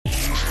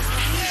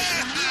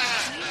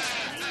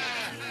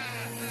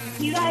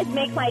You guys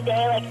make my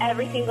day, like,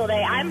 every single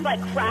day. I'm, like,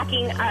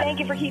 cracking up. Thank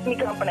you for keeping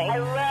me company. I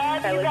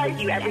love you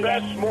guys. You every day.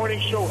 Best morning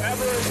show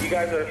ever. You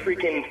guys are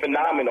freaking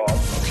phenomenal.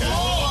 Okay.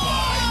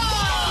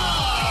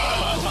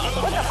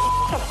 What the f***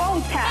 a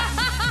phone tap?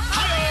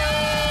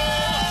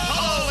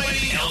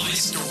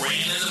 Elvis Duran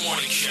in the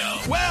morning show.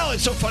 Well,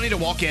 it's so funny to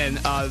walk in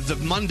the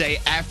Monday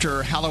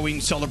after Halloween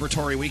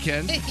celebratory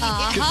weekend.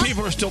 Because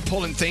people are still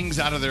pulling things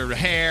out of their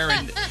hair,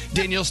 and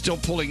Danielle's still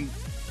pulling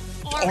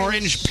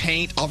orange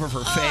paint off of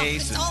her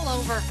face. It's all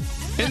over.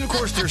 And, of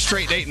course, there's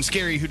Straight Nate and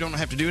Scary who don't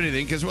have to do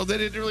anything because, well, they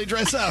didn't really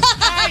dress up.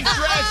 I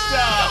dressed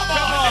up.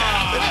 Come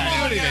on. They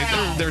didn't do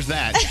anything. There's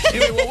that.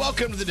 Anyway, well,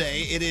 welcome to the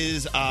day. It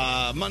is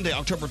Monday,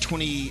 October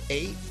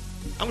 28th.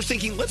 I was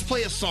thinking, let's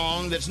play a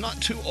song that's not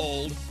too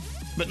old,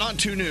 but not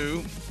too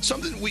new.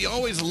 Something we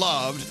always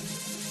loved,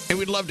 and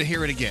we'd love to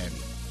hear it again.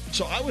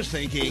 So I was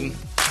thinking...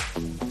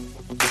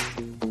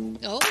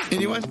 Oh.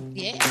 Anyone?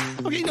 Yeah.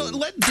 Okay, no,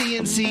 let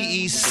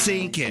DNCE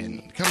sink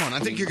in. Come on, I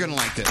think you're going to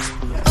like this.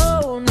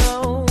 Oh,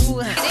 no.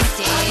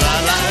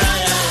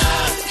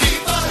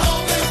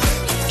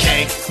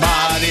 Cake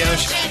by the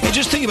ocean. And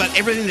just think about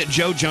everything that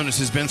Joe Jonas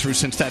has been through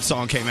since that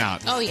song came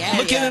out. Oh, yeah.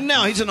 Look at him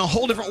now. He's in a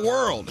whole different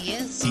world. He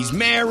is. He's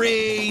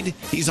married.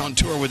 He's on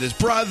tour with his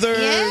brothers.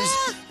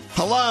 Yeah.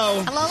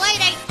 Hello. Hello,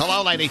 lady.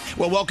 Hello, lady.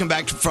 Well, welcome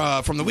back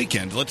from the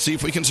weekend. Let's see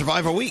if we can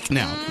survive a week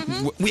now.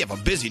 We have a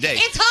busy day.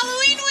 It's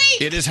Halloween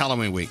week. It is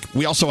Halloween week.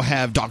 We also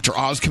have Dr.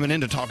 Oz coming in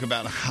to talk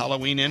about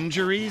Halloween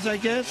injuries, I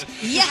guess.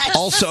 Yes.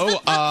 Also,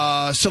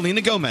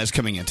 Selena Gomez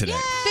coming in today.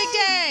 Big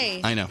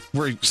day. I know.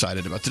 We're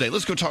excited about today.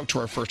 Let's go talk to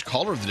our first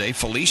caller of the day,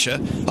 Felicia.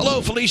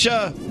 Hello,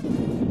 Felicia.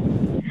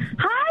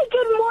 Hi,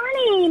 good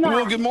morning.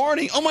 Well, good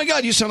morning. Oh, my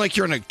God. You sound like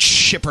you're in a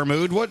chipper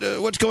mood.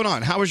 What's going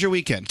on? How was your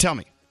weekend? Tell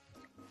me.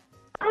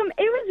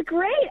 It was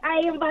great. I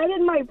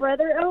invited my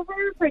brother over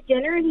for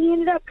dinner, and he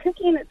ended up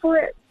cooking it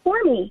for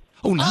me.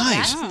 Oh,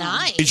 nice. That's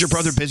nice. Is your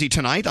brother busy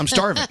tonight? I'm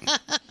starving.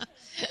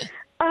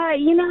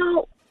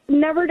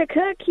 Never to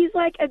cook. He's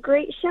like a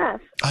great chef.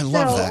 I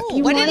love that.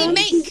 You What did want he him,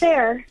 make? He's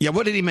there. Yeah,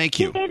 what did he make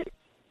you?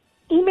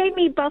 He made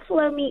me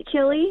buffalo meat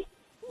chili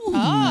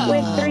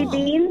with 3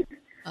 beans.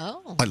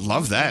 Oh. I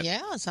love that.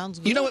 Yeah, sounds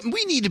good. You know what?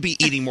 We need to be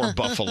eating more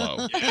buffalo.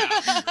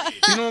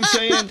 You know what I'm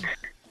saying?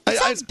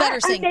 Sounds better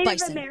I'm saying Native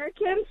bison.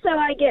 American, so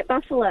I get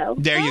buffalo.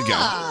 There you go.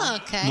 Oh,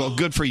 okay. Well,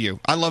 good for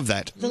you. I love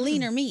that. The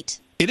leaner meat.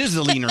 It is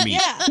the leaner meat.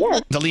 Yes.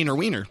 The leaner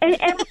wiener. And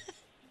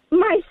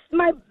my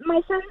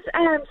son's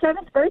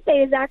 7th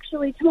birthday is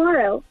actually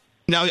tomorrow.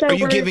 Now, So are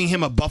you we're- giving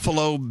him a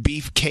buffalo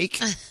beef cake?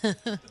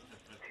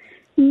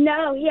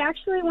 No, he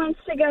actually wants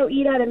to go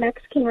eat at a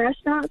Mexican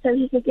restaurant so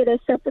he could get a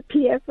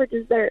sopapilla for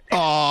dessert. Oh,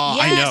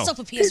 I know.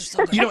 Sopapillas are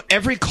so good. You know,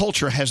 every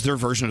culture has their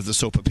version of the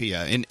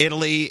sopapilla. In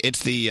Italy,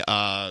 it's the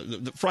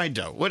fried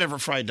dough, whatever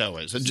fried dough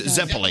is,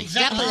 zeppoli.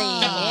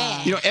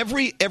 Yeah. You know,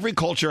 every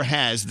culture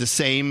has the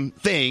same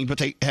thing, but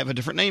they have a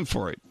different name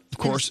for it. Of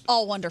course, It's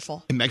all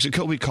wonderful. in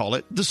Mexico, we call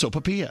it the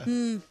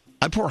sopapilla.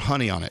 I pour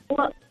honey on it.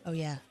 Well, Oh,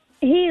 yeah.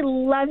 he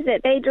loves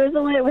it. They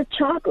drizzle it with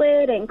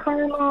chocolate and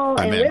caramel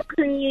and Amen. whipped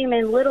cream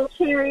and little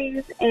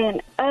cherries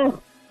and I'm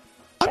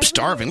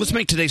starving. Let's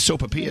make today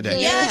sopapilla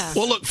day. Yes.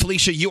 Well, look,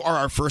 Felicia, you are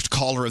our first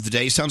caller of the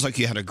day. Sounds like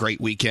you had a great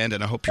weekend,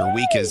 and I hope your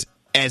week is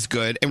as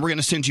good. And we're going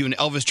to send you an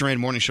Elvis Duran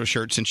Morning Show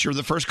shirt since you're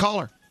the first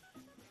caller.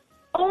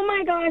 oh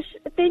my gosh,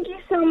 thank you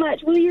so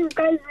much. Will you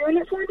guys ruin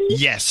it for me?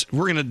 Yes,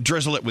 we're going to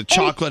drizzle it with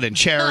chocolate and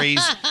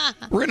cherries.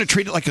 We're going to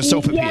treat it like a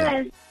sopapilla.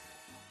 Yes.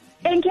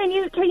 And can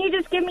you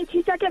just give me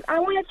 2 seconds? I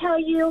want to tell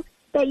you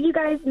that you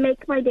guys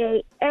make my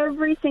day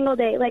every single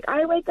day. Like,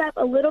 I wake up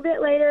a little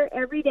bit later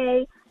every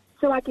day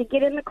so I could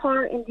get in the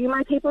car and do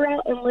my paper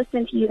route and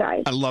listen to you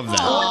guys. I love that.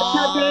 I want to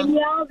tell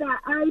Danielle that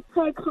I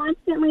pray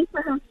constantly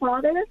for her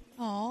father.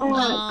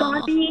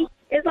 Gandhi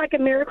is like a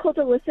miracle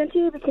to listen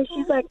to because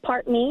she's like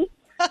part me.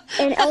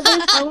 And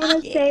Elvis, I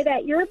want to say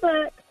that your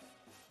book,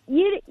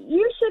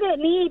 you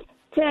shouldn't need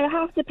to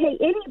have to pay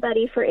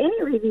anybody for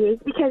any reviews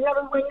because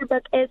everyone, your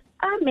book is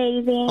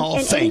amazing. Oh,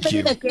 and thank anybody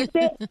you. that gets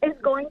it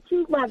is going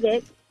to love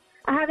it.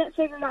 I haven't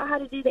figured out how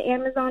to do the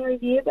Amazon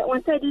review, but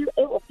once I do,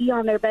 it will be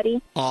on there,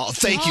 buddy. Oh,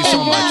 thank you so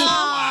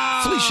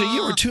much. Felicia,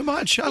 you were too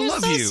much. I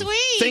love so you.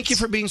 sweet. Thank you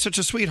for being such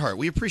a sweetheart.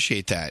 We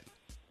appreciate that.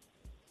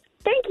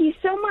 Thank you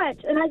so much.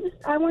 And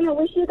I want to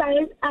wish you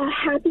guys a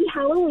happy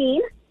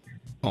Halloween.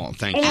 Oh,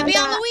 thank you. And, Happy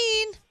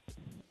Halloween.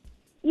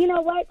 You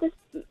know what? Just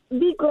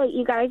be great,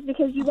 you guys,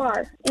 because you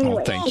are.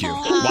 Anyway. Oh, thank you.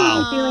 Continue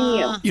Wow. doing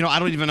you. You know, I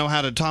don't even know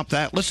how to top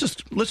that. Let's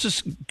just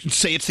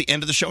say it's the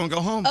end of the show and go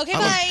home. Okay, All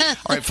bye.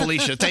 right,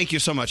 Felicia, thank you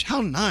so much.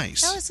 How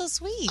nice. That was so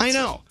sweet. I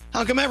know.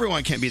 How come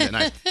everyone can't be that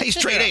nice? Hey,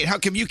 Straight Eight, how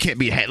come you can't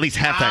be at least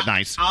half that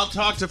nice? I'll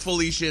talk to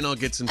Felicia and I'll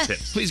get some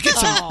tips. Please get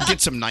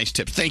some nice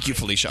tips. Thank you,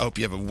 Felicia. I hope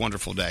you have a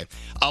wonderful day.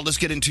 Let's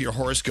get into your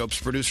horoscopes.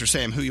 Producer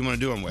Sam, who you want to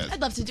do them with?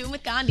 I'd love to do them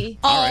with Gandhi.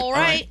 All right.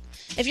 right.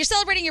 If you're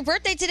celebrating your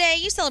birthday today,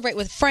 you celebrate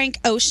with Frank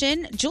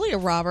Ocean, Julia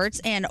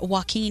Roberts, and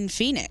Joaquin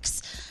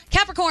Phoenix.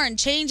 Capricorn,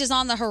 change is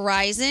on the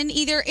horizon,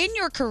 either in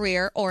your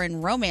career or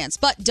in romance.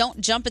 But don't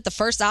jump at the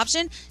first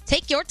option.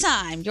 Take your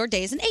time. Your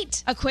day is an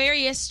 8.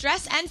 Aquarius,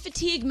 stress and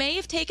fatigue may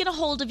have taken a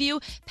hold of you.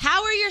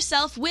 Power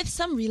yourself with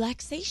some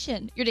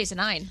relaxation. Your day's a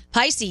 9.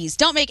 Pisces,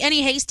 don't make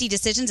any hasty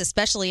decisions,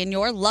 especially in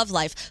your love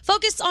life.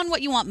 Focus on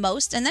what you want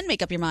most and then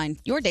make up your mind.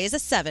 Your day is a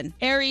 7.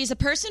 Aries, a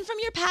person from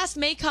your past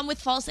may come with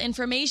false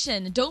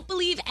information. Don't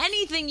believe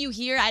anything you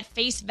hear at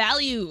face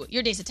value.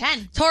 Your day's a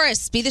 10.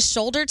 Taurus, be the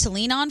shoulder to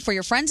lean on for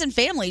your friends and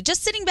family.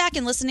 Just sitting back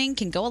and listening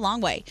can go a long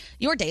way.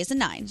 Your day is a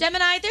 9.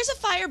 Gemini, there's a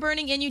fire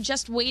burning in you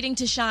just waiting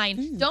to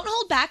shine. Don't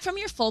hold back from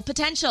your full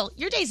potential.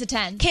 Your day's a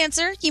 10.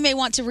 Cancer, you may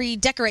want to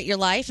redecorate your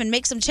life and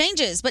make some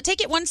changes, but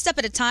take it one step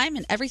at a time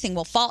and everything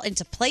will fall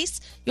into place.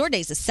 Your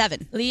day's a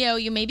 7. Leo,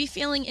 you may be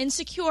feeling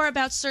insecure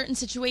about certain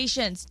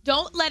situations.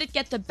 Don't let it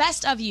get the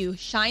best of you.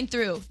 Shine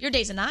through. Your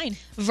day's a 9.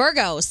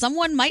 Virgo,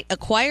 someone might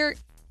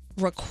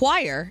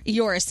require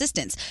your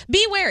assistance.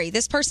 Be wary.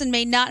 This person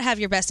may not have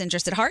your best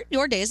interest at heart.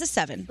 Your day is a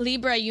 7.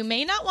 Libra, you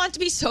may not want to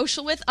be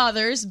social with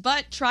others,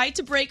 but try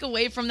to break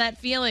away from that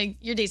feeling.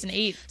 Your day's an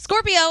 8.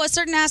 Scorpio, a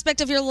certain aspect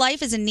of your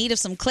life is in need of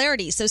some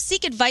clarity, so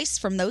seek advice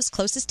from those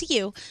closest to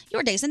you.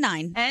 Your day's a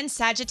 9. And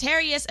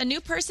Sagittarius, a new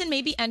person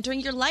may be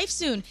entering your life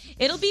soon.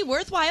 It'll be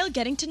worthwhile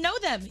getting to know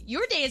them.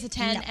 Your day is a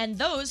 10, and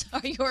those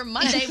are your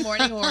Monday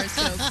morning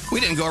horoscopes. We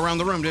didn't go around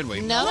the room, did we?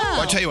 No.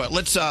 Well, I tell you what,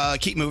 let's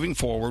keep moving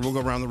forward. We'll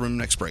go around the room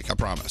next break, I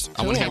promise.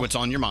 I want to hear what's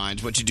on your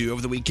minds, what you do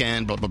over the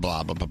weekend, blah, blah,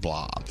 blah, blah, blah,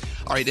 blah.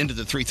 All right, into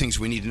the 3 things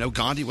we need to know.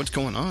 Gandhi, what's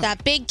going on?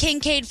 That big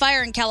Kincaid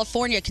fire in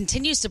California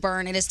continues to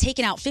burn. It has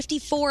taken out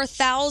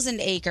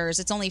 54,000 acres.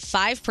 It's only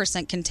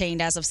 5%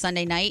 contained as of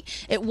Sunday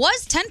night. It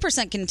was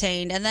 10%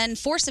 contained, and then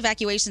forced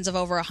evacuations of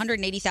over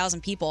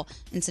 180,000 people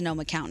in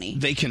Sonoma County.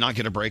 They cannot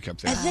get a break up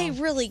there. They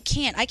really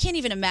can't. I can't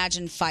even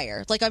imagine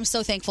fire. Like, I'm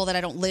so thankful that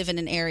I don't live in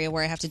an area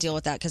where I have to deal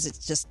with that because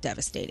it's just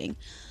devastating.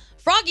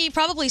 Froggy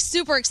probably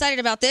super excited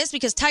about this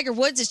because Tiger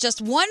Woods is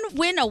just 1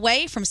 win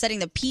away from setting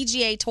the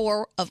PGA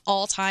Tour of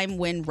all-time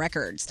win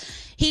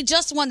records. He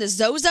just won the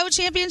Zozo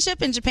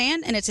Championship in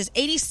Japan, and it's his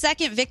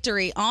 82nd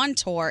victory on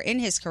tour in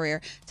his career.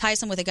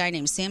 Ties him with a guy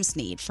named Sam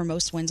Snead for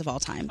most wins of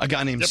all time. A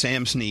guy named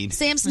Sam Snead.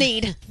 Sam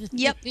Snead.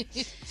 Yep.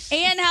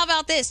 And how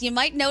about this? You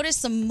might notice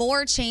some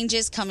more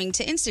changes coming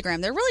to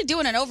Instagram. They're really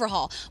doing an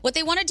overhaul. What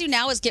they want to do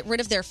now is get rid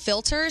of their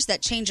filters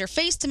that change your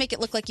face to make it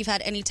look like you've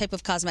had any type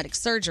of cosmetic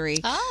surgery.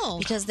 Oh.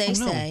 Because they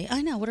say,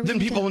 I know, what are we Then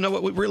gonna people do? will know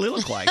what we really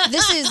look like.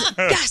 This is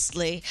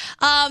ghastly.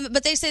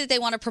 But they say that they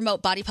want to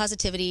promote body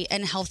positivity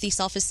and healthy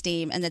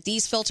self-esteem, and that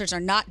these filters are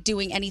not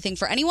doing anything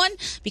for anyone,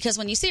 because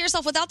when you see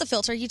yourself without the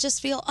filter, you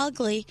just feel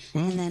ugly.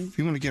 Well, And then if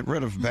you want to get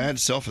rid of bad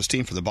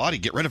self-esteem for the body,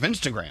 get rid of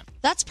Instagram.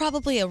 that's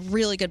probably a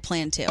really good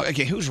plan, too. Oh,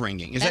 okay, who's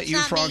ringing? Is that you,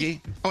 not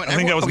Froggy? Oh, and I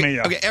think that was okay, me,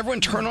 yeah. Okay, everyone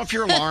turn off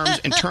your alarms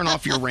and turn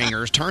off your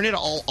ringers. Turn it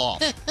all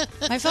off.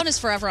 My phone is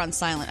forever on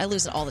silent. I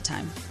lose it all the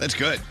time. That's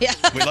good. Yeah.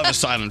 We love a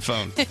silent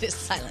phone. It is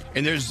silent.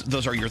 And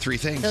those are your 3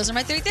 things. Those are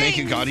my 3 things. Thank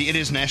you, Gandhi. It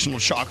is National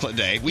Chocolate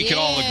Day. We can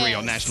all agree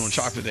on National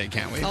Chocolate Day,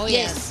 can't we? Oh,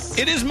 yes.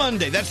 It is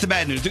Monday. That's the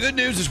bad news. The good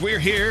news is we're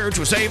here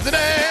to save the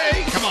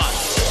day. Come on.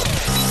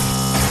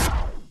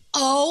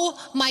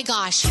 Oh, my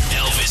gosh.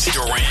 Elvis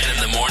Duran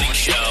in the morning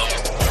show.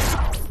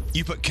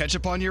 You put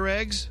ketchup on your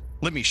eggs?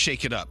 Let me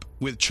shake it up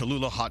with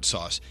Cholula hot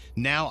sauce.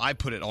 Now I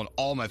put it on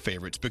all my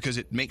favorites because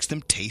it makes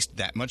them taste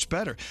that much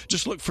better.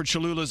 Just look for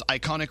Cholula's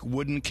iconic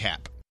wooden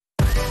cap.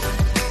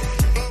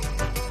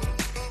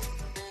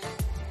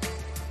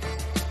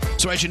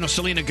 So as you know,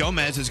 Selena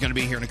Gomez is going to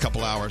be here in a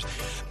couple hours.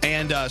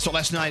 And so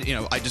last night,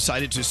 I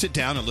decided to sit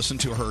down and listen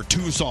to her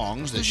 2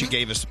 songs that she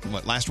gave us,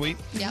 last week?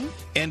 Yep.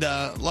 And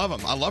love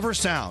them. I love her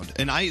sound.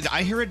 And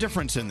I hear a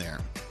difference in there.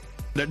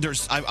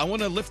 I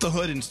want to lift the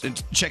hood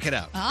and check it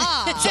out.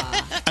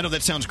 I know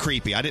that sounds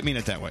creepy. I didn't mean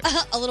it that way.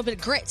 A little bit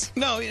of grit.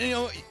 No,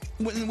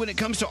 when it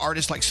comes to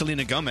artists like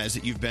Selena Gomez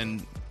that you've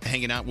been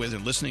hanging out with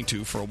and listening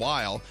to for a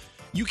while,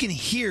 you can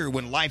hear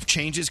when life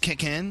changes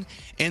kick in,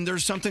 and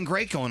there's something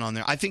great going on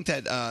there. I think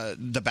that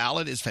the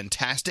ballad is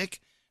fantastic.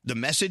 The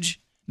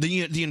message,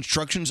 the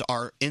instructions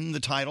are in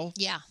the title.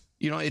 Yeah.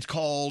 It's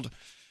called,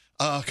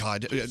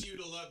 God. Lose You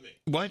to Love Me.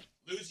 What?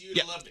 Lose You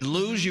to Love Me.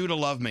 Lose You to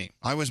Love Me.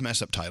 I always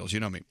mess up titles. You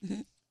know me.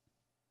 Mm-hmm.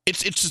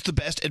 It's just the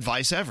best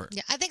advice ever.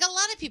 Yeah, I think a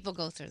lot of people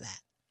go through that.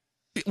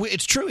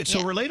 It's true. It's so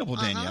relatable,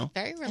 Danielle.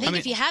 Very relatable. I think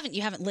if you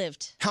haven't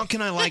lived. How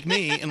can I like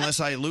me unless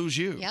I lose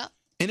you? Yep.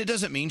 And it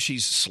doesn't mean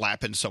she's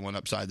slapping someone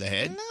upside the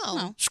head.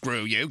 No.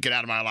 Screw you. Get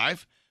out of my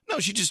life. No,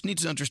 she just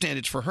needs to understand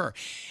it's for her.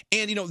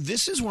 And,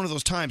 this is one of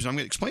those times, and I'm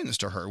going to explain this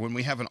to her, when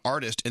we have an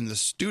artist in the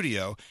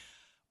studio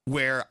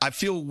where I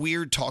feel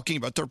weird talking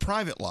about their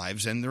private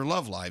lives and their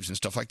love lives and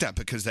stuff like that,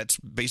 because that's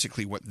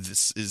basically what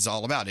this is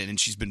all about. And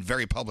she's been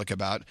very public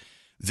about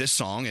this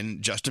song,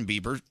 and Justin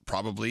Bieber,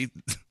 probably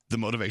the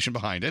motivation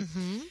behind it.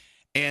 Mm-hmm.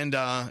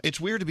 And it's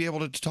weird to be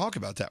able to talk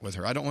about that with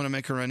her. I don't want to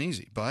make her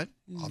uneasy, but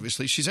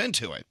obviously she's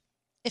into it.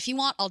 If you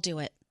want, I'll do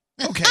it.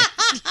 Okay.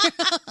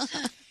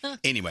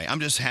 Anyway, I'm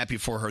just happy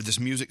for her. This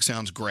music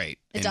sounds great.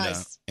 It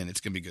does. And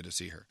it's going to be good to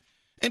see her.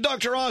 And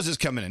Dr. Oz is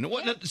coming in.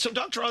 So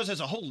Dr. Oz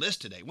has a whole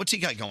list today. What's he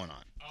got going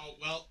on? Oh,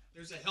 well,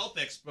 there's a health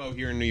expo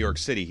here in New York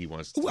City he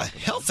wants to Ooh, a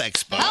health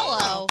expo.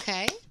 Hello.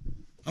 Okay.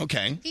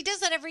 Okay. He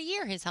does that every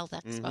year, his health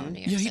expo in New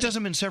York Yeah, he City. does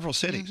them in several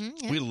cities.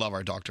 Yeah. We love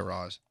our Dr.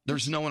 Oz.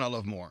 There's no one I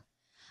love more.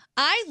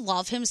 I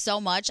love him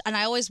so much, and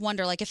I always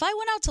wonder, like, if I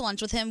went out to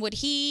lunch with him, would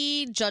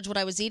he judge what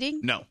I was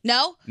eating? No.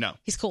 No? No.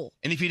 He's cool.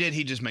 And if he did,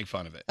 he'd just make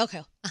fun of it.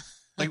 Okay.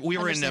 Like we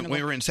were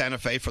Understandable. in Santa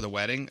Fe for the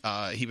wedding.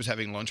 He was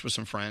having lunch with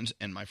some friends,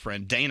 and my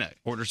friend Dana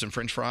ordered some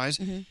French fries,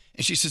 and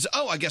she says,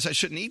 "Oh, I guess I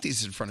shouldn't eat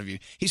these in front of you."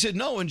 He said,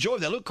 "No, enjoy.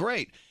 They look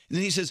great." And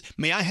then he says,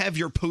 "May I have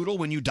your poodle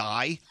when you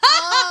die?"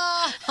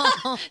 See,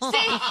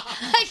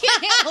 I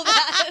can't handle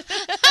that.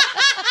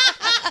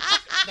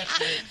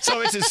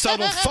 So it's a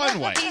subtle, fun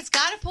way. He's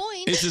got a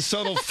point. It's a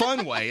subtle,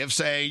 fun way of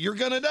saying you're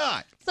gonna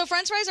die. So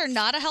French fries are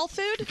not a health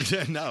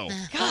food? No,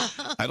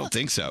 I don't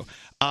think so.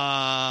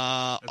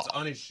 That's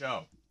on his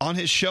show. On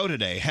his show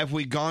today, have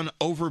we gone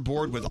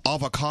overboard with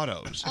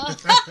avocados?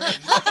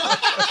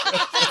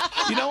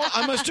 You know what?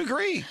 I must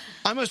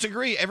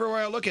agree.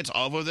 Everywhere I look, it's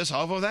ovo this,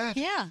 ovo that.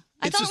 Yeah.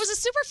 I thought it was a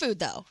superfood,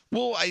 though.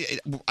 Well,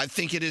 I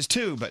think it is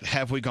too, but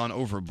have we gone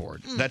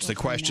overboard? That's the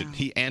question.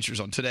 He answers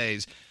on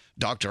today's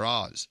Dr.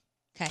 Oz.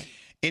 Okay.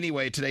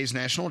 Anyway, today's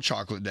National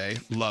Chocolate Day.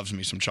 Loves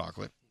me some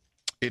chocolate.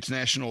 It's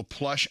National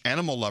Plush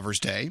Animal Lovers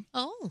Day.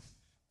 Oh.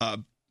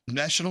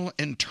 National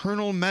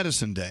Internal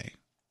Medicine Day.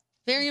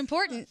 Very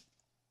important.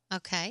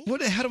 Okay.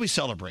 How do we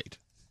celebrate?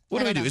 What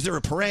do we do? Is there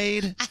a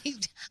parade?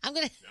 I'm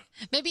going to,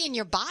 maybe in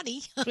your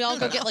body. We all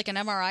go get like an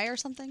MRI or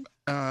something?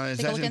 Is Take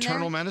a that look in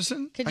internal there?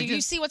 medicine? Could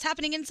you see what's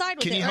happening inside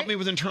with Can it, you help right? me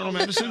with internal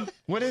medicine?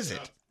 What is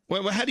it?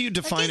 Well, how do you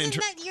define Isn't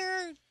that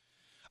your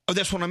Oh,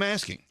 that's what I'm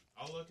asking.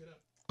 I'll look it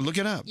up. Look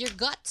it up. your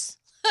guts?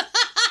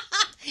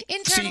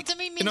 Internal See, to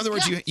me means in other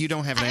words, guts. you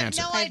don't have an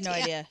answer. I have no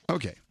idea.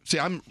 Okay. See,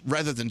 I'm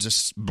rather than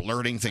just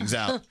blurting things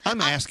out,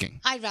 I'm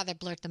asking. I'd rather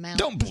blurt them out.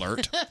 Don't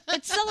blurt.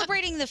 It's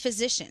celebrating the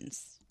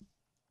physicians.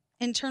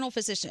 Internal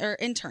physician or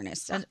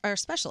internists are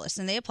specialists,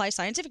 and they apply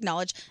scientific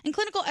knowledge and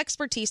clinical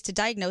expertise to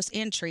diagnose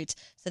and treat.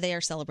 So they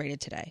are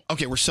celebrated today.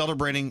 Okay, we're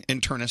celebrating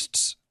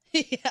internists.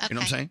 Yeah. You know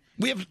what I'm saying?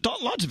 We have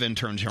lots of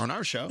interns here on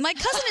our show. My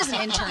cousin is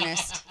an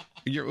internist.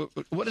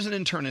 What does an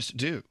internist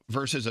do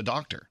versus a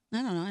doctor?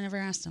 I don't know. I never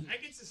asked him. I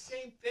think it's the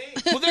same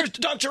thing. Well, there's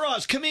Dr.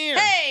 Oz. Come here.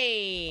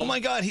 Hey! Oh,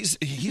 my God.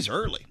 He's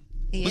early.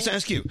 Let's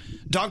ask you.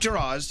 Dr.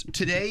 Oz,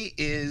 today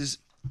is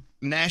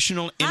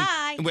National...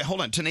 Hi. Wait,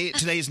 hold on. Today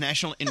is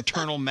National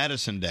Internal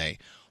Medicine Day.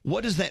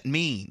 What does that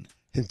mean?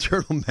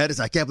 Internal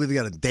medicine. I can't believe you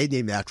got a day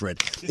named after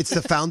it. It's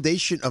the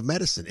foundation of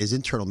medicine, is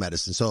internal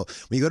medicine. So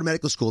when you go to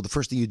medical school, the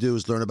first thing you do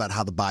is learn about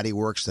how the body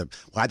works,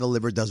 why the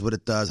liver does what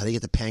it does, how do you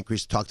get the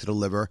pancreas to talk to the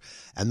liver.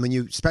 And when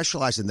you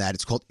specialize in that,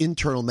 it's called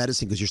internal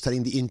medicine because you're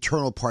studying the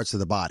internal parts of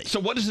the body.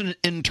 So what is an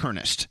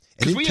internist?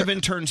 Because we have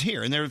interns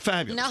here, and they're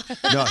fabulous.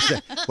 No,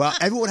 well,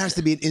 everyone has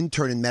to be an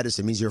intern in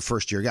medicine. It means you're a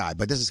first-year guy.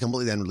 But this is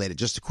completely unrelated,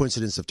 just a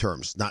coincidence of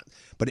terms.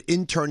 But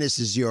an internist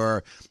is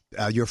your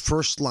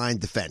first-line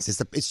defense.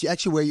 It's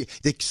actually where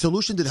the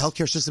solution to the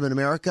healthcare system in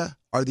America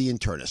are the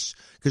internists.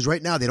 Because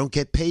right now they don't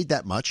get paid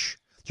that much.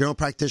 General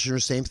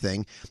practitioners, same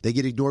thing. They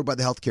get ignored by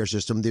the healthcare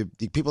system. The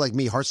people like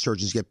me, heart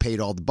surgeons, get paid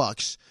all the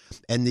bucks.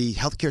 And the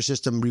healthcare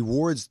system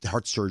rewards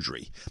heart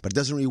surgery, but it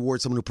doesn't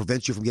reward someone who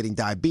prevents you from getting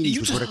diabetes,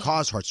 which would have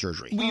caused heart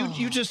surgery. Well,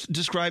 you just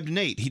described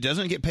Nate. He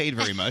doesn't get paid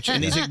very much,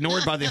 and he's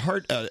ignored by the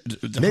heart.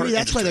 Maybe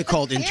that's why they're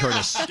called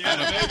internists.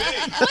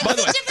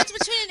 What's the difference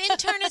between an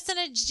internist and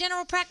a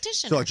general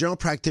practitioner? So a general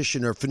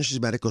practitioner finishes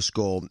medical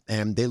school,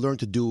 and they learn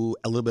to do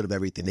a little bit of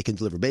everything. They can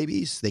deliver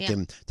babies. They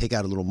can take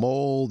out a little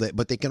mole,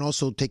 but they can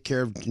also take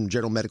care of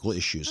general medical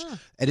issues.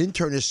 An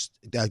internist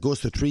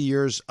goes through 3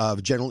 years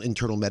of general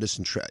internal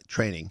medicine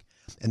training.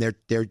 And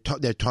they're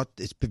taught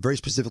it's very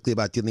specifically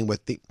about dealing with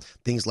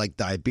things like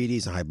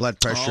diabetes and high blood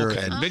pressure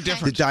and big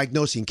difference. the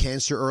diagnosing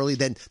cancer early.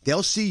 Then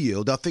they'll see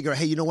you. They'll figure out,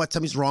 hey, you know what?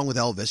 Something's wrong with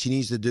Elvis. He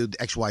needs to do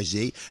X, Y,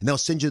 Z. And they'll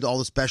send you to all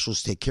the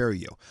specialists to take care of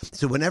you.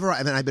 So whenever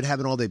I've been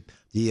having all the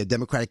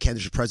Democratic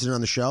candidates for president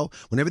on the show,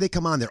 whenever they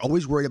come on, they're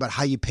always worried about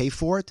how you pay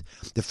for it.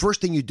 The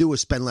first thing you do is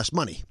spend less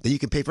money. Then you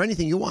can pay for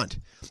anything you want.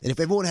 And if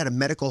everyone had a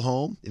medical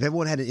home, if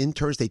everyone had an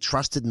interns they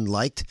trusted and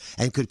liked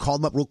and could call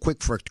them up real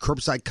quick for a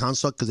curbside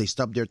consult because they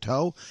stubbed their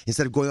toe,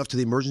 instead of going off to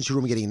the emergency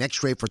room and getting an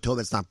x-ray for a toe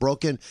that's not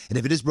broken, and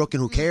if it is broken,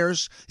 who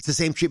cares? It's the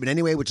same treatment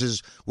anyway, which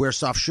is wear a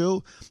soft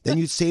shoe, then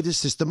you'd save the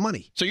system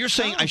money. So you're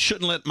saying I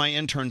shouldn't let my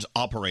interns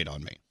operate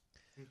on me?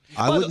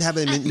 I wouldn't have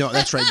them. No,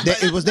 that's right.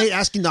 It was Nate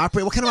asking to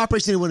operate. What kind of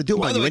operation did he want to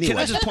do on you anyway? Can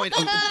I just point?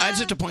 I just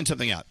have to point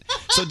something out.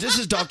 So this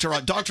is Dr.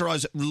 Oz. Dr.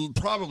 Oz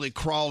probably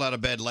crawled out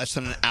of bed less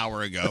than an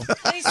hour ago.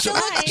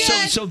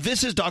 So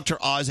this is Dr.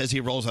 Oz as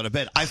he rolls out of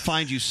bed. I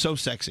find you so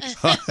sexy.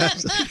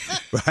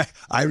 Right.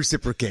 I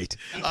reciprocate.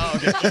 Oh,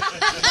 okay.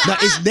 Now,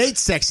 is Nate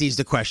sexy is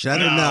the question. I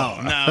don't know.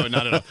 No,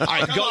 not at all. All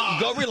right,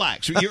 go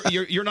relax.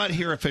 You're not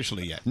here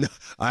officially yet. No,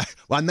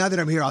 well, now that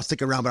I'm here, I'll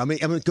stick around. But I'm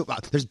going to go.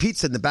 There's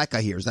pizza in the back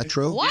I hear. Is that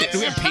true? What? Do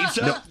we have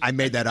pizza? No, I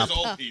made that up. It's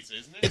old pizza,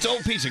 isn't it? It's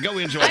old pizza. Go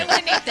enjoy I it.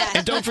 wouldn't eat that.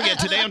 And don't forget,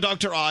 today on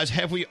Dr. Oz,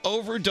 have we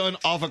overdone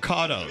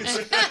avocados?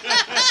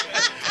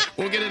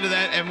 We'll get into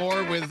that and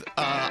more with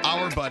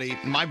our buddy,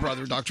 my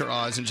brother, Dr.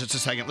 Oz, in just a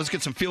second. Let's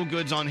get some feel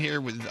goods on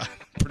here with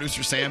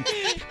producer Sam.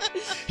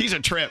 He's a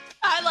trip.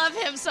 I love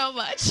him so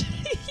much.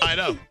 I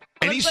know.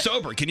 And he's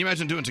sober. Can you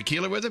imagine doing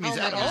tequila with him? He's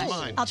out of his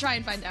mind. I'll try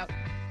and find out.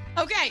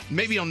 Okay.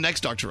 Maybe on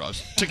next Dr.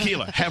 Oz.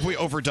 Tequila. Have we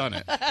overdone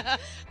it?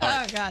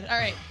 Oh, God. All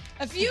right.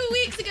 A few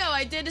weeks ago,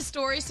 I did a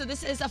story, so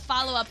this is a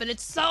follow-up, and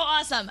it's so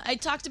awesome. I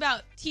talked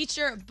about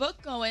teacher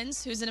Brooke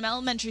Goins, who's an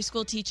elementary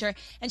school teacher,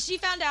 and she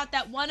found out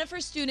that one of her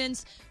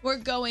students were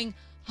going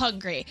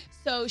hungry.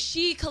 So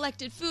she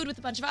collected food with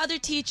a bunch of other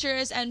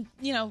teachers and,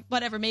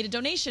 made a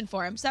donation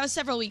for him. So that was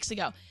several weeks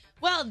ago.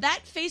 Well, that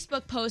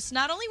Facebook post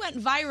not only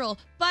went viral,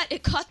 but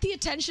it caught the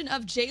attention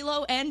of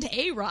J-Lo and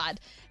A-Rod.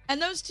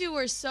 And those two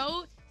were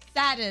so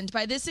saddened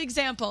by this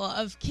example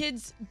of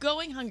kids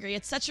going hungry.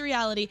 It's such a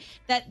reality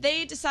that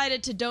they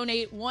decided to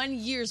donate 1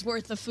 year's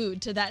worth of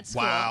food to that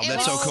school. Wow,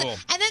 that's so cool.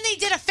 And then they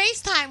did a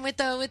FaceTime with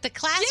the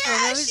classroom.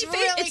 Yeah, it was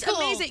really it's cool.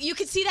 amazing. You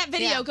could see that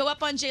video. Yeah. Go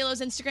up on JLo's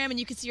Instagram and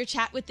you could see her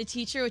chat with the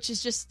teacher, which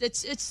is just,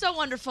 it's so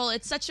wonderful.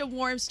 It's such a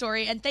warm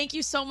story. And thank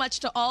you so much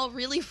to all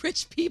really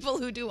rich people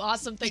who do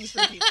awesome things for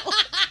people.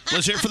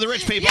 Let's hear it for the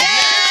rich people.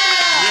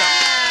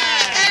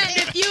 And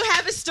if you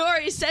have a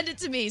story, send it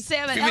to me,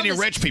 Sam at If you have any Elvis.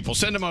 rich people,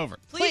 send them over.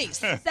 Please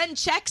send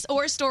checks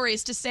or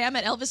stories to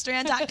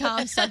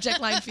sam@elvisduran.com. Subject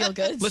line feel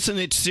good. Listen,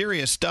 it's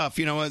serious stuff.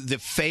 You know, the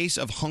face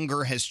of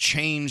hunger has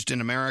changed in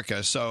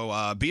America,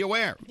 so be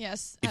aware.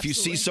 Yes, If you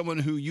see someone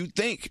who you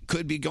think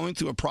could be going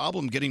through a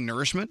problem getting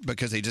nourishment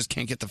because they just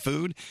can't get the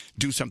food,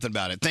 do something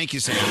about it. Thank you,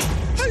 Sam.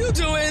 How you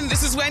doing?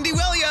 This is Wendy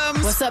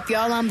Williams. What's up,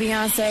 y'all? I'm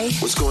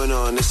Beyonce. What's going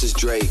on? This is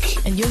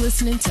Drake. And you're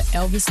listening to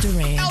Elvis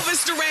Duran.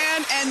 Elvis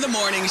Duran and the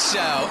Morning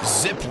Show.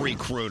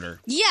 ZipRecruiter.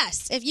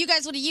 Yes, if you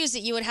guys would have used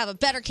it, you would have a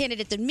better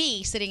candidate than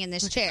me sitting in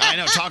this chair. I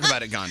know. Talk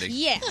about it, Gandhi.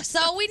 Yeah,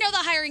 so we know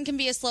that hiring can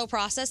be a slow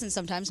process, and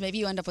sometimes maybe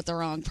you end up with the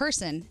wrong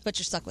person, but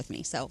you're stuck with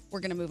me, so we're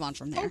going to move on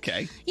from there.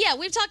 Okay. Yeah,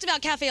 we've talked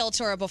about Cafe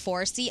Altura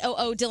before.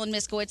 COO Dylan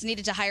Miskowitz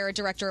needed to hire a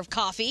director of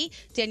coffee.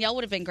 Danielle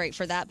would have been great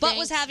for that, but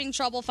was having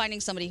trouble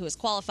finding somebody who was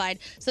qualified,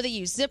 so they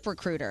used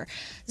ZipRecruiter.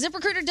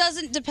 ZipRecruiter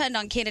doesn't depend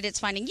on candidates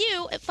finding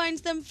you, it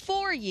finds them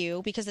for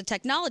you because the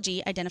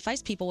technology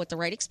identifies people with the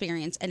right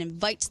experience and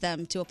invites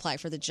them to apply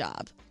for the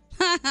job.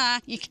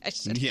 You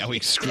guys should. Yeah,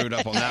 we screwed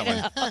up on that one.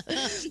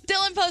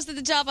 Dylan posted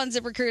the job on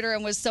ZipRecruiter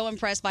and was so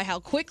impressed by how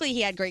quickly he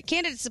had great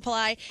candidates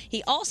apply.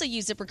 He also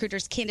used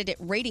ZipRecruiter's candidate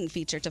rating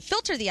feature to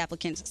filter the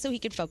applicants so he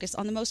could focus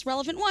on the most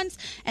relevant ones.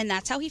 And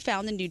that's how he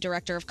found the new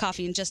director of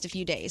coffee in just a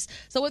few days.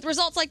 So with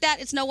results like that,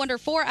 it's no wonder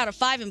 4 out of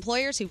 5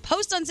 employers who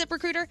post on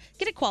ZipRecruiter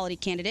get a quality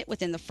candidate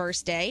within the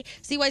first day.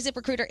 See why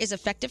ZipRecruiter is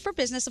effective for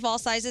business of all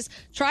sizes.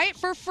 Try it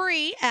for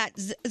free at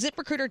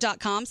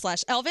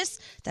ZipRecruiter.com/Elvis.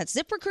 That's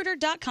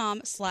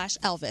ZipRecruiter.com/Elvis.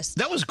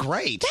 That was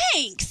great.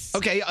 Thanks.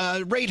 Okay,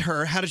 rate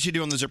her. How did she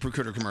do on the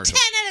ZipRecruiter commercial?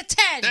 10 out of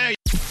 10. Hey.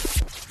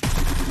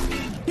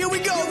 Here we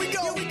go.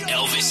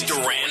 Elvis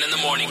Duran in the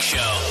Morning Show.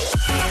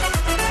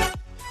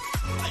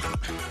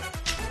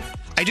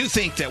 I do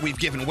think that we've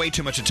given way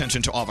too much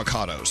attention to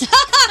avocados.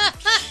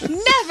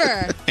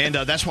 Never. And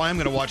that's why I'm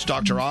going to watch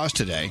Dr. Oz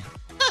today.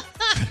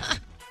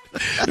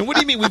 And what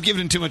do you mean we've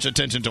given too much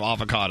attention to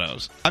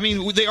avocados? I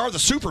mean, they are the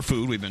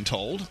superfood, we've been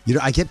told. You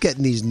know, I kept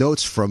getting these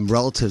notes from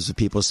relatives of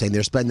people saying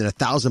they're spending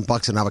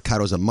 $1,000 on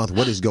avocados a month.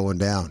 What is going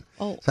down?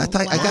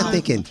 I got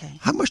thinking,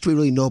 how much do we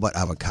really know about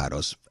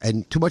avocados?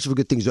 And too much of a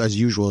good thing, as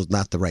usual, is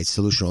not the right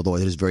solution, although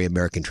it is very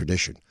American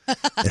tradition.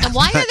 And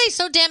why are they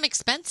so damn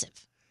expensive?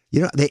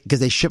 You know,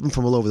 because they ship them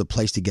from all over the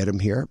place to get them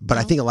here. But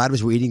I think a lot of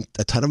us were eating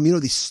a ton of them. You know,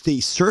 the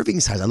serving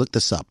size, I looked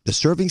this up. The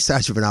serving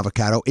size of an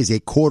avocado is a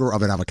quarter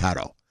of an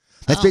avocado.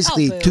 That's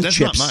basically 2 That's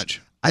chips. not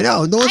much. I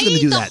know. No one's going to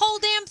do that. the whole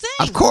damn thing.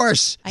 Of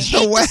course. I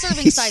hate the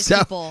serving size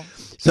people.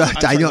 So,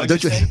 I know.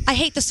 Don't you? I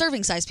hate the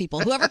serving size people.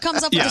 Whoever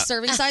comes up with the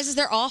serving sizes,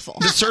 they're awful.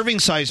 The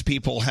serving size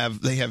people have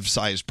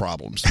size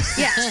problems.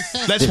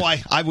 Yes. That's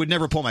why I would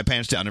never pull my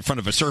pants down in front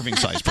of a serving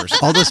size person.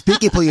 Although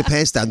speaking of pulling your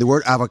pants down, the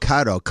word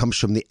avocado comes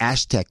from the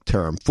Aztec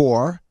term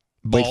for,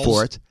 wait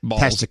for it,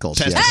 testicles.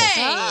 Testicles.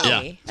 Hey!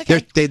 Yeah.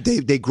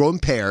 They grow in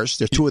pairs.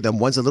 There's 2 of them.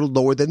 One's a little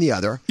lower than the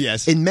other.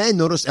 Yes. In men,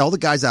 notice all the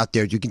guys out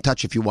there, you can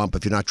touch if you want,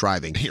 but if you're not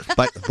driving. Here.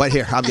 But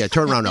here,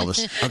 turn around,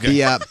 Elvis. Okay.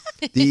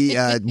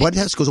 The one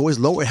testicle is always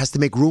lower. It has to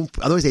make room.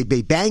 Otherwise, they'd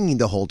be banging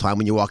the whole time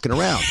when you're walking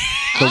around.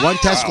 So one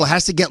testicle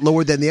has to get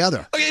lower than the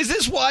other. Okay, is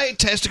this why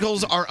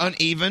testicles are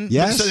uneven?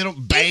 Yes. So they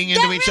don't bang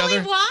into each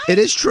other? Why? It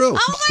is true.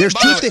 There's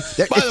By two the way-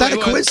 things. by It's the not a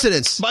way,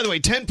 coincidence. By the way,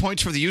 10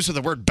 points for the use of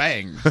the word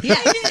bang.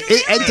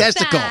 And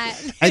testicle.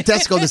 And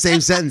testicle in the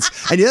same sentence.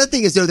 And the other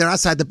thing is they're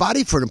outside the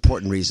body for an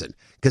important reason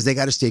because they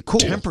got to stay cool.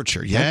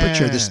 Temperature,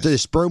 Temperature. yes. The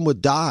sperm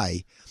would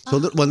die. So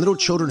when little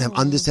children have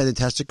undescended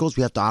testicles,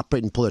 we have to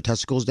operate and pull their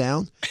testicles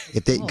down.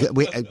 If they,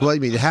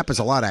 it happens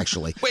a lot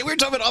actually. Wait, we were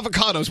talking about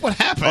avocados. What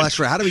happened? Oh, that's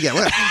right. How do we get?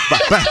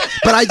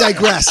 But I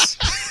digress.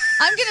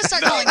 I'm going to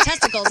start calling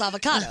testicles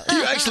avocados.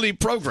 You actually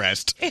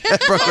progressed.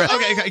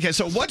 Okay.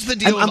 So what's the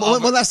deal?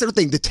 One last little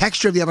thing. The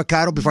texture of the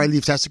avocado before I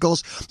leave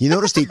testicles. You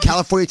notice the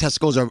California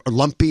testicles are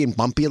lumpy and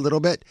bumpy a little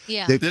bit.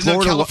 Yeah. There's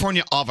no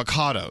California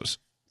avocados.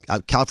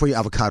 California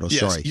avocados. Yes,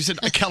 Sorry, you said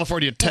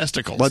California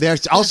testicles. well, they're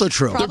also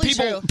true.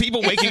 There are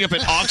people waking up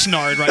at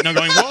Oxnard right now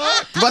going,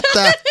 what? What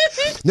the?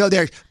 No,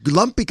 they're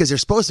lumpy because they're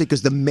supposed to.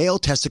 Because the male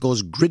testicle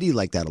is gritty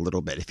like that a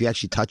little bit. If you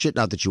actually touch it,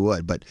 not that you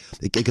would, but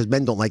because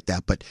men don't like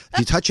that. But if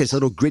you touch it, it's a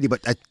little gritty.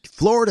 But a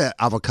Florida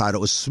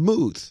avocado is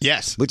smooth.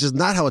 Yes, which is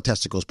not how a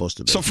testicle is supposed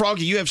to be. So,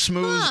 Froggy, you have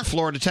smooth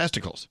Florida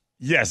testicles.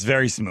 Yes,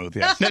 very smooth.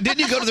 Yes. Now, didn't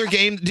you go to their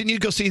game? Didn't you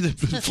go see the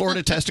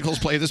Florida Testicles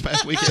play this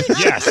past weekend?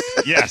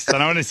 Yes,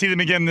 and I want to see them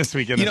again this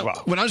weekend as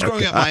well. When I was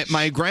growing up,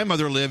 my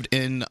grandmother lived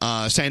in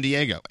San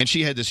Diego, and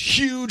she had this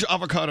huge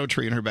avocado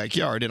tree in her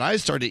backyard. And I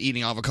started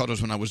eating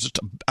avocados when I was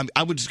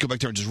I would just go back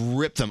there and just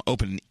rip them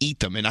open and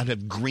eat them, and I'd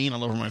have green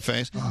all over my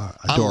face.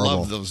 Adorable. I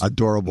love those.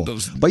 Adorable.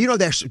 But you know,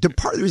 the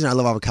part of the reason I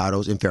love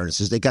avocados, in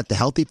fairness, is they got the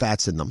healthy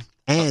fats in them,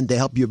 and they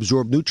help you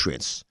absorb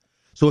nutrients.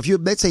 So if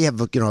let's say you have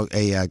a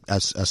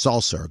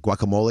salsa or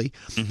guacamole,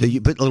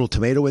 you put a little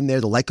tomato in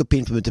there, the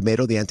lycopene from the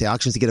tomato, the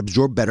antioxidants, to get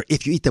absorbed better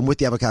if you eat them with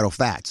the avocado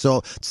fat.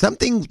 So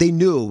something they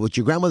knew, what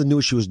your grandmother knew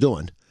what she was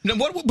doing. Now,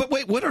 but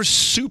wait, what are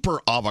super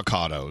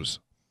avocados?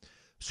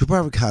 Super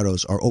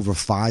avocados are over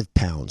 5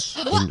 pounds.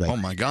 Oh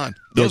my God,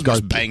 those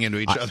must bang into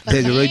each other.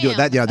 They really do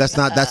that. Yeah, that's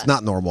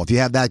not normal. If you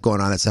have that going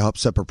on, it's a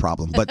separate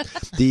problem. But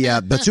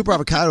the super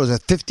avocados are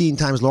 15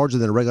 times larger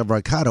than a regular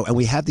avocado, and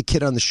we have the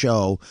kid on the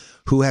show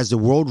who has the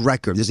world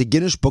record. There's a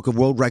Guinness Book of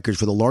World Records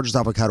for the largest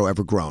avocado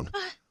ever grown.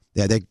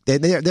 Yeah,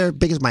 they're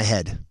big as my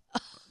head.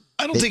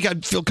 I don't think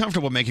I'd feel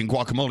comfortable making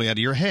guacamole out of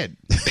your head.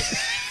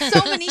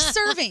 So many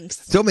servings.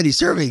 So many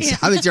servings. Yeah.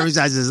 How many serving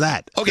sizes is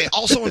that? Okay.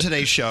 Also on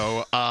today's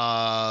show,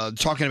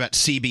 talking about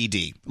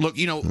CBD. Look,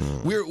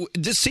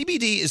 this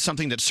CBD is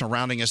something that's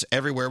surrounding us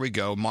everywhere we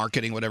go,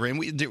 marketing, whatever, and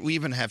we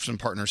even have some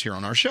partners here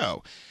on our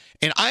show.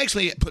 And I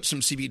actually put some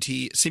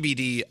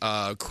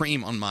CBD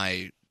cream on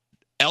my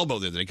elbow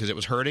the other day because it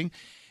was hurting,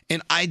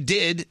 and I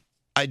did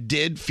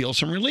feel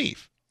some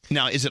relief.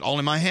 Now, is it all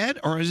in my head,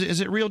 or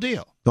is it real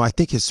deal? No, I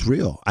think it's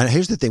real. And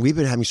here's the thing. We've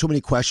been having so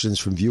many questions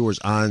from viewers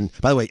on...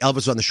 By the way, Elvis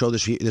was on the show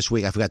this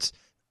week. I forgot. It's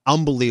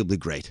unbelievably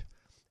great.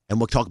 And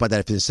we'll talk about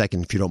that in a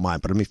second if you don't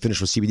mind. But let me finish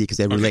with CBD because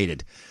they're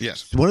related.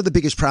 Yes. One of the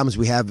biggest problems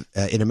we have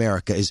in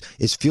America is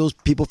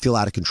people feel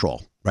out of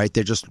control. Right?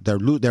 They're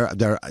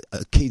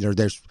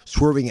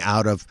swerving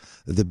out of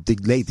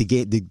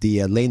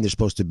the lane they're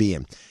supposed to be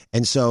in.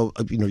 And so,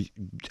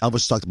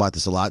 Elvis talked about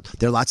this a lot.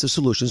 There are lots of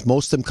solutions.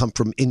 Most of them come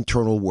from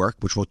internal work,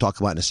 which we'll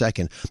talk about in a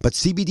second. But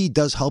CBD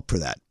does help for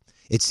that.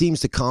 It seems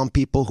to calm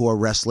people who are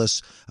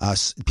restless.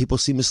 People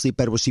seem to sleep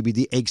better with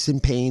CBD. Aches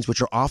and pains,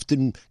 which are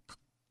often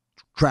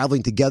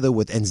traveling together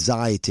with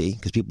anxiety,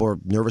 because people are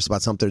nervous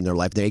about something in their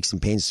life. Their aches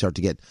and pains start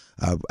to get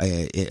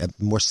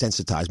more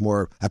sensitized,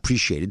 more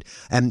appreciated.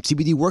 And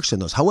CBD works in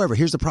those. However,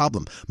 here's the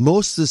problem.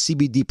 Most of the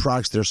CBD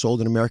products that are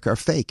sold in America are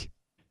fake.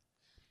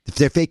 If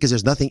they're fake because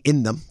there's nothing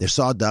in them, they're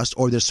sawdust,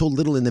 or there's so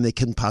little in them they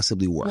couldn't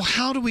possibly work. Well,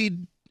 how do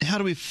we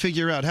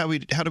figure out, how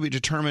do we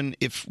determine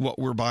if what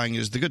we're buying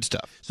is the good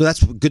stuff? So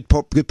that's a good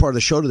part of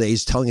the show today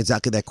is telling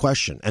exactly that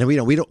question. And we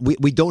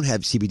don't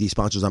have CBD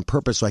sponsors on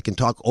purpose, so I can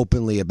talk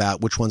openly about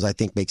which ones I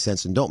think make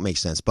sense and don't make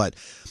sense. But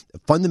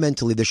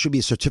fundamentally, there should be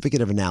a certificate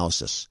of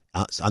analysis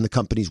on the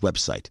company's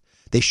website.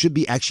 They should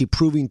be actually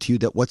proving to you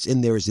that what's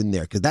in there is in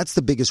there, because that's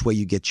the biggest way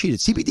you get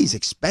cheated. CBD is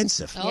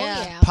expensive. Oh,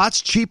 yeah.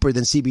 Pot's cheaper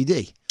than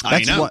CBD.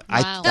 I know.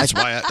 Wow. That's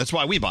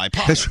why we buy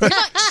pot. That's right.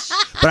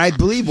 But I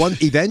believe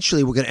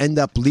eventually we're going to end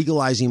up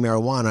legalizing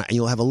marijuana, and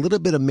you'll have a little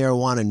bit of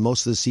marijuana in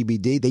most of the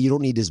CBD that you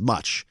don't need as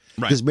much.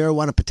 Right. Because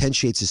marijuana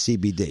potentiates the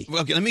CBD.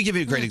 Well, okay, let me give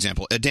you a great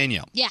example.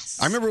 Danielle. Yes.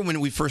 I remember when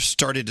we first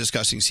started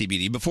discussing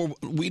CBD, before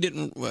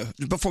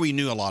we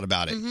knew a lot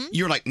about it. Mm-hmm.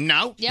 You were like,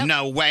 no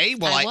way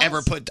will I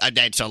ever put,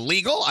 it's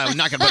illegal. I'm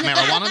not going to put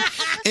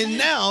marijuana. And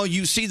now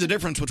you see the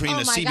difference between a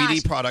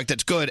CBD product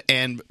that's good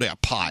and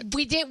pot.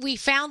 We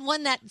found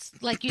one that's,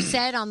 like you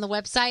said, on the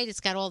website.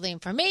 It's got all the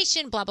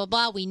information, blah, blah,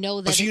 blah. We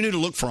know that. So you knew to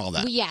look for all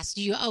that. Yes.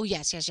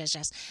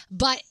 Yes.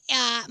 But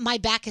my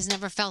back has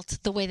never felt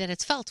the way that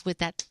it's felt with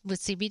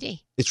CBD.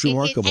 It's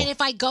remarkable. And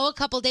if I go a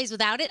couple days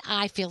without it,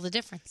 I feel the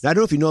difference. Now, I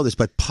don't know if you know this,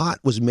 but pot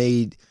was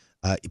made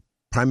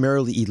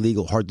primarily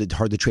illegal, hard to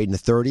trade in the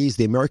 30s.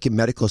 The American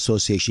Medical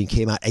Association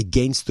came out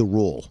against the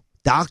rule.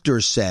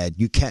 Doctors said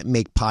you can't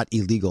make pot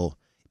illegal.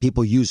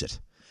 People use it.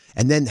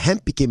 And then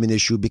hemp became an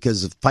issue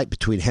because of the fight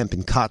between hemp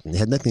and cotton. It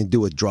had nothing to do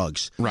with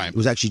drugs. Right. It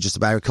was actually just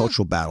about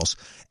agricultural battles.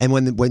 And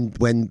when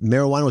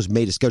marijuana was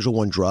made a Schedule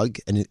I drug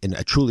and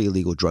a truly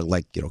illegal drug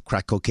like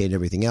crack cocaine and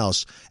everything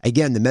else,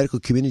 again, the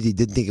medical community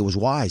didn't think it was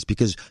wise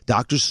because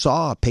doctors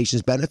saw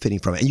patients benefiting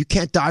from it. And you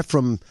can't die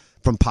from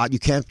pot. You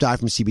can't die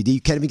from CBD.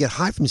 You can't even get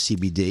high from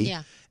CBD.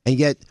 Yeah. And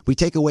yet we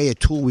take away a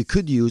tool we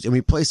could use and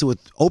replace it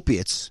with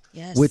opiates,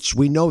 which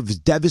we know has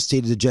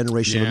devastated a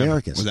generation of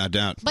Americans. Without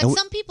doubt. But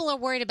some people are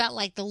worried about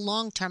the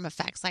long-term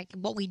effects, like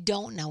what we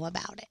don't know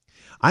about it.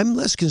 I'm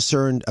less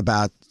concerned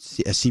about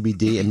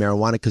CBD and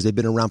marijuana because they've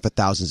been around for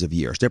thousands of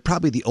years. They're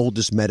probably the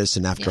oldest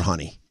medicine after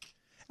honey.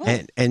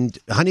 And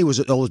honey was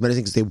always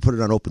medicine because they would put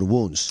it on open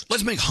wounds.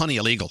 Let's make honey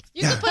illegal.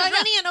 You can put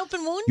honey in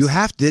open wounds? You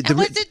have to. And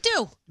what does it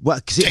do? Well,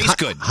 see, tastes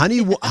good.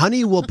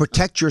 Honey will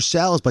protect your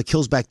cells but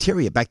kills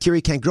bacteria.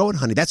 Bacteria can't grow in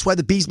honey. That's why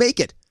the bees make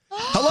it.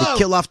 Hello. They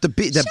kill off the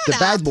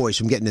bad boys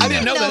from getting in I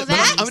there. didn't know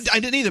that. But I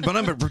didn't either, but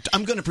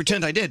I'm going to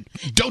pretend I did.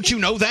 Don't you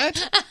know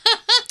that?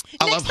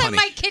 I Next love time honey.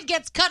 my kid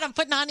gets cut, I'm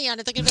putting honey on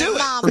it. They're going to be Do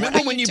like, Mom, it. Remember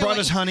what are when you brought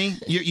us honey?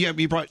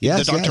 You brought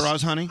the Dr.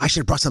 Oz honey? I should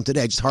have brought some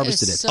today. I just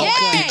harvested it. so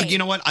good. You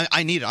know what?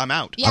 I need it. I'm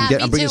out. Yeah,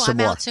 I'm bringing some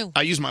more.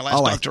 I used my last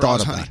I Dr.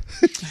 thought Oz of honey.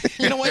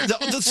 You know what?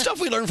 The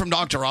stuff we learned from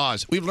Dr.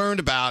 Oz, we've learned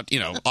about,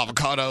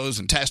 avocados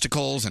and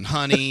testicles and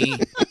honey.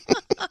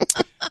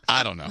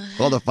 I don't know.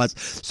 All the fun.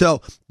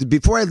 So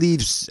before I leave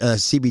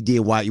CBD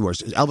and Why It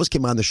Yours, Elvis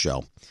came on the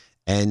show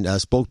and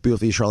spoke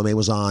beautifully. Charlamagne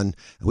was on.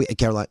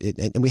 Caroline,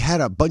 and we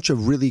had a bunch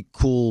of really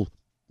cool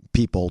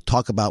people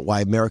talk about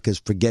why America's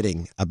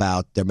forgetting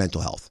about their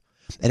mental health.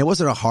 And it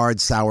wasn't a hard,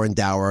 sour and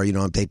dour,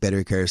 take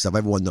better care of yourself.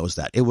 Everyone knows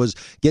that. It was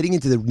getting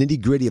into the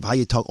nitty-gritty of how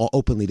you talk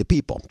openly to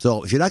people.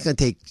 So if you're not going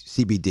to take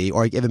CBD,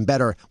 or even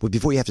better,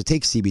 before you have to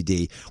take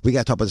CBD, we got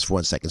to talk about this for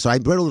 1 second. So I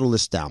wrote a little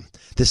list down.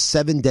 The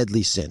 7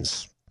 deadly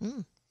sins.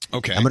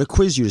 Okay. I'm going to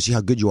quiz you to see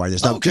how good you are at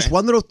this. Now, just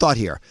one little thought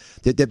here.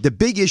 The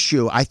big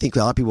issue I think a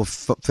lot of people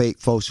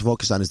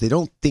focus on is they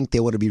don't think they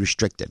want to be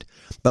restricted.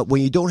 But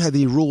when you don't have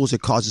any rules,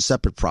 it causes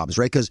separate problems,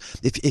 right? Because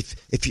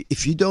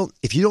if you don't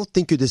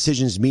think your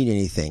decisions mean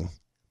anything,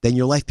 then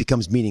your life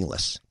becomes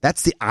meaningless.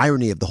 That's the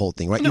irony of the whole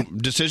thing, right? No,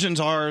 decisions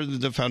are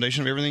the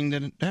foundation of everything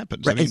that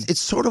happens. Right.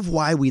 It's sort of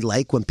why we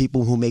like when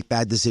people who make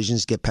bad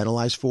decisions get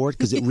penalized for it,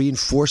 because it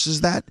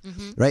reinforces that,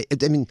 right?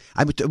 I mean,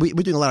 we're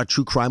doing a lot of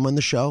true crime on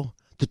the show.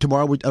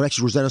 Tomorrow,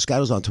 actually, Rosanna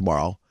Scotto's on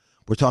tomorrow.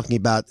 We're talking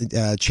about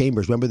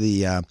Chambers. Remember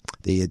the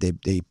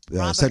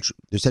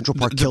Central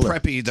Park killer,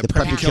 the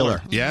preppy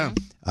killer. Yeah.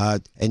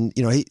 And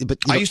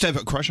I used to have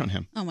a crush on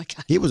him. Oh my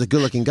God. He was a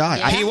good-looking guy.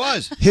 Yeah. He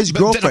was. His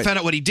girlfriend. Then I found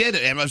out what he did,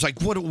 and I was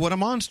like, "What a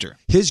monster!"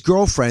 His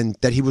girlfriend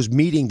that he was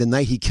meeting the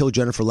night he killed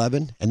Jennifer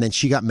Levin, and then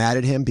she got mad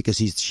at him because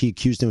she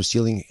accused him of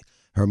stealing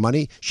her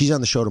money. She's on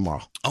the show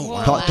tomorrow. Oh,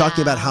 wow.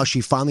 Talking about how she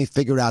finally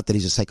figured out that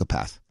he's a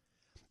psychopath.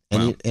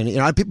 And,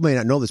 people may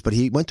not know this, but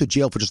he went to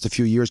jail for just a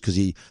few years because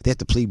they had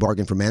to plea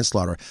bargain for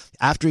manslaughter.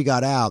 After he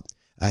got out,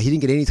 he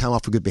didn't get any time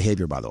off for good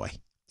behavior, by the way.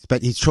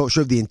 But he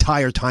served the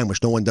entire time,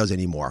 which no one does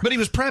anymore. But he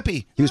was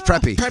preppy. He was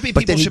preppy. Preppy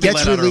but then people he should be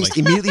gets let out released,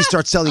 early. immediately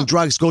starts selling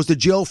drugs, goes to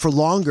jail for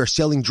longer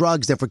selling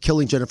drugs than for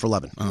killing Jennifer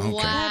Levin. Oh, okay.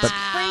 Wow. But,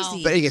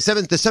 Crazy. But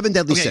again, the 7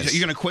 deadly Okay, sins. so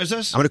you're going to quiz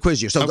us? I'm going to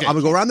quiz you. So Okay. I'm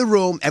going to go around the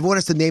room. Everyone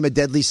has to name a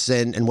deadly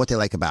sin and what they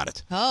like about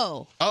it.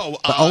 Oh.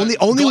 But only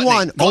gluttony.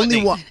 one. Gluttony.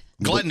 Only one.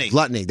 Gluttony.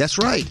 Gluttony. That's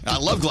right. I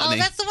love gluttony. Oh,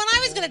 that's the one I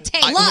was going to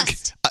take.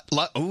 Lust.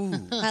 Ooh.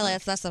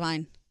 That's the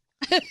mine.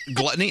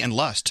 Gluttony and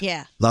lust.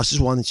 Yeah. Lust is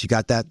one. You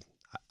got that?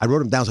 I wrote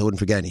them down so I wouldn't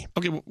forget any.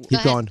 Okay.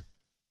 Keep going.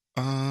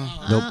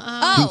 Nope.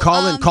 You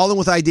can call in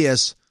with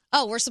ideas.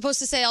 Oh, we're supposed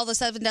to say all the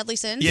 7 deadly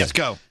sins? Yes,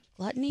 go.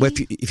 Gluttony. But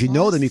if you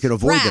know them, you can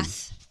avoid them.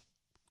 Wrath.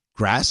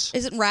 Grass?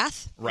 Is it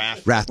wrath?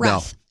 Wrath. Wrath, no.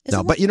 Wrath. Is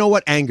No, it but you know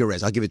what anger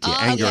is? I'll give it to you.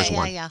 Anger is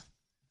one. Yeah.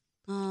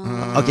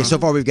 Okay, so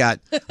far we got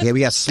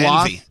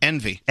sloth.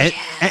 Envy.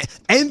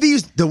 Envy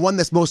is the one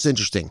that's most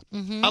interesting.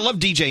 I love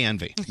DJ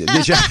Envy.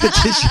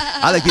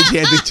 I like DJ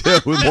Envy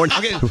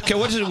too. Okay.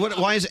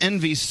 Why is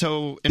envy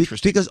so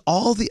interesting? Because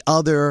all the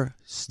other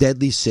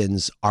deadly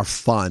sins are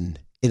fun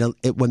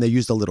when they're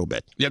used a little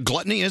bit. Yeah,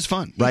 gluttony is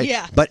fun. Right?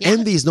 Yeah. But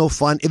envy is no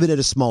fun, even at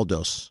a small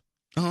dose.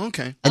 Oh,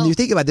 okay. And you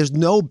think about it, there's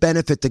no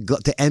benefit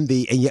to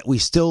envy, and yet we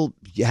still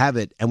have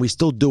it, and we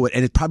still do it,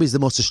 and it probably is the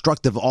most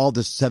destructive of all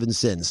the 7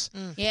 sins.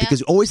 Yeah. Because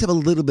you always have a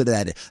little bit of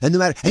that. And no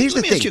matter. And here's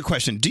Let the me thing. ask you a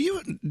question. Do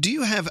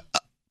you have,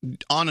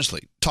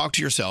 honestly, talk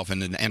to yourself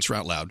and then answer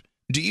out loud,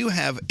 do you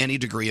have any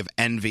degree of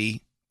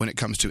envy when it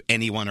comes to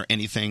anyone or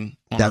anything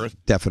on earth?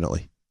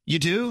 Definitely. You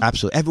do?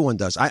 Absolutely. Everyone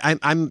does.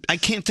 I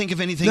can't think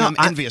of anything I'm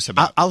envious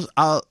about. I'll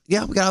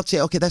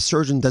say, okay, that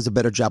surgeon does a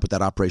better job with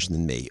that operation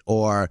than me,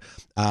 or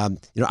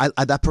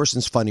that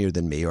person's funnier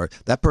than me, or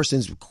that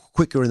person's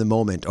quicker in the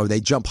moment, or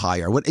they jump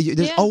higher.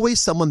 There's always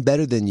someone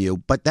better than you,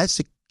 but that's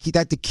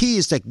the key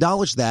is to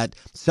acknowledge that,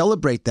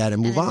 celebrate that,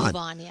 and move on. Move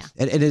on, yeah.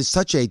 And it is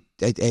such a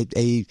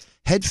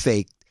head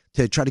fake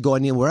to try to go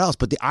anywhere else.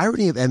 But the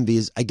irony of envy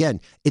is, again,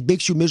 it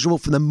makes you miserable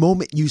from the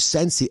moment you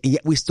sense it, and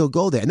yet we still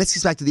go there. And this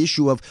gets back to the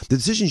issue of the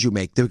decisions you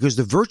make, because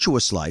the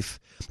virtuous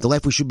life, the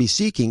life we should be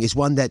seeking, is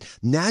one that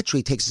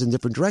naturally takes us in a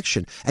different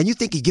direction. And you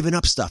think you're giving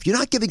up stuff. You're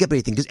not giving up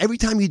anything, because every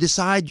time you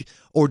decide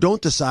or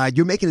don't decide,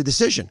 you're making a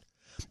decision.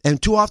 And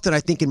too often,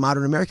 I think in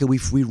modern America,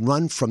 we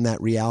run from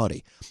that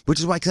reality, which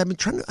is why, because I've been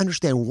trying to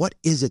understand what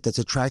is it that's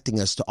attracting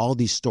us to all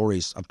these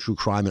stories of true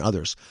crime and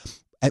others.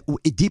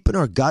 Deep in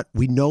our gut,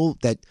 we know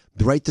that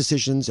the right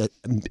decisions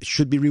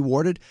should be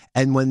rewarded,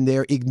 and when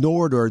they're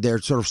ignored or they're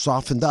sort of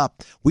softened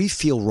up, we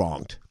feel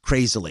wronged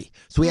crazily.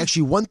 So we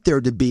actually want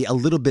there to be a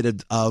little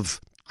bit of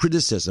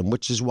criticism,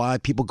 which is why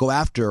people go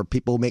after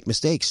people who make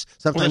mistakes.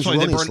 Sometimes Well,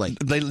 that's erroneously.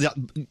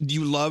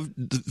 you love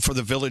for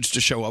the village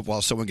to show up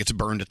while someone gets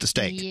burned at the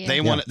stake. Yeah.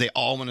 They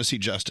all want to see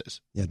justice.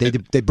 Yeah,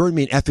 they burned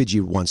me in effigy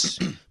once,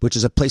 which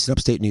is a place in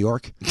upstate New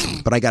York,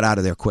 but I got out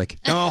of there quick.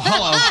 Oh,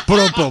 hello.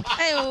 Boom.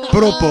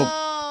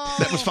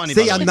 That was funny.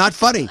 See, by the I'm way. not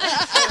funny.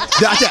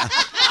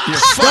 You're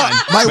fun.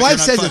 My but wife you're not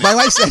says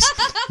funny. it.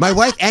 My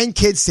wife and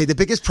kids say the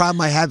biggest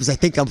problem I have is I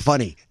think I'm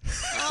funny.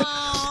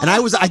 And I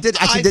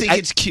think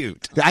it's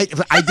cute. I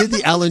did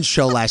the Ellen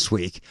show last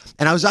week,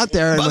 and I was out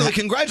there. By And the way,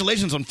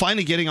 congratulations on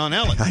finally getting on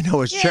Ellen. I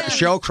know it's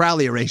Cheryl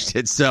Crowley arranged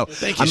it. So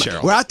Thank you,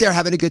 Cheryl. We're out there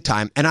having a good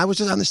time, and I was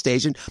just on the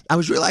stage, and I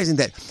was realizing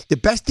that the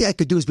best thing I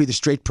could do is be the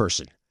straight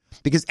person,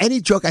 because any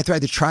joke I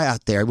tried to try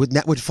out there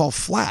would fall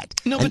flat.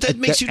 No, but that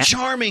makes you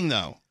charming,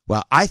 though.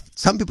 Well,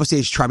 some people say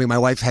it's charming. My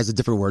wife has a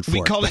different word for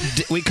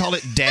it. We call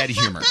it dad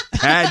humor.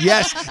 Dad,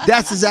 yes,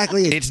 that's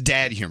exactly it. It's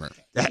dad humor.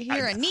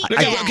 You're a neat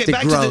Okay,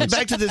 dad.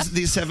 back to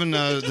these seven.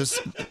 All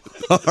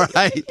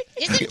right.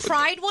 Isn't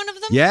pride one of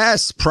them?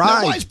 Yes,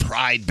 pride. No, why is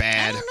pride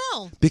bad? I don't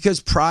know. Because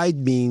pride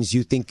means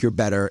you think you're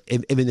better,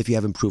 even if you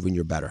haven't proven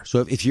you're better. So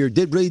if you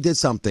really did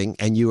something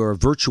and you are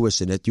virtuous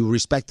in it, you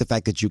respect the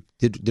fact that you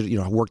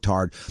worked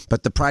hard.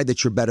 But the pride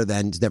that you're better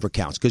than never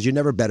counts, because you're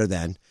never better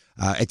than.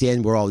 At the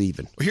end, we're all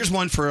even. Here's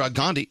one for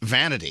Gandhi.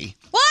 Vanity.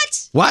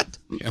 What?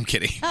 I'm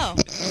kidding. Oh,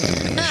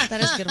 that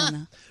is a good one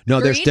though.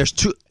 No, Greed? there's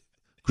two.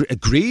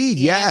 Greed,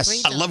 yes.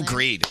 greed's I love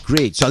greed.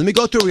 Greed. So let me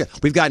go through.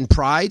 We've gotten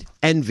pride,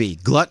 envy,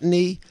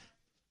 gluttony,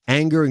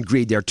 anger, and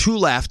greed. There are two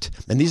left,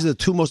 and these are the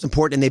two most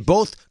important, and they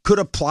both could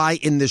apply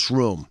in this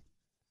room.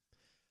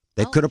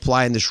 They could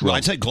apply in this room. Well,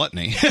 I'd say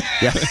gluttony.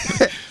 Yeah.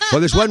 Well,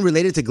 there's one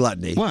related to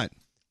gluttony. What?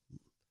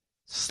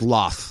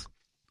 Sloth.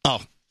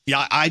 Oh,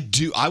 yeah, I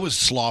do. I was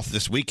sloth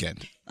this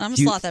weekend. I'm a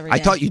sloth every day. I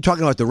thought you were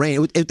talking about the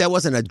rain. That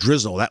wasn't a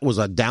drizzle. That was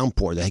a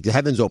downpour. The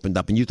heavens opened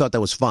up, and you thought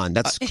that was fun.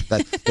 That's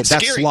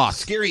Scary. sloth.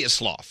 Scary as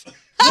sloth.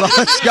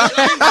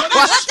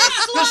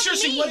 No,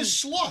 seriously, what is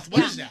sloth?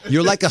 What is that?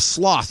 You're like a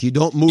sloth. You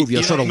don't move.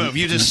 You're You sort don't of move.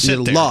 You just you're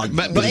sit there. lug.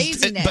 But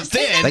Laziness. then, Is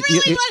that Like,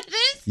 really you- what it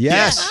is?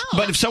 Yes.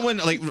 but if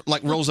someone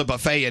like rolls a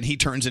buffet and he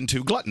turns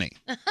into gluttony,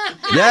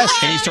 Yes.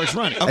 and he starts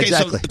running. Okay,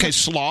 Exactly.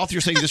 so sloth.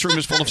 You're saying this room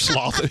is full of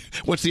sloth.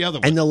 What's the other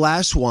one? And the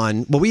last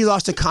one, well, we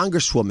lost a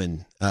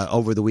congresswoman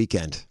over the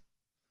weekend,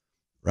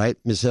 right,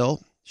 Ms.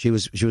 Hill? She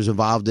was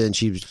involved in.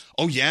 She was.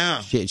 Oh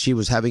yeah. She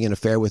was having an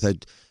affair with her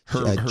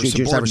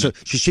junior subordinate.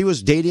 So she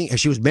was dating.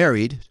 She was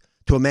married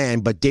to a man,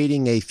 but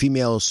dating a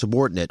female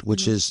subordinate,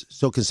 which is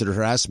still considered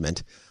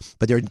harassment.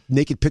 But there are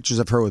naked pictures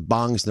of her with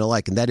bongs and the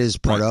like, and that is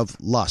part of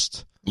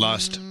lust.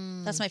 Lust.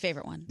 That's my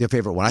favorite one. Your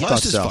favorite one? I Lust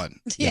thought is so. fun.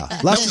 Yeah,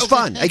 lust is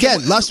fun.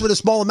 Again, lust with a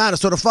small amount is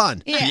sort of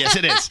fun. Yeah. Yes,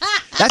 it is.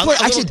 That's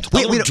what actually a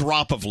we little don't-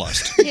 drop of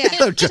lust. Yeah.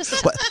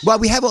 Well,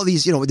 we have all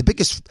these, the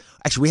biggest,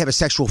 actually, we have a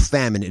sexual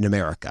famine in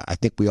America. I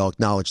think we all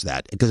acknowledge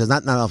that because there's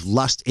not enough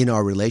lust in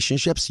our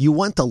relationships. You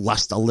want to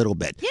lust a little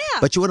bit. Yeah.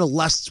 But you want to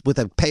lust with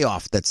a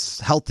payoff that's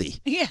healthy.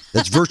 Yeah.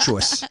 That's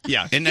virtuous.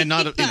 Yeah, and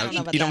not I don't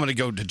know about you don't that. want to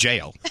go to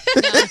jail.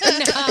 No,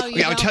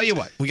 Okay, I'll tell you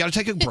what. We got to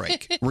take a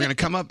break. We're going to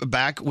come up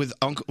back with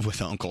Uncle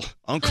Uncle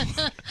Oz.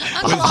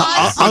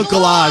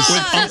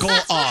 with Uncle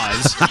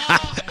Oz.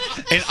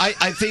 And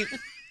I think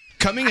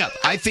coming up,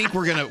 I think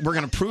we're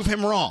gonna prove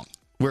him wrong.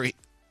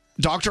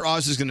 Dr.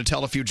 Oz is going to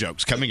tell a few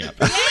jokes coming up.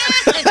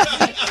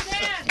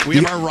 We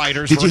have our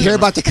writers. Did you hear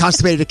about the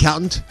constipated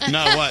accountant?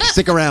 No, what?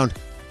 Stick around.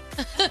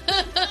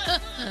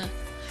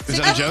 Is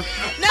that a joke?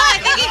 No, I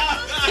think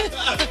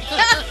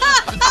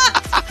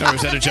No,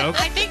 is that a joke?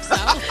 I think so.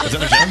 Is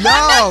that a joke?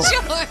 No.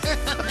 Sure.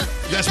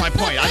 That's my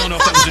point. I don't know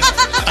if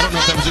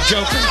that was a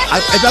joke.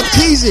 I'm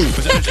teasing.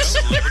 Was that a joke?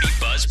 Celebrity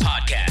Buzz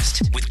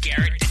Podcast with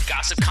Garrett and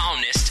gossip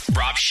columnist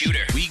Rob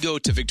Shooter. We go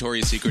to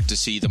Victoria's Secret to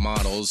see the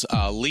models.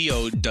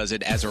 Leo does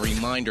it as a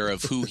reminder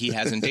of who he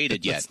hasn't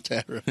dated yet.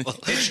 Terrible.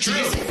 It's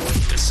true.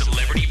 The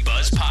Celebrity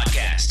Buzz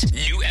Podcast.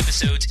 New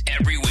episodes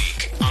every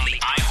week on the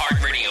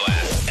iHeartRadio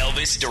app.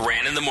 Elvis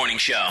Duran in the Morning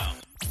Show.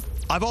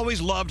 I've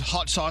always loved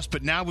hot sauce,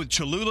 but now with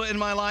Cholula in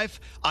my life,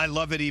 I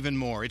love it even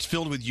more. It's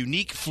filled with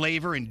unique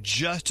flavor and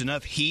just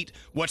enough heat.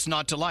 What's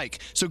not to like?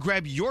 So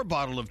grab your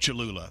bottle of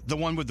Cholula, the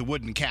one with the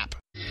wooden cap.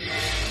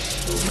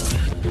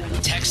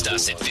 Text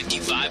us at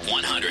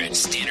 55100.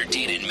 Standard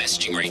data and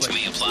messaging rates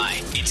may apply.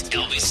 It's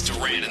Elvis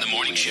Duran in the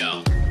Morning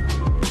Show.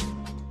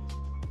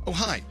 Oh,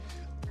 hi.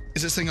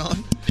 Is this thing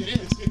on? It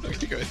is.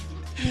 Okay, good.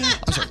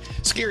 I'm sorry.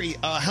 Scary,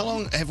 how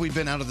long have we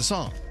been out of the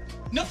song?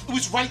 No, it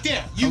was right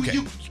there. Okay.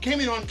 You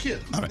came in on cue.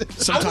 All right. I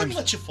Sometimes- wouldn't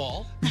let you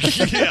fall.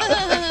 Yeah.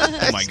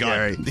 Oh, my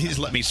Scary. God. He's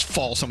let me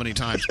fall so many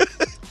times.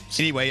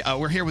 Anyway,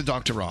 we're here with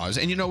Dr. Oz.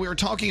 And, we were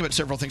talking about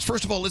several things.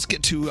 First of all, let's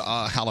get to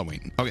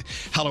Halloween. Okay.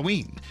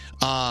 Halloween.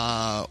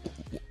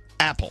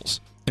 Apples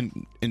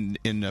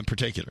in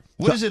particular.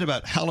 What is it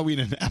about Halloween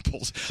and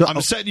apples? I'm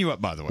setting you up,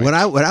 by the way. When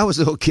I was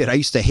a little kid, I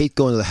used to hate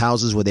going to the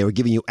houses where they were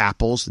giving you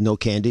apples, no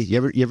candy.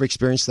 You ever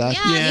experienced that?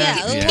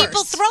 Yeah.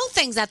 People throw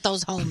things at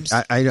those homes.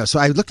 I know. So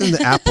I looked into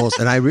the apples,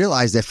 and I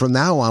realized that from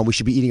now on, we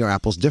should be eating our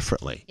apples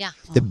differently. Yeah.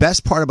 The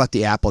best part about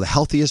the apple, the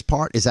healthiest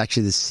part, is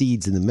actually the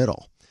seeds in the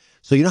middle.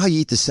 So you know how you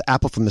eat this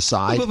apple from the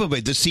side?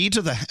 Wait. The seeds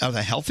are the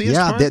healthiest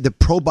Yeah, part? they're the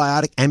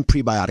probiotic and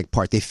prebiotic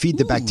part. They feed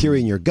the bacteria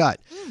in your gut.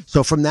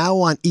 So from now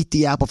on, eat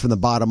the apple from the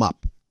bottom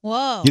up.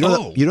 Whoa. You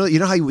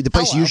know how the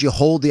place you usually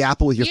hold the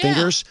apple with your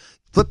fingers?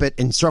 Flip it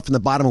and start from the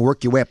bottom and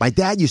work your way up. My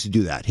dad used to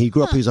do that. He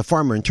grew up, he was a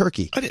farmer in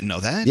Turkey. I didn't know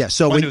that. Yeah,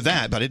 so I knew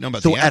that, but I didn't know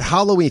about the So apple. at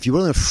Halloween, if you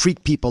really want to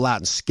freak people out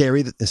and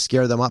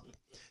scare them up,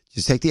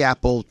 just take the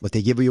apple, what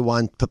they give you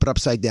one, flip it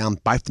upside down,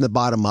 bite from the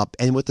bottom up,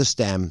 and with the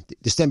stem.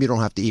 The stem you don't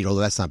have to eat,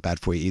 although that's not bad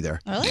for you either.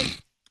 Really?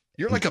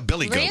 You're like a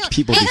billy goat. Really?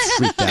 People get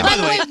freaked out. By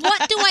the way,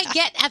 what do I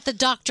get at the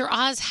Dr.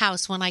 Oz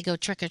house when I go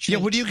trick or treat? Yeah,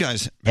 what do you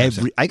guys?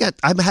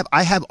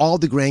 I have all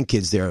the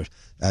grandkids there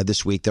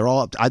this week. They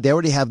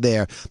already have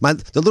the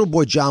little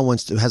boy John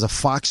has a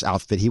fox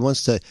outfit. He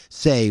wants to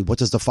say, what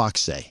does the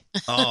fox say?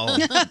 Oh,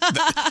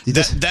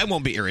 that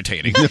won't be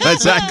irritating.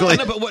 Exactly.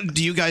 No, but what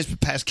do you guys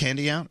pass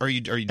candy out, or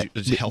you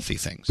do healthy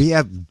things? We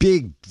have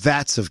big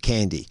vats of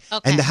candy,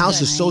 and the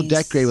house is so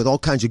decorated with all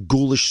kinds of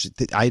ghoulish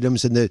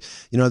items, and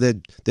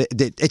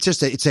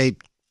it's a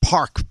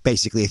park,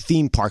 basically a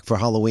theme park for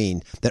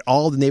Halloween that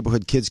all the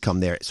neighborhood kids come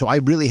there. So I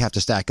really have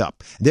to stack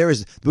up.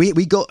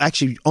 We go,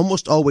 actually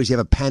almost always you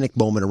have a panic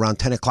moment around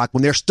 10 o'clock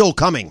when they're still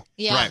coming.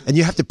 Yeah. Right. And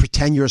you have to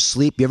pretend you're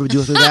asleep. You ever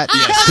do that?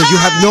 Because you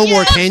have no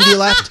more candy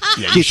left.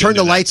 Yeah, you turn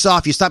the lights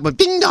off. You stop with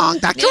ding dong,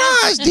 Dr.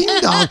 Oz, ding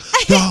dong,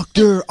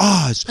 Dr.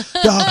 Oz,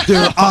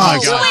 Dr.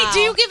 Oz. So wait, do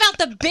you give out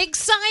the big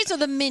size or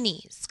the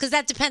minis? Because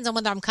that depends on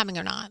whether I'm coming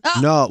or not.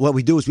 No, what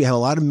we do is we have a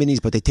lot of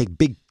minis, but they take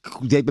big.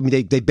 They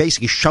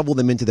basically shovel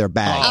them into their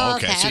bag. Oh,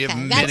 okay. So you have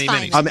many.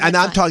 And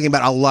I'm talking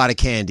about a lot of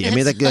candy. I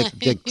mean,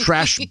 like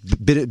trash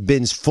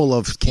bins full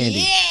of candy.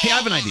 Yeah. Hey, I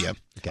have an idea.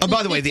 Okay.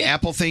 By the way, the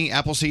apple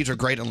seeds are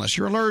great unless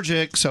you're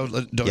allergic. So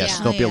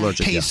don't be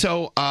allergic. Hey,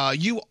 so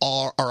you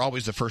are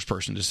always the first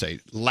person to say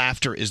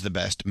laughter is the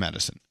best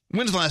medicine.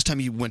 When's the last time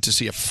you went to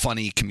see a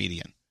funny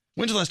comedian?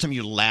 When's the last time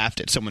you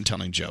laughed at someone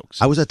telling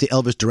jokes? I was at the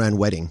Elvis Duran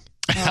wedding.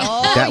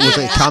 That was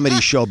a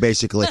comedy show,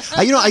 basically.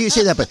 I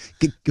say that, but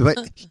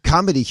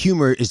comedy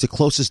humor is the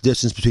closest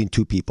distance between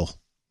two people.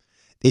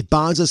 It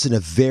bonds us in a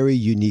very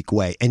unique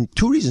way. And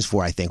two reasons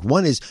for it, I think.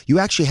 One is you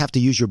actually have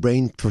to use your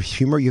brain for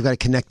humor. You've got to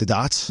connect the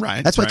dots.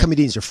 Right. That's why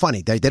comedians are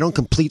funny. They don't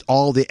complete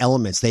all the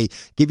elements. They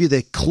give you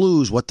the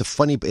clues what the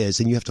funny is,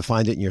 and you have to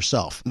find it in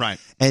yourself. Right.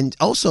 And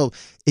also,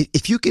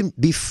 if you can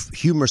be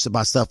humorous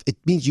about stuff, it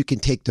means you can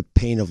take the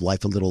pain of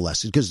life a little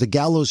less. Because the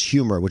gallows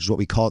humor, which is what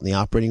we call it in the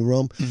operating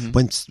room,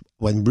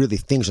 when really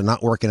things are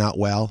not working out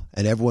well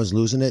and everyone's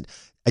losing it,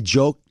 a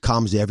joke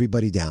calms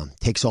everybody down,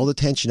 takes all the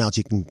tension out so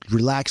you can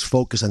relax,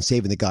 focus on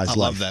saving the guy's life. I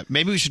love that.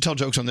 Maybe we should tell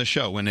jokes on this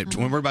show when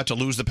we're about to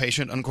lose the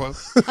patient, unquote.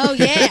 Oh,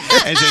 yeah.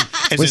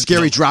 When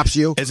Scary drops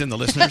you. As in the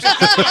listeners.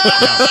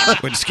 No,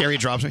 when Scary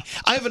drops me.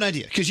 I have an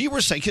idea, because you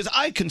were saying, because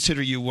I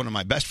consider you one of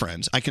my best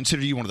friends. I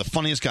consider you one of the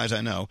funniest guys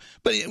I know.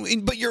 But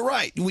you're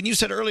right. When you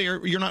said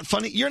earlier you're not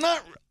funny, you're not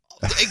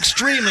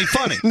extremely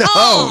funny.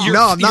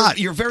 I'm not.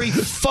 You're very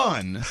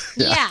fun.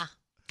 Yeah.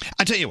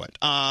 I tell you what,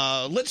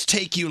 let's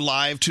take you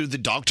live to the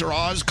Dr.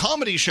 Oz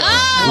comedy show.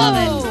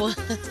 Love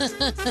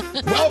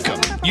it.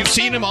 Welcome. You've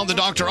seen him on the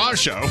Dr. Oz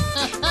show.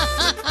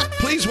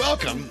 Please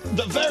welcome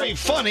the very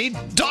funny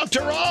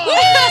Dr. Oz.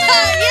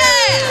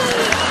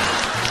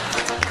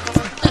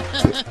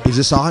 Is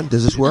this on?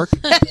 Does this work?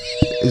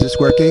 Is this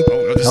working?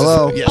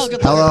 Hello? Yes.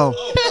 Hello?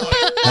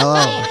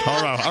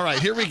 All right,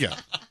 here we go.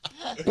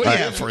 What do you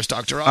have for us,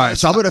 Dr. Oz? All right,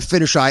 so I'm going to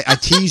finish. I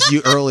teased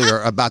you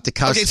earlier about the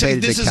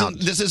constipated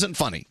accountant. This isn't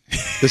funny.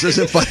 This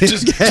isn't funny.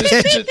 Just,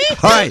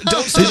 all right,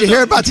 did you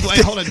hear about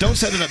Wait, hold on. Don't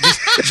set it up.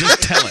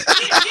 Just tell it.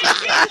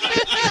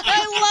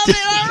 I love it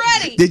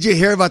already. Did you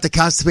hear about the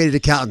constipated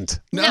accountant?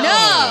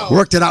 No.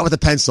 Worked it out with a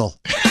pencil.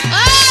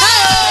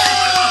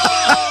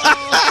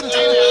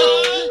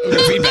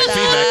 Feedback.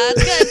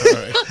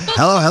 Good.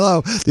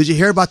 Hello. Did you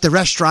hear about the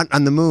restaurant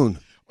on the moon?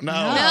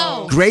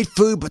 No. Great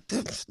food, but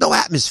there's no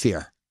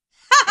atmosphere.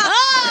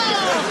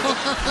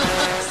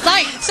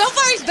 So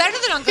far, he's better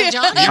than Uncle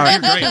Johnny. You're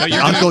great.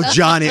 No, Uncle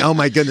Johnny. Oh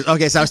my goodness.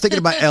 Okay, so I was thinking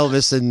about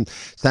Elvis and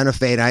Santa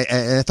Fe, and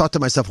I thought to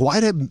myself, why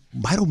do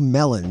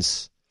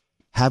melons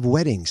have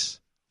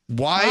weddings?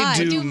 Why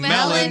do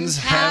melons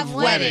have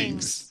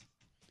weddings?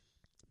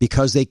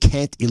 Because they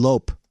can't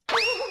elope.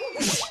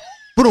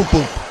 Boom,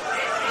 boom.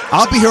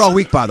 I'll be here all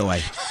week, by the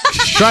way.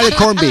 Try the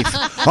corned beef.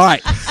 All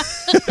right.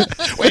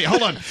 Wait,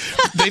 hold on.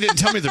 They didn't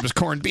tell me there was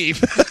corned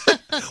beef.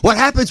 What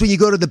happens when you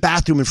go to the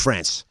bathroom in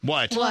France?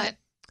 What?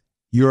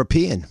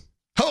 European.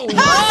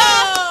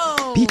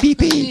 Oh!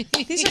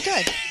 PPP. These are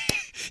good.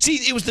 See,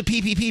 it was the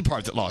PPP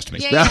part that lost me.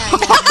 Yeah.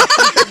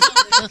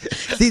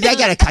 See,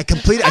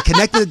 I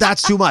connected the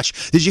dots too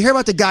much. Did you hear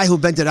about the guy who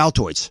invented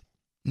Altoids?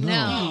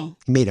 No.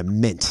 He made a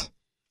mint.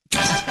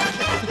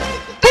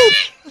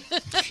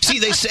 See,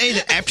 they say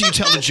that after you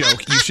tell the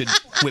joke,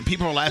 when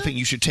people are laughing,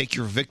 you should take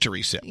your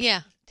victory sip.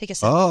 Yeah. Take a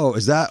sip. Oh,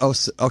 is that? Oh,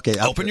 okay.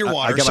 Open your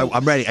water.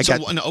 I'm ready.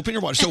 Open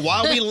your water. So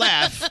while we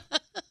laugh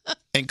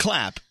and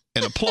clap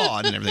and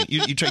applaud and everything,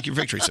 you take your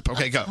victory sip.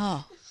 Okay, go.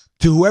 Oh.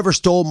 To whoever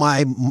stole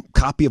my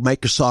copy of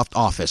Microsoft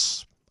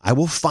Office, I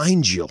will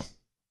find you.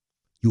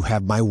 You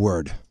have my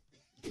word.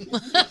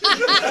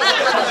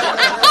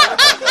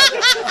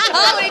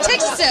 Oh, when he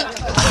takes a sip.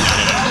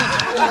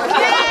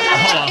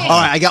 All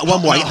right, I got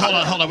one more.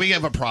 Hold on. We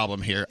have a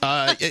problem here.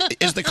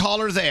 Is the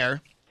caller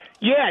there?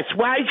 Yes,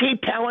 why is he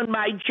telling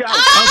my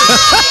jokes?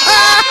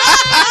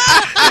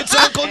 It's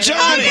Uncle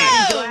Johnny.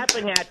 Everybody's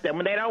laughing at them.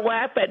 When they don't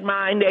laugh at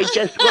mine, they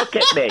just look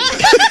at me.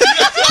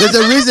 There's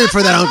a reason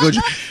for that, Uncle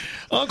Johnny.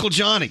 Uncle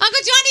Johnny. Uncle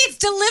Johnny, it's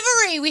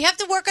delivery. We have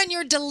to work on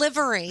your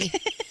delivery.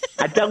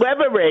 A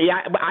delivery.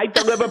 I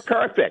deliver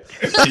perfect.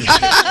 All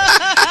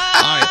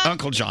right,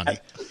 Uncle Johnny.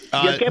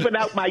 You're giving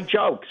out my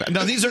jokes.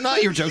 No, these are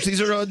not your jokes.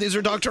 These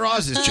are Dr.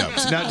 Oz's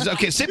jokes. Now,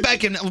 okay, sit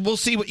back and we'll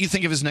see what you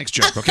think of his next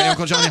joke. Okay,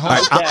 Uncle Johnny?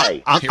 Hold on.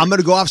 Right, I'm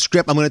going to go off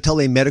script. I'm going to tell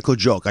a medical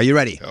joke. Are you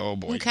ready? Oh,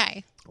 boy.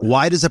 Okay.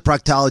 Why does a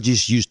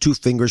proctologist use 2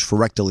 fingers for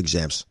rectal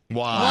exams?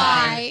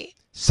 Why?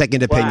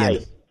 Second opinion.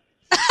 Uncle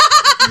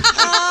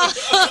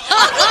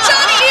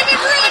Johnny even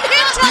ruined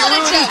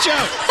his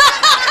joke.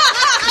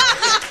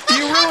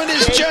 You ruined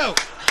his joke.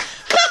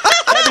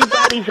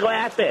 Everybody's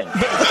laughing.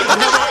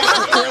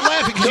 We're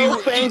laughing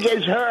because 2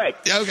 fingers hurt.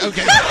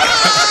 Okay.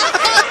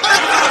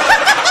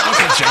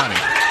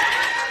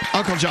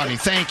 Uncle Johnny,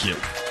 thank you.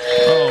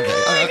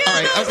 Okay. All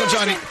right, Uncle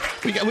Johnny,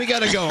 we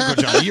got to go,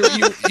 Uncle Johnny.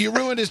 You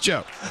ruined his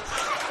joke.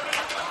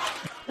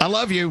 I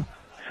love you.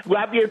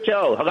 Love you too.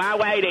 Hello,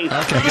 lady.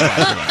 Okay,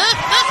 goodbye.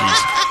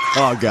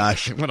 Oh,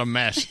 gosh. What a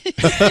mess.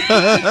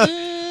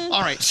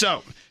 All right,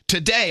 so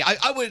today,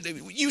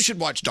 you should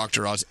watch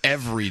Dr. Oz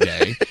every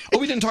day. Oh,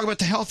 we didn't talk about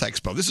the Health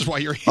Expo. This is why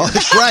you're here. Oh,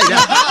 that's right.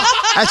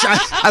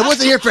 I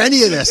wasn't here for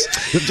any of this.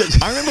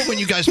 I remember when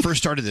you guys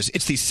first started this.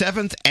 It's the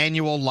 7th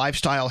annual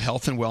Lifestyle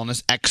Health and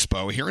Wellness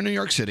Expo here in New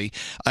York City.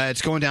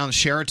 It's going down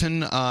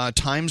Sheraton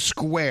Times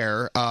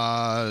Square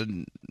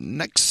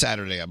next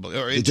Saturday, I believe.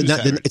 Or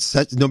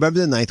It's November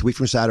the 9th, week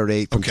from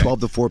Saturday, from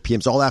 12 to 4 p.m.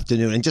 It's all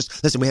afternoon. And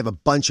just listen, we have a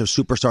bunch of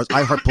superstars.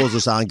 iHeart pulls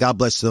us on. God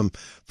bless them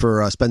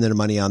for spending their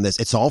money on this.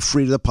 It's all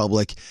free to the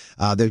public.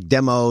 There are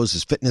demos,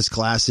 there's fitness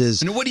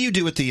classes. And what do you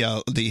do at the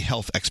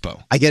Health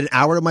Expo? I get an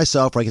hour to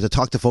myself where I get to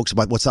talk to folks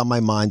about what's on my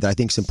mind that I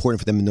think is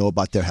important for them to know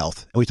about their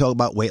health. And we talk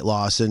about weight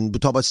loss and we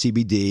talk about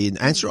CBD and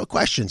answer all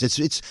questions.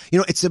 It's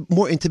a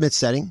more intimate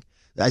setting.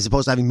 As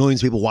opposed to having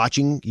millions of people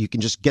watching, you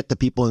can just get the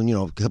people and,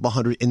 a couple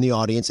hundred in the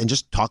audience and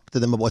just talk to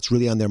them about what's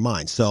really on their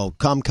mind. So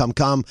come,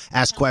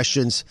 ask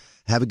questions,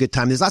 have a good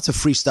time. There's lots of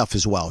free stuff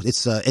as well.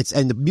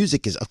 And the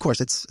music is, of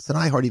course, it's an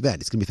iHeart event.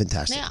 It's going to be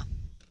fantastic. Yeah.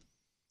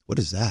 What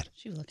is that?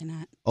 What are you looking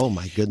at? Oh,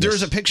 my goodness.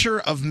 There's a picture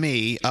of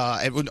me,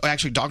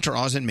 actually Dr.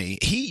 Oz and me.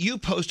 You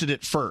posted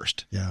it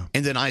first. Yeah.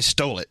 And then I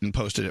stole it and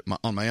posted it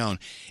on my own.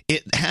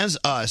 It has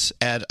us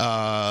at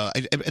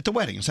the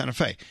wedding in Santa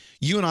Fe.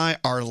 You and I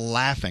are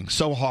laughing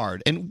so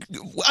hard. And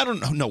I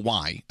don't know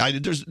why.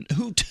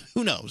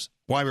 Who knows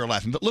why we were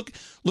laughing. But look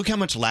how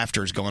much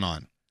laughter is going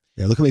on.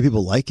 Yeah, look how many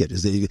people like it.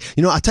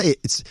 I'll tell you,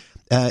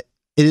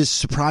 it is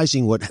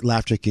surprising what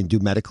laughter can do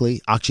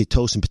medically.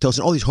 Oxytocin,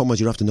 pitocin, all these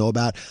hormones you don't have to know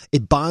about.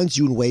 It bonds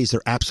you in ways that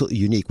are absolutely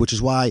unique, which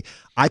is why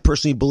I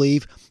personally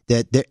believe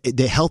that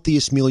the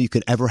healthiest meal you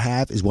could ever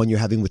have is one you're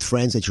having with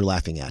friends that you're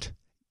laughing at.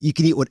 You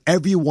can eat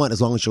whatever you want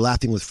as long as you're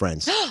laughing with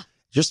friends.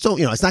 Just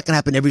don't, it's not going to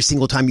happen every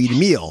single time you eat a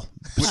meal.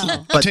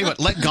 But I'll tell you what,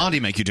 let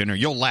Gandhi make you dinner.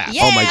 You'll laugh.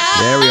 Yeah. Oh, my,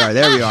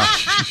 there we are.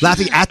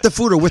 Laughing at the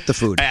food or with the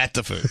food? At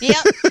the food.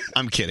 Yep.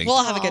 I'm kidding.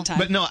 We'll have a good time.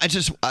 But no,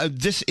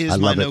 this is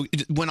my note.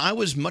 When I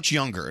was much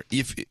younger,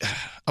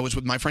 I was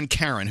with my friend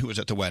Karen, who was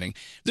at the wedding.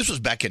 This was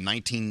back in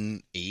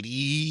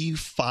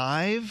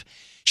 1985.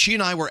 She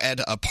and I were at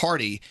a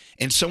party,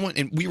 and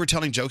we were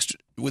telling jokes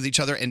with each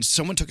other, and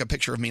someone took a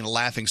picture of me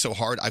laughing so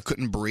hard I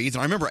couldn't breathe.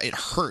 And I remember it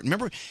hurt.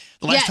 Remember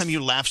the last time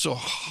you laughed so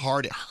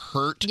hard it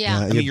hurt?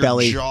 Yeah. Your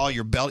belly.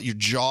 Your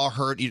jaw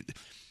hurt.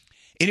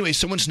 Anyway,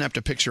 someone snapped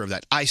a picture of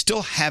that. I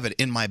still have it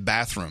in my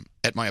bathroom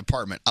at my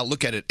apartment. I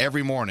look at it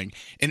every morning,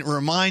 and it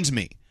reminds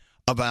me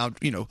about,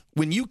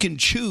 when you can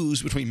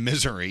choose between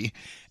misery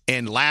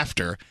and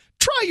laughter,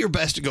 try your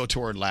best to go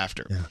toward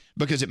laughter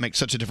because it makes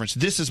such a difference.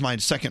 This is my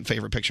second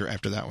favorite picture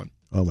after that one.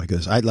 Oh, my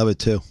goodness. I love it,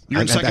 too.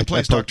 You're in second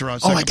place, Dr.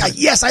 Oz. Oh, my God.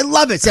 Yes, I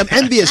love it. See, I'm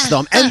envious, though.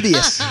 I'm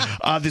envious.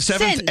 The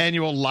 7th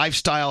annual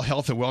Lifestyle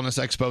Health and Wellness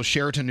Expo,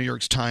 Sheraton, New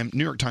York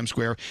Times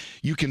Square.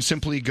 You can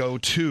simply go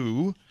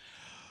to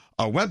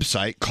a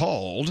website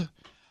called...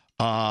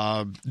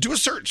 do a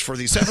search for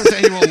the 7th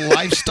annual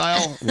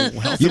Lifestyle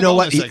Health and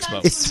Wellness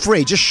Expo. It's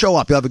free. Just show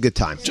up. You'll have a good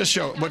time. Just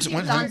show. It's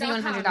on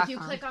Z100.com. If you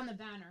click on the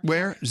banner.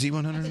 Where?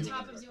 Z100? At the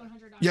top of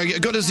Z100.com. Yeah,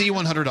 go to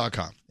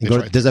Z100.com.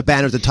 There's a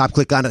banner at the top.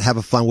 Click on it. Have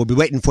a fun. We'll be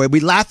waiting for you.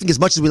 We're laughing as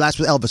much as we laughed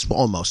with Elvis,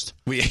 almost.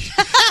 We love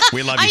you.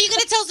 Are you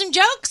going to tell some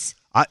jokes?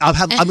 I'll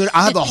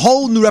have a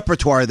whole new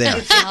repertoire there.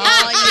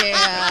 Oh,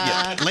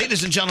 yeah.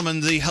 Ladies and gentlemen,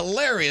 the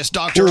hilarious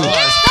Dr.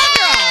 Oz.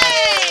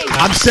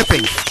 I'm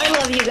sipping. I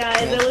love you guys.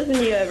 I listen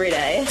to you every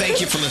day.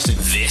 Thank you for listening.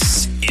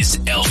 This is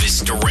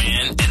Elvis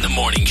Duran and the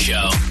Morning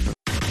Show.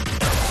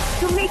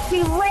 You make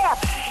me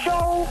laugh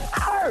so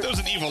hard. That was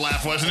an evil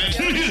laugh, wasn't it?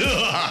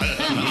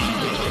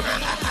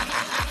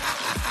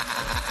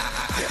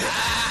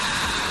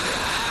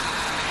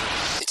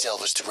 It's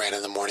Elvis Duran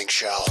in the Morning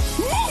Show.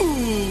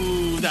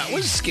 Ooh, That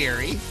was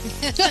scary.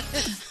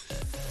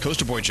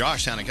 Coaster Boy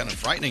Josh sounded kind of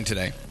frightening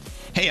today.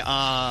 Hey,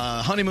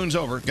 honeymoon's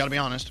over. Got to be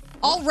honest.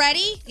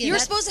 Already? You're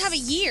supposed to have a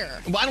year.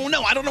 Well, I don't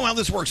know. I don't know how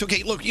this works.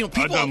 Okay, look,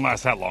 people. It doesn't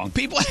last that long.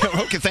 People.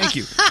 Okay, thank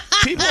you.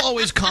 People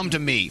always come to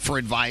me for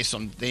advice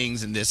on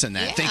things and this and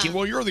that, thinking,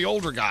 well, you're the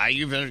older guy.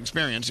 You've had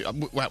experience.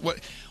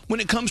 When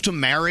it comes to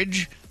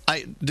marriage,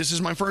 this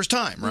is my first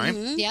time, right?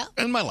 Mm-hmm. Yeah.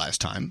 And my last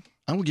time.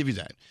 I will give you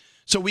that.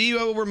 So we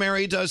were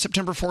married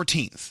September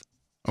 14th.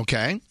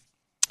 Okay.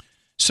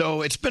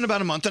 So it's been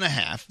about a month and a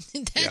half.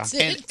 That's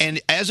it.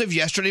 And as of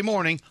yesterday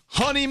morning,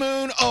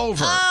 honeymoon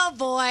over. Oh,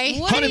 boy.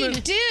 What did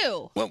you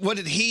do? What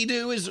did he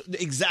do is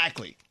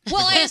exactly.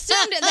 Well, I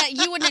assumed that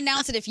you wouldn't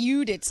announce it if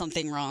you did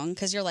something wrong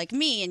because you're like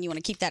me and you want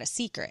to keep that a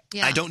secret.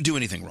 Yeah. I don't do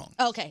anything wrong.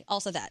 Okay,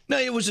 also that. No,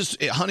 it was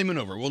just honeymoon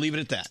over. We'll leave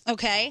it at that.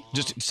 Okay.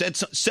 Just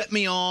set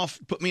me off,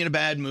 put me in a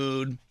bad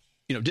mood.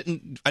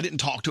 I didn't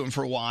talk to him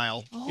for a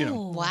while.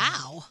 Oh,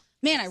 wow.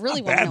 Man, I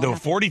really want Bad to know. though.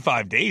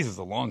 45 days is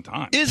a long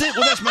time. Is it?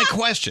 Well, that's my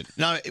question.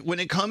 Now, when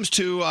it comes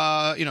to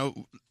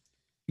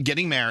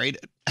getting married,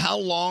 how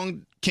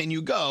long can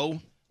you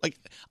go? Like,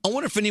 I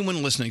wonder if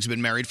anyone listening has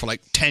been married for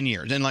like 10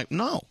 years. And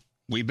no,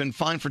 we've been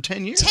fine for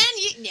 10 years. 10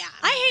 years? Yeah.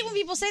 I hate when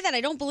people say that. I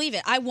don't believe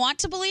it. I want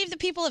to believe that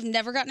people have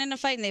never gotten in a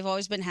fight and they've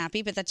always been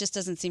happy, but that just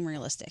doesn't seem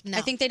realistic. No.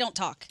 I think they don't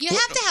talk. You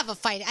have to have a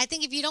fight. I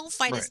think if you don't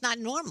fight, it's not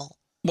normal.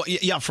 Well,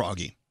 yeah,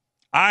 Froggy.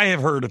 I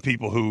have heard of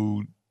people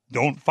who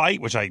don't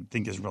fight, which I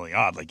think is really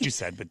odd, like you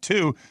said. But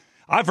two,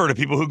 I've heard of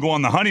people who go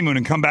on the honeymoon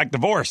and come back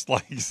divorced.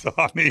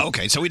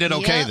 Okay, so we did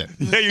okay then.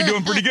 Yeah, you're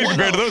doing pretty good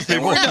compared to those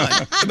people. We're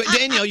done. But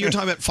Danielle, you're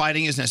talking about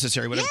fighting is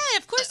necessary. Whatever. Yeah,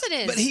 of course it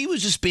is. But he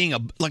was just being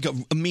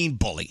a mean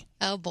bully.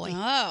 Oh, boy.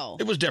 Oh.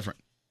 It was different.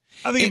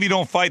 I think if you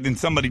don't fight, then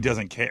somebody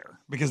doesn't care.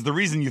 Because the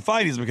reason you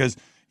fight is because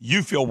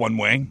you feel one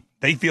way,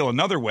 they feel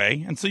another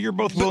way, and so you're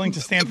both willing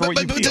to stand for what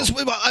you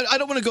feel. I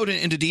don't want to go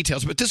into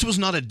details, but this was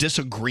not a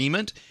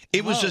disagreement.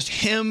 It was just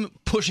him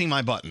pushing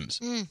my buttons.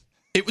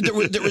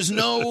 There was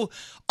no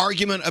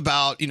argument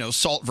about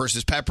salt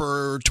versus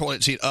pepper,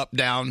 toilet seat up,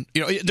 down.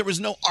 There was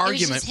no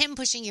argument. It was just him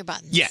pushing your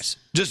buttons. Yes,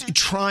 just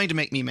trying to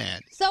make me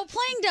mad. So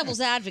playing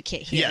devil's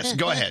advocate here. Yes,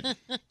 go ahead.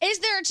 Is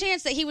there a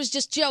chance that he was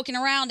just joking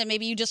around and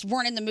maybe you just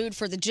weren't in the mood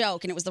for the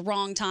joke and it was the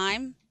wrong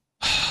time?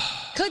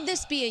 Could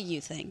this be a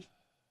you thing?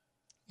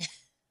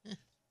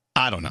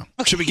 I don't know.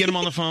 Should we get him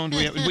on the phone?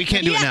 We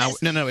can't do it now.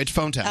 No, it's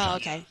phone tap. Oh,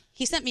 okay.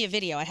 He sent me a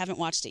video. I haven't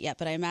watched it yet,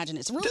 but I imagine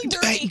it's really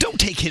dirty. Hey, don't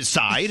take his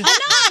side. I know.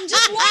 I'm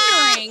just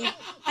wondering.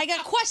 I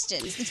got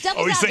questions. It's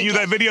devil's he sent you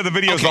that video? The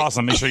video's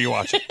awesome. Make sure you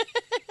watch it.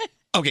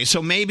 Okay,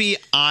 so maybe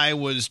I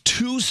was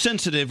too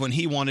sensitive when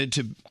he wanted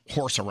to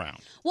horse around.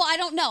 Well, I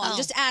don't know. I'm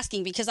just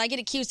asking because I get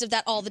accused of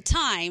that all the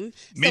time.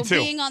 Me so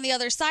too. being on the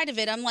other side of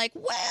it, I'm like,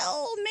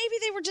 well, maybe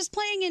they were just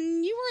playing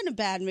and you were in a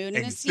bad mood.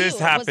 And it's This you.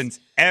 happens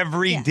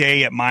every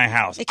day at my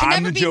house. It can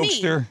I'm the never be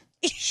me. jokester.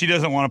 She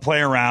doesn't want to play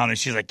around, and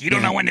she's like, you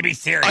don't know when to be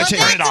serious. Well, Turn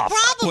that's it the off.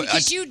 problem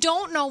because you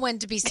don't know when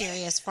to be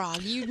serious,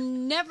 Frog. You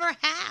never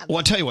have. Well,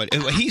 I'll tell you what.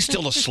 He's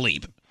still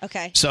asleep.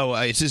 Okay. So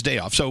it's his day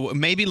off. So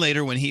maybe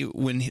later when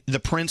the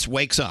prince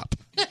wakes up,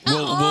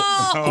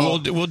 we'll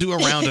do a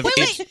round of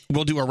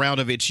we'll do a round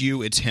of it's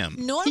you, it's him.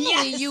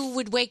 Normally, you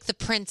would wake the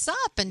prince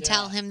up and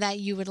tell him that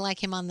you would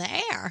like him on the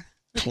air.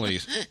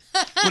 Please.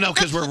 Well, no,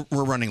 because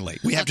we're running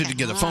late. We have to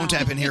get the phone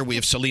tap in here. We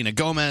have Selena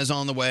Gomez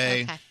on the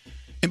way. Okay.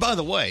 And by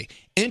the way,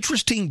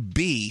 interesting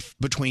beef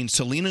between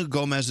Selena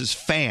Gomez's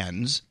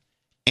fans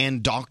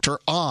and Dr.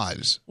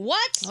 Oz.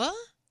 What?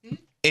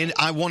 And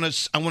I want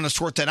to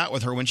sort that out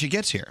with her when she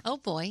gets here. Oh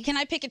boy! Can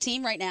I pick a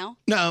team right now?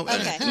 No,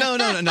 Okay. no,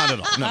 not at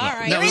all. No, All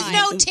right, no. there is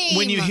no team.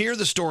 When you hear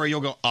the story,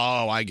 you'll go,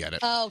 "Oh, I get it."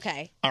 Oh,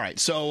 okay. All right,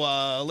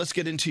 so let's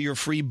get into your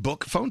free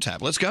book phone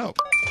tap. Let's go.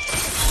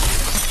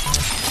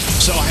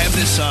 So I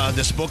have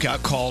this book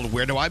out called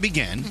 "Where Do I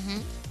Begin?"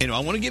 And I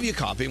want to give you a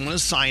copy. I want to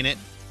sign it.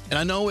 And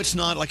I know it's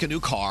not like a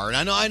new car,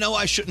 and I know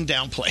I shouldn't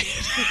downplay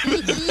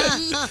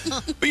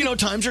it. But,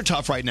 times are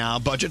tough right now.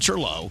 Budgets are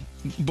low.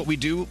 But we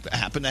do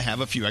happen to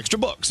have a few extra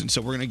books, and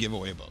so we're going to give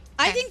away a book.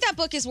 I think that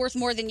book is worth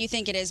more than you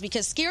think it is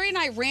because Scary and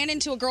I ran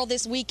into a girl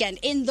this weekend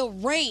in the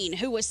rain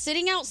who was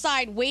sitting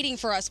outside waiting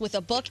for us with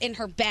a book in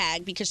her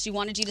bag because she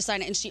wanted you to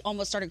sign it, and she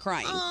almost started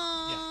crying.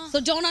 So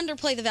don't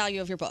underplay the value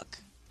of your book.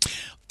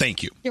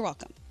 Thank you. You're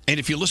welcome. And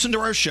if you listen to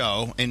our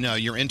show and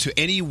you're into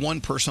any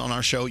one person on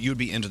our show, you'd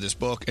be into this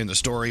book and the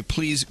story,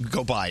 please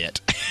go buy it.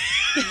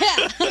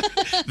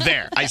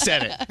 There, I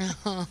said it.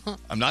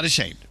 I'm not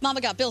ashamed.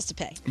 Mama got bills to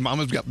pay.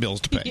 Mama's got bills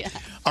to pay. Yeah.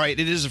 All right,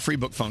 it is a free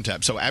book phone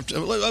tap. So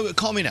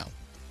call me now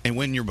and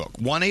win your book.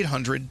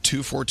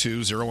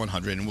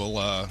 1-800-242-0100, and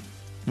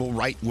we'll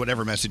write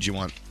whatever message you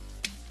want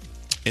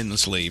in the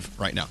sleeve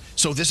right now.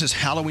 So this is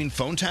Halloween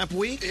phone tap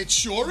week? It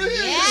sure is.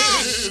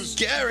 Yes.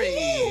 Scary.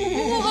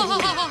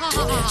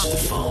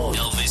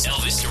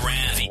 Elvis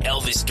Duran, the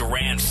Elvis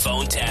Duran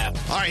phone tap.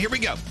 All right, here we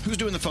go. Who's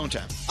doing the phone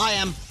tap? I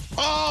am.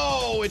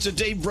 Oh, it's a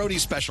Dave Brody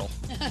special.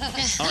 All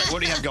right,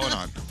 what do you have going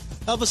on?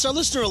 Elvis, our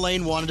listener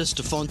Elaine wanted us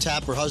to phone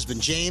tap her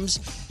husband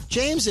James.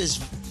 James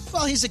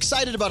he's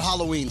excited about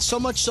Halloween, so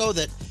much so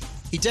that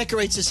he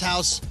decorates his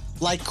house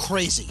like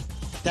crazy.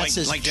 That's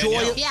his like joy.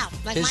 Danielle. Yeah,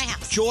 like his my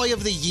house. joy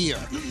of the year.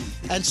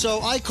 And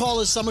so I call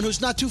as someone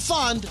who's not too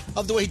fond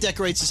of the way he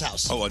decorates his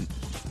house. Oh, a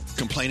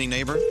complaining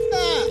neighbor?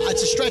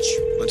 It's a stretch.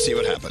 Let's see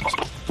what happens.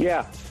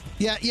 Yeah.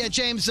 Yeah,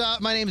 James,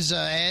 my name's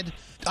Ed.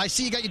 I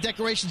see you got your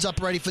decorations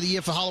up ready for the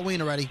year for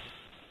Halloween already.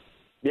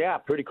 Yeah,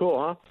 pretty cool,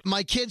 huh?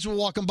 My kids were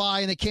walking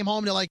by and they came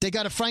home. They're like, they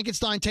got a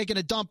Frankenstein taking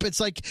a dump. It's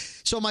like,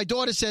 so my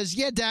daughter says,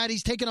 yeah, Dad,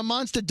 he's taking a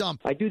monster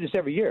dump. I do this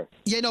every year.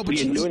 Yeah, no, but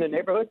you new in the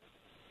neighborhood?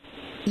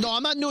 No,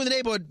 I'm not new in the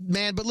neighborhood,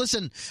 man. But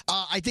listen,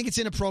 I think it's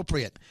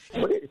inappropriate.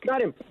 It's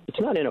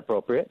not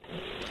inappropriate.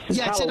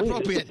 Yeah, it's Halloween.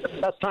 inappropriate. It's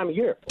the best time of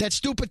year. That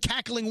stupid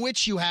cackling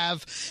witch you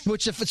have,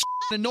 which if it's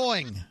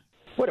annoying.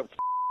 What,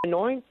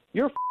 annoying?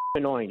 You're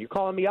annoying. You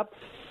calling me up?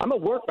 I'm at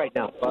work right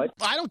now, bud.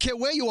 I don't care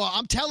where you are.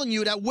 I'm telling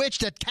you, that witch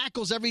that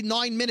cackles every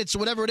 9 minutes or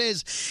whatever it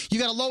is, you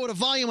got to lower the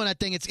volume on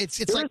that thing. It's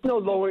There is no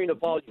lowering the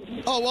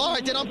volume. Oh, all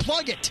right, then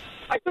unplug it.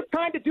 I took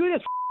time to do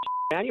this,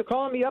 man. You're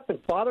calling me up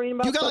and bothering me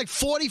about You got stuff? like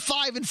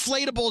 45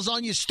 inflatables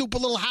on your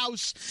stupid little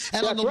house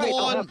and on That's the right.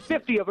 lawn. I'll have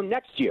 50 of them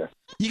next year.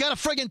 You got a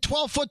friggin'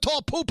 12-foot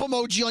tall poop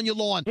emoji on your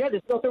lawn. Yeah,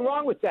 there's nothing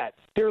wrong with that.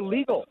 They're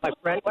legal, my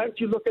friend. Why don't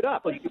you look it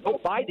up? Or you can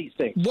go buy these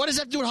things. What does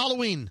that have to do with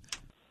Halloween?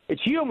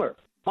 It's humor.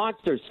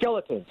 Monsters,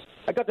 skeletons.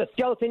 I got the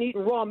skeleton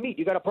eating raw meat.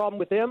 You got a problem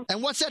with him?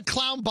 And what's that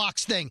clown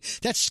box thing?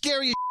 That's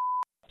scary as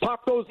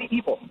Taco's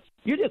evil.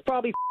 You're just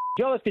probably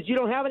jealous because you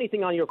don't have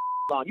anything on your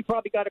lawn. You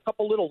probably got a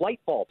couple little light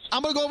bulbs.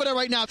 I'm going to go over there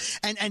right now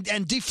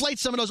and deflate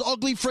some of those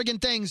ugly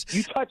friggin' things.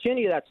 You touch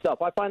any of that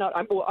stuff, I find out.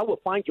 I will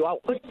find you.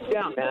 I'll put you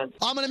down, man.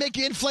 I'm going to make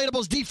you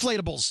inflatables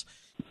deflatables.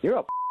 You're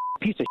a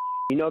piece of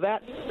You know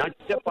that? I'd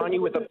step on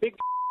you with a big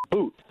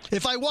boot.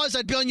 If I was,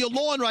 I'd be on your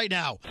lawn right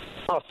now.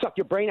 I'll suck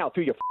your brain out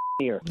through your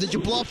ear. Did you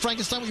blow up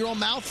Frankenstein with your own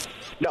mouth?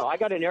 No, I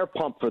got an air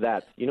pump for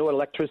that. You know what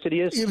electricity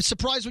is? You're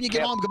surprised when you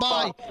get home.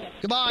 Goodbye.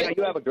 Goodbye. Yeah,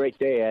 you have a great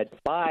day, Ed.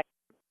 Bye.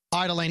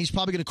 All right, Elaine, he's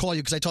probably going to call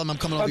you because I told him I'm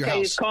coming over your house.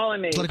 Okay, he's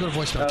calling me. Let it go to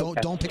voicemail.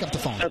 Okay. Don't pick up the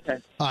phone. Okay.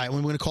 All right,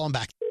 we're going to call him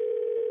back.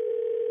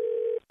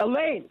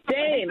 Elaine,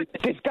 James,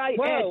 this guy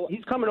Ed,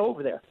 he's coming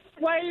over there.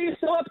 Why are you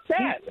so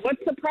upset?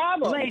 What's the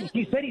problem? Elaine,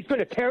 he said he's going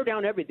to tear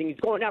down everything. He's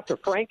going after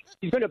Frank.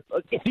 He's going to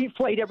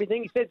deflate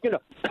everything. He said he's going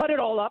to cut it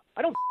all up.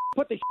 I don't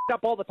put the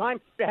up all the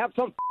time to have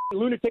some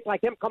lunatic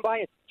like him come by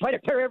and try to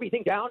tear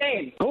everything down.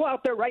 Hey, go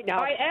out there right now.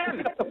 I am.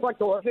 At the front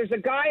door. There's a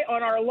guy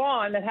on our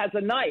lawn that has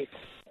a knife.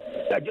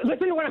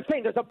 Listen to what I'm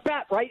saying. There's a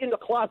bat right in the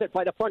closet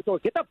by the front door.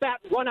 Get the bat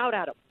and run out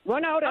at him.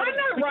 Run out at him.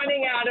 I'm not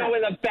running at him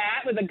with a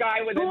bat with a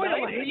guy with a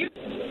knife.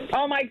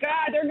 Oh, my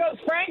God. There goes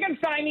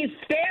Frankenstein. He's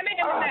stabbing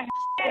him in the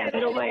head.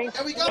 Elaine.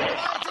 There we go. Oh,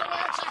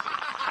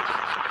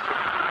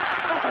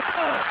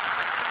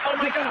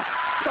 my God.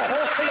 The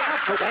whole thing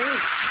out, Elaine.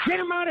 Get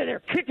him out of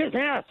there. Kick his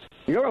ass.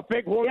 You're a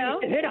big woman. Yeah?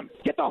 You can hit him.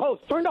 Get the hose.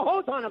 Turn the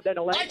hose on him then,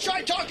 Elaine. I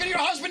tried talking to your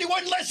husband. He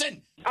wouldn't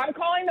listen. I'm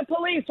calling the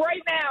police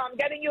right now. I'm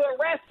getting you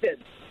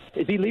arrested.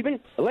 Is he leaving?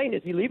 Elaine,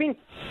 is he leaving?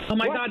 Oh,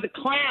 my What? God, the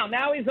clown.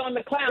 Now he's on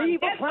the clown.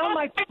 Evil Get clown, off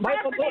my my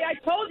property. I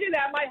told you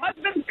that. My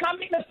husband's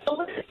coming to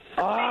police.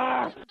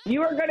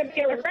 You are going to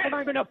be arrested. And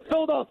I'm going to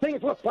fill those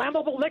things with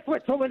flammable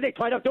liquid so when they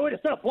try to do it,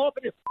 it's going to blow up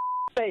in his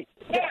face.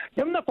 Yeah.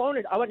 Give him the phone,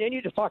 and I want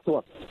you to talk to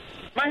him.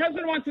 My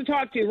husband wants to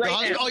talk to you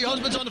right now. Oh, your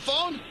husband's on the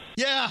phone?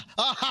 Yeah.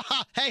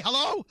 Hey,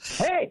 hello?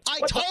 Hey.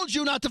 I told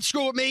you not to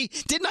screw with me.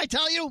 Didn't I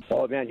tell you?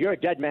 Oh, man, you're a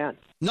dead man.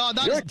 No,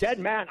 not You're a dead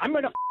man. I'm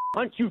going to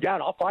hunt you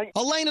down. I'll find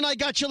Elaine and I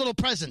got your little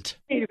present.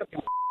 you.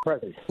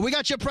 President. We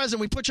got your present.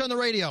 We put you on the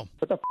radio.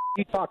 What the are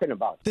you talking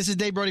about? This is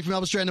Dave Brody from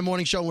Elvis Duran in the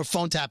Morning Show, and we're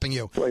phone tapping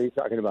you. What are you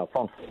talking about?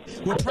 Phone.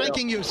 We're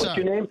pranking you, sir. What's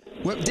your name?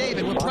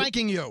 David, we're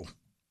pranking you.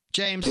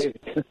 James.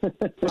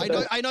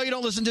 I know you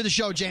don't listen to the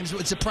show, James,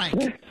 but it's a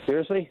prank.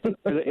 Seriously?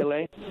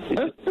 Elaine?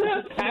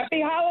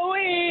 Happy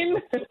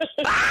Halloween.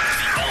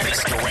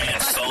 Elvis Duran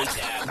phone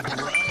tap.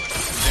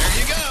 There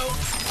you go.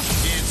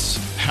 It's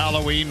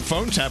Halloween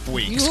phone tap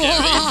week. Scary.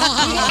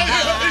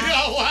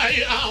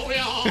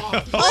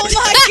 Oh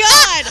my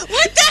God!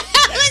 What the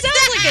hell is that?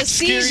 Sounds like a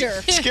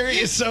seizure. Scary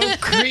is so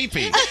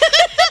creepy.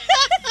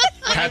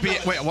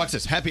 What's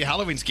this? Happy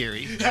Halloween,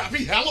 Scary.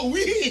 Happy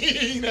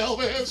Halloween,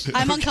 Elvis.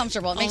 I'm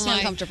uncomfortable. It makes me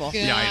uncomfortable.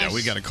 Yeah, I know.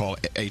 We got to call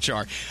HR.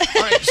 All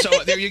right,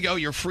 so there you go.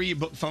 Your free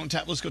book phone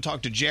tap. Let's go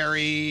talk to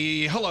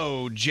Jerry.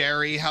 Hello,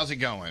 Jerry. How's it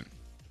going?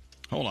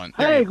 Hold on.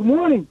 Hey, good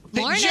morning.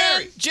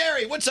 Hey,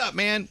 Jerry, what's up,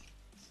 man?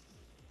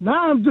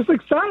 Nah, I'm just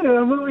excited.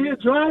 I'm over here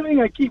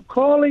driving. I keep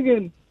calling,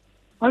 and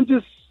I'm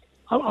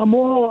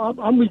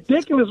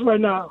ridiculous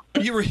right now.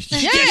 You're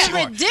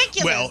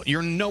ridiculous. Well,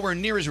 you're nowhere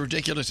near as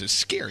ridiculous as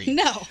Scary.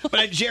 No.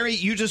 But Jerry,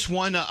 you just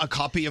won a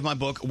copy of my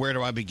book. Where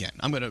do I begin?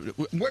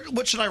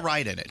 What should I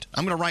write in it?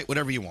 I'm going to write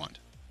whatever you want.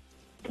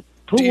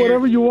 Put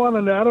whatever you want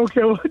on there. I don't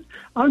care what.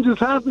 I'm just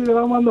happy that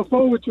I'm on the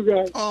phone with you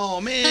guys.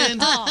 Oh, man.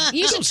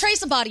 You should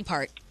trace a body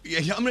part.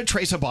 Yeah, I'm going to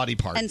trace a body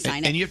part. And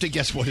sign it. And you have to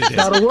guess what it is.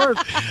 That'll work.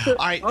 All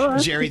right,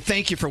 Jerry,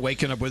 thank you for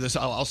waking up with us.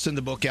 I'll send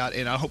the book out,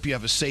 and I hope you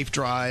have a safe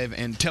drive.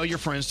 And tell your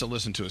friends to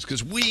listen to us,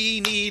 because we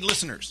need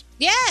listeners.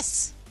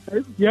 Yes.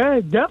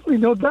 Yeah, definitely,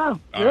 no doubt.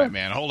 All right,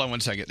 man. Hold on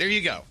one second. There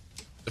you go.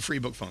 The free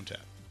book phone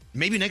tap.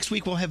 Maybe next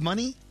week we'll have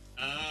money?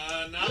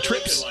 Not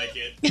Trips? looking like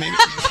it. Maybe.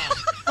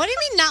 What do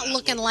you mean not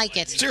looking like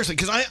it? Seriously,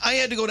 because I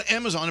had to go to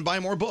Amazon and buy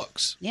more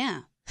books.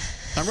 Yeah.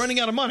 I'm running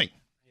out of money.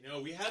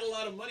 We had a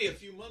lot of money a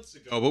few months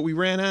ago, but we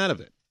ran out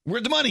of it.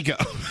 Where'd the money go?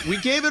 We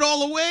gave it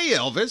all away,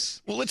 Elvis.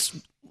 Well,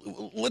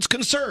 let's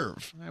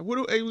conserve.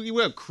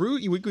 We have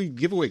we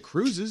give away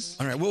cruises.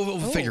 All right, we'll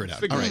figure it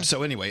out. All right.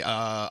 So anyway,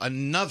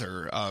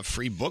 another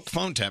free book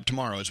phone tap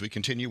tomorrow as we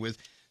continue with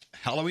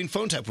Halloween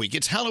phone tap week.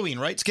 It's Halloween,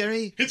 right,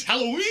 Scary? It's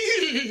Halloween.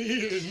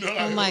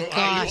 Oh my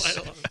gosh!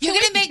 You're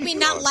gonna make me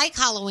not like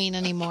Halloween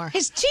anymore.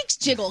 His cheeks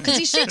jiggle because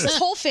he shakes his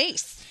whole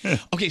face.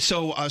 Okay,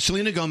 so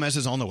Selena Gomez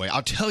is on the way.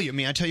 I'll tell you.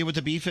 May I tell you what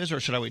the beef is, or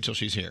should I wait till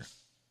she's here?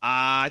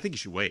 I think you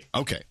should wait.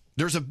 Okay.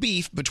 There's a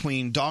beef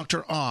between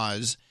Dr.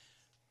 Oz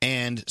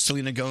and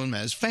Selena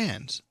Gomez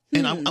fans.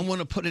 And I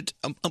want to put it.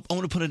 I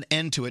want to put an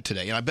end to it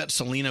today, and I bet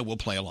Selena will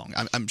play along.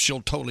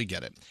 She'll totally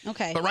get it.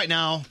 Okay. But right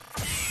now,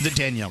 the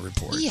Danielle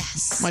report.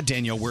 Yes. My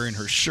Danielle wearing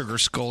her Sugar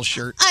Skull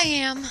shirt. I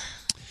am.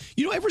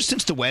 You know, ever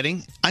since the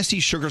wedding, I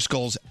see Sugar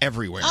Skulls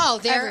everywhere. Oh,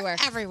 they're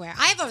everywhere.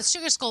 I have a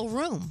Sugar Skull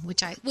room,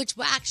 which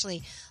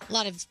actually a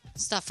lot of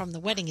stuff from the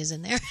wedding is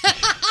in there.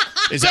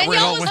 Is that where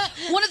it all was went?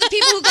 one of the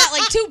people who got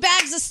like 2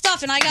 bags of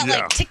stuff, and I got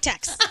like Tic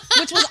Tacs,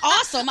 which was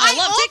awesome. I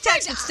love Tic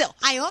Tacs, but still.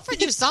 I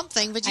offered you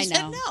something, but you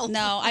said no.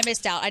 No, I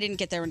missed out. I didn't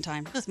get there in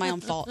time. It's my own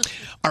fault.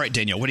 All right,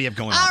 Danielle, what do you have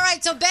going on? All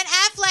right, so Ben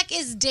Affleck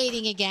is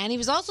dating again. He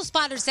was also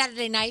spotted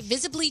Saturday night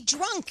visibly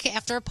drunk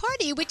after a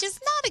party, which is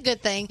not a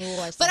good thing.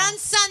 But on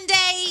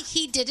Sunday,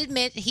 he did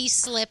admit he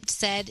slipped,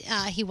 said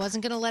he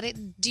wasn't going to let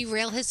it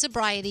derail his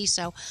sobriety,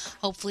 so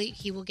hopefully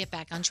he will get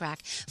back on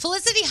track.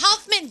 Felicity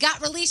Huffman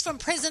got released from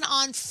prison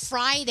on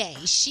Friday.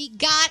 She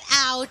got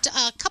out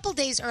a couple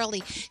days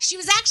early. She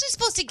was actually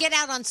supposed to get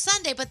out on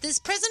Sunday, but this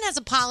prison has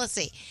a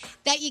policy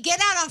that you get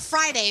out on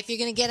Friday if you're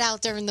going to get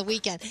out during the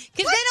weekend, because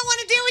they don't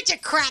want to deal with your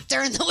crap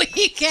during the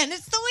weekend.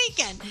 It's the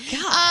weekend.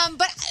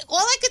 But all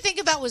I could think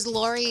about was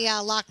Lori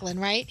Loughlin,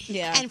 right?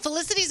 Yeah. And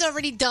Felicity's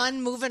already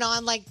done, moving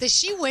on. Like, does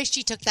she wish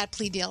she took that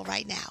plea deal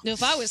right now?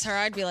 If I was her,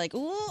 I'd be like,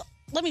 ooh,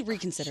 let me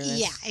reconsider this.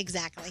 Yeah,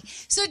 exactly.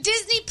 So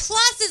Disney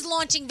Plus is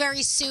launching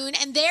very soon,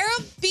 and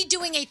they'll be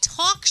doing a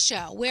talk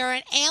show where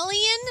an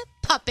alien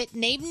puppet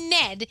named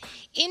Ned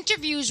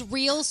interviews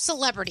real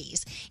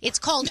celebrities. It's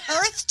called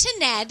Earth to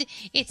Ned.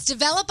 It's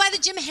developed by the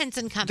Jim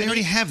Henson Company. They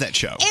already have that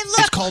show.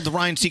 It's called the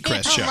Ryan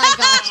Seacrest Show. Oh my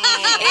gosh.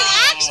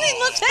 It actually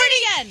looks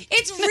pretty.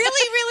 It's really,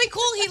 really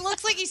cool. He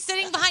looks like he's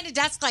sitting behind a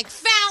desk like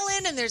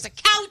Fallon, and there's a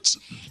couch,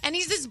 and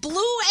he's this blue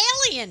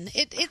alien.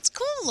 It's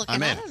cool looking.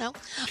 I'm in. I don't know.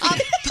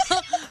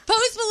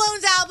 Post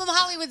Malone's album,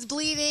 Hollywood's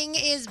Bleeding,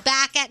 is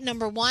back at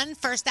number 1.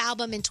 First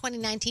album in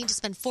 2019 to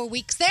spend 4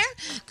 weeks there.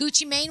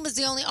 Gucci Mane was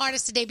the only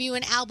artist to debut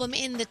an album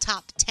in the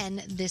top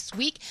 10 this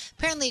week.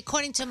 Apparently,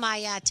 according to my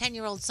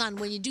 10-year-old son,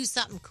 when you do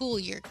something cool,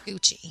 you're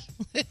Gucci.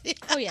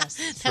 Oh, yes.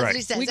 That's what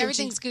he says.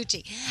 Everything's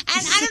Gucci.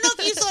 And I don't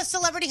know if you saw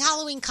celebrity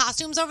Halloween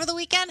costumes over the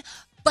weekend,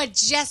 but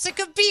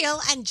Jessica Biel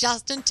and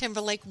Justin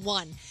Timberlake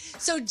won.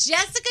 So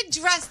Jessica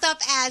dressed up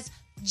as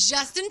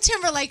Justin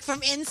Timberlake from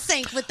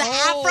NSYNC with the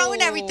afro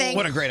and everything.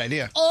 What a great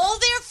idea. All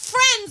their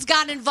friends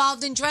got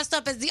involved and dressed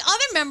up as the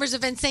other members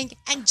of NSYNC,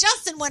 and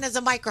Justin went as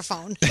a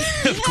microphone. So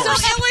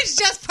it was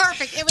just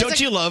perfect. It was Don't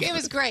you love It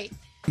was great.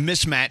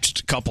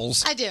 mismatched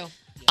couples? I do.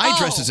 I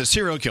dressed as a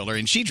serial killer,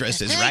 and she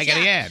dressed as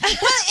Raggedy Ann. Well,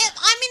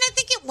 I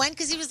think it went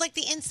because he was like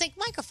the NSYNC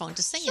microphone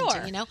to sing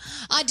into, you know?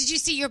 Did you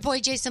see your boy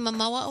Jason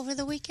Momoa over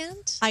the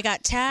weekend? I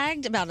got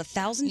tagged about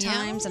 1,000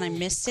 times, and I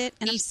missed it,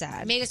 and I'm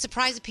sad. Made a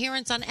surprise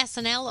appearance on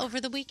SNL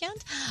over the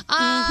weekend.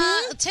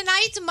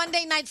 Tonight,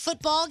 Monday Night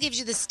Football gives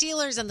you the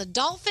Steelers and the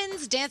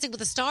Dolphins. Dancing with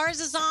the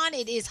Stars is on.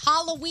 It is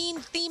Halloween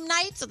theme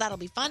night, so that'll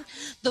be fun.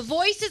 The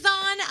Voice is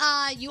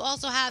on. You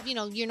also have,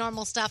 your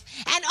normal stuff.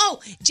 And,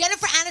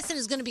 Jennifer Aniston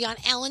is going to be on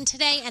Ellen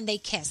today, and they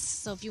kiss.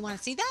 So if you want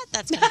to see that,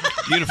 that's going to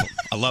happen. Beautiful.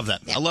 I love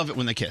that. Yeah. I love it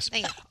when they kiss.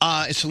 Thank you.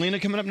 Is Selena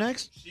coming up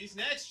next? She's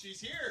next.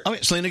 She's here. Oh,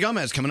 wait, Selena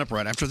Gomez coming up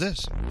right after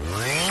this.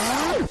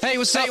 Hey,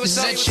 what's up? This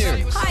is Ed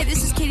Sheeran. Hi,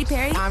 this is Katy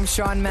Perry. I'm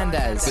Shawn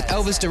Mendes with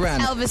Elvis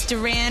Duran. Elvis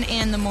Duran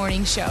and the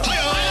Morning Show.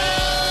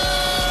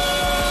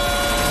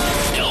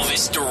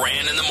 Elvis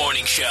Duran in the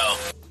Morning Show.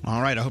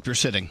 All right, I hope you're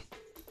sitting.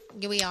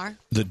 Here we are.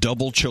 The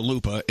double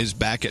chalupa is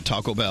back at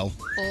Taco Bell.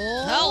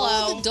 Oh,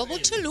 hello. The double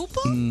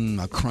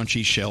chalupa? A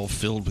crunchy shell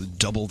filled with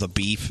double the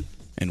beef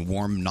and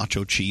warm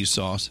nacho cheese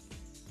sauce.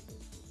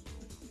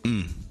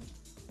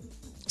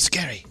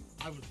 Scary.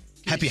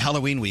 Happy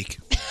Halloween week.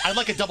 I'd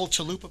like a double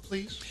chalupa,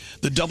 please.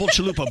 The double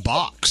chalupa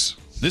box.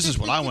 This is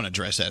what I want to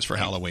dress as for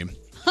Halloween.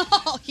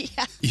 Oh,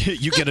 yeah.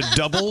 You get a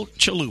double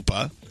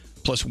chalupa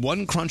plus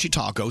 1 crunchy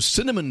taco,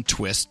 cinnamon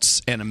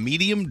twists, and a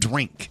medium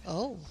drink.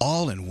 Oh.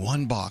 All in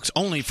one box,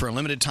 only for a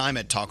limited time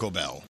at Taco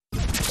Bell. We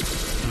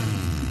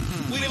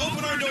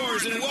open our doors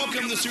stars and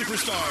welcome the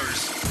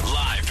superstars.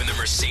 Live from the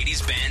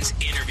Mercedes-Benz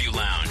Interview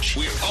Lounge.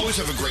 We always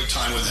have a great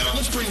time with them.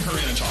 Let's bring her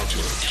in and talk to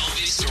her.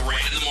 Elvis Duran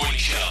in the Morning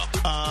Show.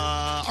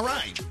 All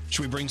right.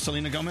 Should we bring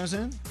Selena Gomez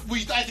in?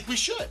 I think we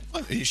should.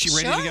 Is she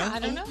ready to go? I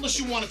don't know. Unless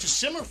you want it to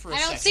simmer for a I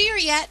second. don't see her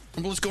yet.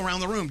 Well, let's go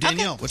around the room.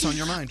 Danielle, what's on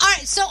your mind? All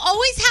right, so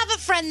always have a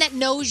friend that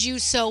knows you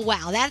so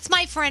well. That's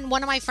my friend,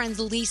 one of my friends,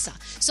 Lisa.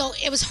 So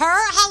it was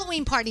her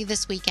Halloween party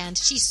this weekend.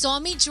 She saw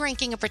me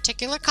drinking a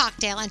particular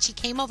cocktail, and she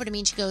came over to me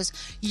and she goes,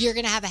 "You're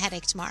going to have a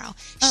headache tomorrow."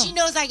 Oh. She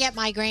knows I get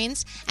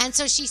migraines, and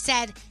so she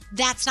said,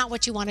 "That's not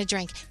what you want to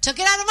drink." Took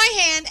it out of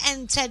my hand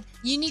and said,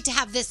 "You need to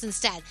have this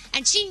instead."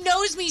 And she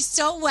knows me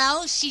so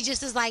well. She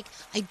just is like,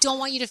 "I don't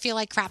want you to feel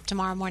like crap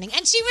tomorrow morning."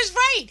 And she was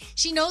right.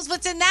 She knows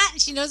what's in that,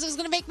 and she knows it was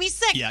going to make me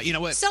sick. Yeah, you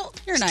know what? So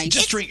You're nice.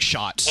 Just drink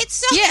shots. It's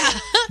so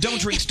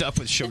Don't drink stuff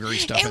with sugary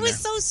stuff It in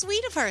was there. so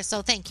sweet of her.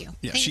 So thank you.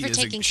 Yeah, thank you for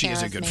taking she care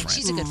is a of good me. friend.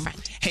 She's a good friend.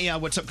 Hey,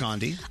 what's up,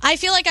 Gandhi? I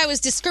feel like I was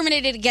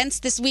discriminated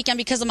against this weekend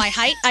because of my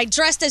height. I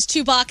dressed as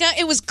Chewbacca.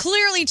 It was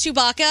clearly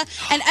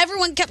Chewbacca, and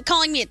everyone kept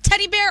calling me a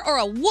teddy bear or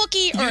a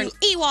Wookiee or an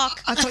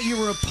Ewok. I thought you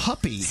were a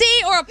puppy.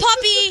 See, or a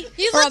puppy,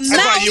 or a mouse.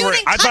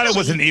 I thought it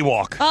was an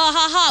Ewok. Ha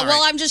ha. All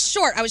Well, right. I'm just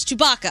short. I was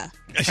Chewbacca.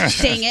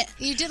 Dang it.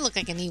 You did look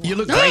like an Ewok. You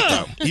look great,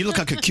 though. You look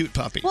like a cute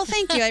puppy. Well,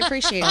 thank you. I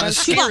appreciate it. I was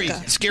Scary,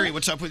 Chewbacca. Scary,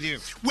 what's up with you?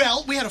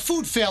 Well, we had a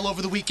food fail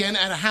over the weekend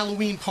at a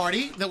Halloween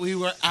party that we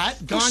were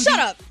at. Gandhi, shut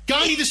up.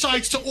 Gandhi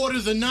decides to order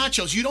the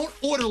nachos. You don't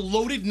order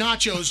loaded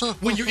nachos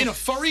when you're in a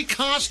furry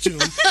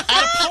costume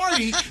at a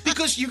party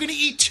because you're going to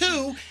eat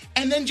two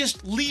and then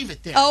just leave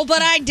it there. Oh,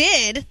 but I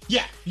did.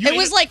 Yeah. It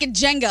was like a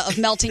Jenga of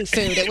melting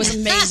food. It was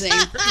amazing.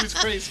 It was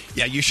crazy.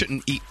 Yeah, you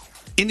shouldn't eat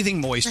anything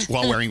moist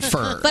while wearing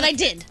fur. But I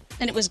did,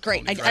 and it was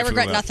great. I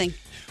regret nothing.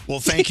 Well,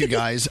 thank you,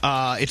 guys.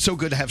 It's so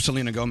good to have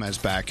Selena Gomez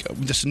back.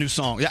 This new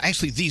song.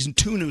 Actually, these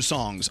two new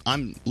songs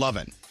I'm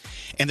loving.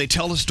 And they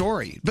tell a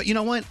story. But you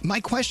know what? My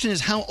question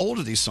is, how old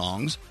are these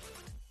songs?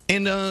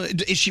 And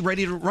is she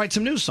ready to write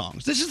some new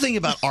songs? This is the thing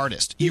about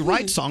artists. You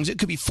write songs, it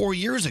could be 4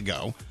 years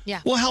ago. Yeah.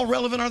 Well, how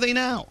relevant are they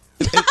now?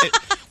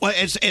 Well,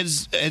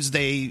 as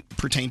they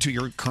pertain to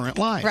your current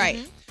life. Right.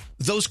 Mm-hmm.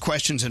 Those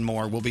questions and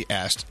more will be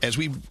asked as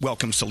we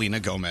welcome Selena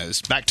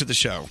Gomez back to the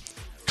show.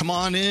 Come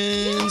on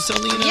in,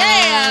 Selena.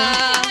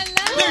 Yeah. There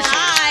she is.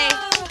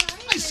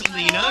 Hi,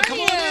 Selena. Come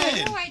on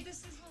in.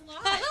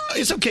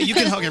 It's okay. You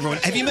can hug everyone.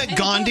 Have you met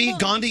Gandhi?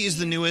 Gandhi is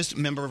the newest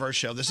member of our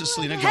show. This is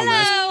Selena Gomez.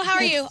 Hello. How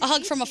are you? A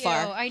hug from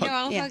afar. I know.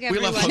 I'll hug We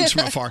everyone. love hugs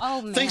from afar.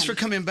 Oh, man. Thanks for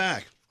coming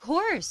back. Of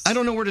course. I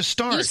don't know where to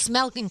start. You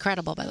smell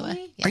incredible, by the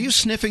way. Are you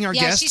sniffing our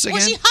Yeah, guests again?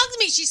 well, she hugs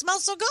me. She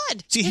smells so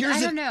good. See, here's I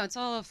the- don't know. It's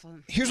all of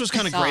Here's what's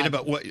kind of great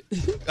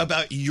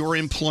about your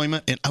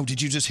employment. And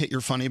did you just hit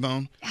your funny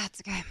bone? Yeah, it's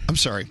okay. I'm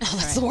sorry. Oh,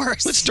 that's the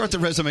worst. Let's start the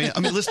resume.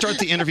 Let's start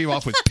the interview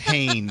off with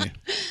pain.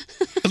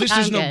 At least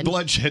there's I'm no good.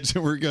 bloodshed,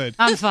 so we're good.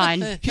 I'm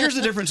fine. Here's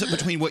the difference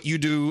between what you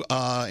do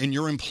in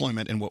your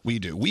employment and what we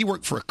do. We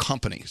work for a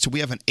company, so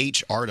we have an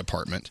HR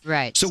department.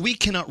 Right. So we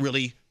cannot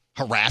really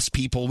harass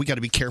people. We got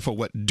to be careful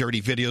what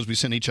dirty videos we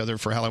send each other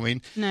for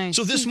Halloween. Nice.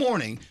 So this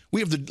morning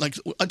we have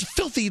a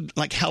filthy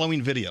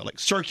Halloween video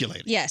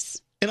circulating. Yes.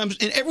 And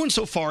everyone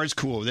so far is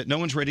cool that no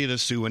one's ready to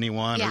sue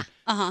anyone or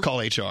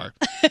call HR.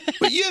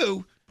 But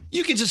you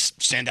can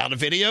just send out a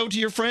video to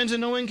your friends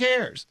and no one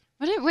cares.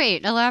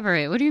 Wait,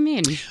 elaborate. What do you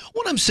mean?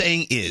 What I'm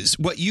saying is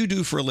what you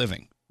do for a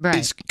living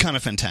is kind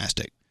of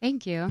fantastic.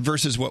 Thank you.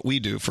 Versus what we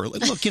do for a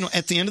living. Look,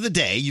 at the end of the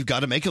day, you've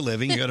got to make a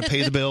living. You got to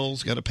pay the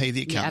bills. Got to pay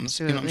the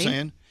accountants. Yeah, you know what I'm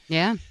saying?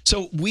 Yeah.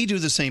 So we do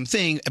the same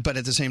thing, but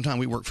at the same time,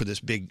 we work for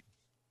this big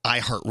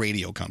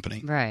iHeartRadio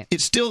company. Right.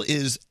 It still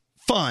is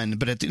fun,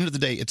 but at the end of the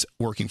day, it's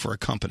working for a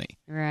company.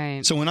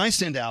 Right. So when I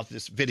send out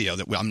this video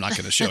that I'm not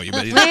going to show you,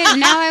 but Wait,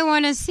 now I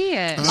want to see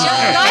it. Go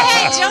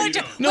ahead,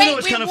 Jojo. No,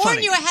 it's we kind of warned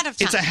funny. you ahead of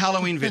time. It's a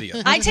Halloween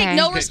video. I take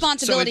no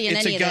responsibility in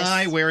it's any a of this.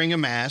 guy wearing a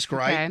mask,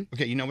 right? Okay.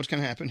 Okay, you know what's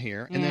going to happen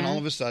here. And then Yeah. all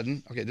of a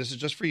sudden, okay, this is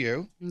just for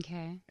you.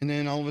 Okay. And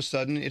then all of a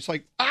sudden, it's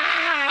like, okay.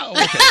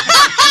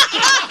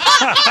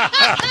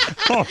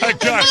 Oh my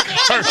God,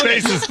 her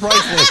face is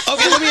priceless.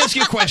 Okay, let me ask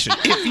you a question.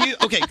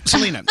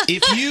 Selena,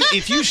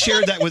 if you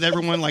shared that with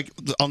everyone, like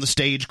on the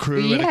stage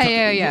crew,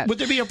 Yeah. would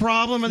there be a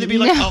problem? And they'd be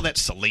like, No. "Oh,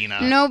 that's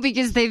Selena." No,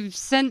 because they've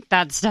sent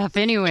that stuff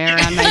anyway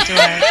around my door.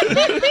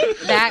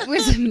 That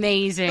was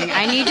amazing.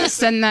 I need to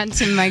send that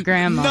to my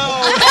grandma.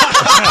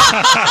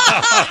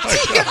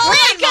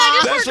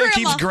 That's what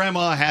keeps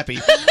Grandma happy.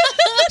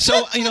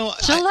 So,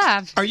 She'll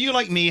laugh. Are you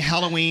like me?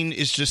 Halloween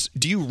is just.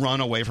 Do you run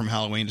away from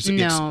Halloween?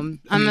 No,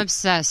 I'm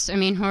obsessed. I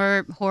mean,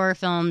 horror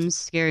films,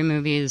 scary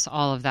movies,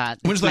 all of that.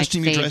 When's the last That's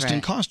my time you dressed in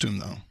favorite. costume,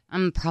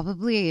 though?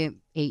 Probably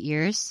 8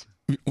 years.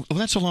 Well,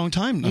 that's a long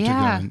time. Not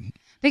Yeah. to go.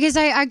 Because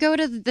I go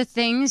to the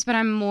things, but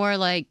I'm more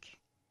like,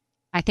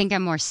 I think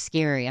I'm more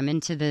scary. I'm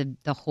into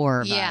the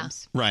horror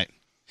vibes. Right.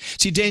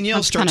 See, Danielle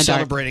That's starts kinda dark.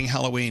 celebrating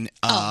Halloween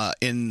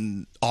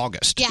in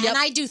August. Yeah, and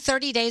I do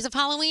 30 days of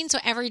Halloween, so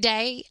every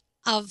day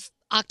of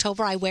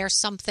October I wear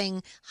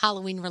something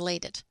Halloween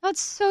related. That's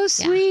so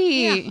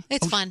sweet. Yeah,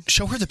 it's fun.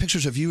 Show her the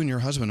pictures of you and your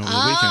husband over the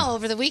weekend. Oh,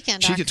 over the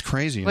weekend. She gets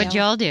crazy. What'd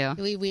y'all do?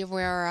 We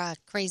wear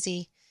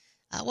crazy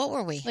What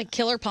were we? Like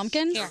Killer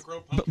Pumpkins?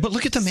 But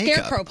look at the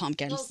makeup. Scarecrow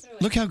Pumpkins.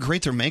 Look how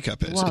great their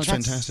makeup is. Whoa, it's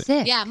that's fantastic.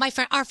 sick. Yeah,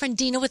 our friend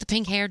Dina with the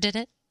pink hair did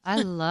it. I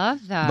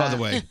love that. By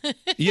the way,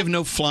 you have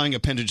no flying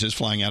appendages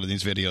flying out of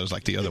these videos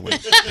like the other way.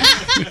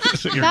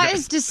 So you're That good.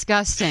 is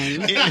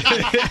disgusting.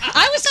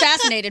 I was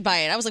fascinated by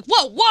it. I was like,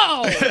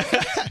 whoa.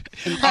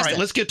 All right,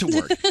 let's get to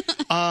work.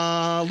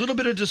 A little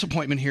bit of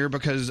disappointment here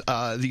because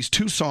these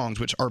two songs,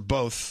 which are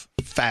both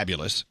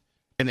fabulous,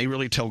 and they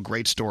really tell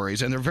great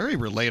stories, and they're very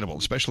relatable,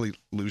 especially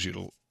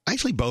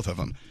Actually, both of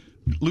them.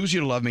 Lose You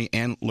to Love Me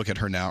and Look at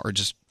Her Now are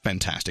just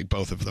fantastic,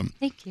 both of them.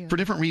 Thank you. For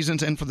different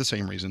reasons and for the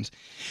same reasons.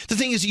 The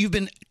thing is, you've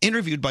been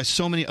interviewed by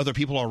so many other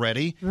people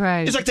already.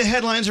 Right. It's like the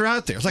headlines are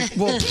out there. It's like,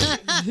 well...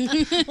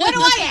 What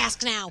do I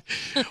ask now?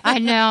 I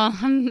know.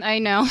 I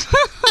know.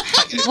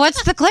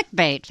 What's the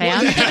clickbait,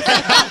 fam?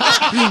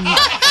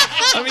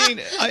 I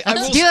mean,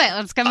 Let's do it.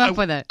 Let's come up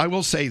with it. I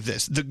will say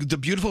this. The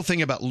beautiful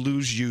thing about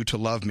Lose You to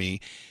Love Me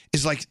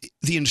is like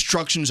the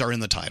instructions are in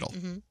the title.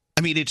 Mm-hmm.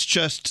 I mean, it's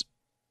just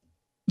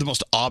the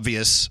most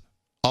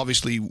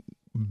obviously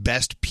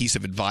best piece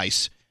of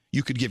advice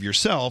you could give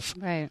yourself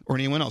or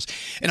anyone else.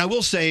 And I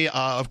will say,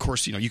 of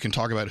course, you can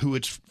talk about who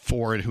it's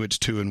for and who it's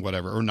to and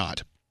whatever, or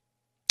not.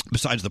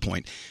 Besides the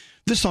point,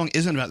 this song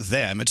isn't about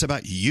them. It's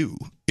about you.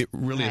 It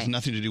really has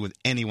nothing to do with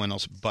anyone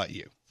else but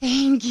you.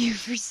 Thank you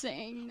for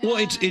saying that. Well,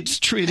 it's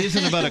true. It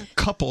isn't about a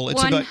couple.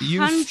 It's about you.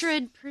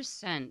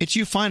 100%. It's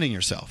you finding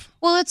yourself.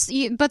 Well,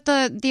 but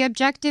the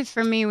objective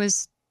for me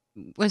was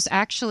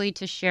actually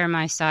to share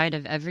my side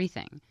of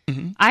everything.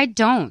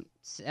 Mm-hmm.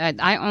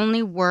 I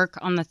only work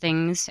on the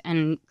things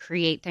and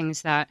create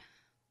things that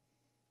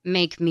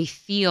make me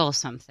feel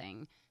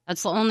something.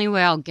 That's the only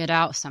way I'll get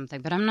out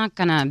something. But I'm not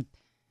gonna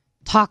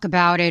talk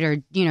about it or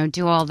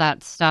do all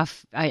that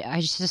stuff.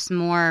 I just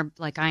more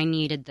like I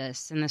needed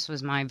this, and this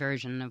was my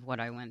version of what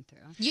I went through.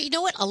 You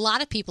know what? A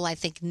lot of people, I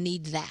think,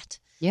 need that.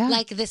 Yeah.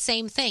 Like the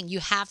same thing. You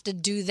have to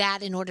do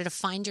that in order to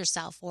find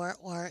yourself or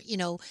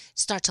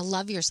start to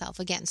love yourself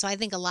again. So I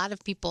think a lot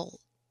of people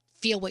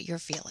feel what you're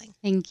feeling.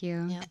 Thank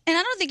you. Yeah. And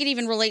I don't think it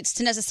even relates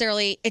to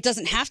necessarily, it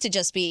doesn't have to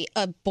just be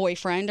a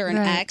boyfriend or an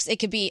ex. It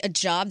could be a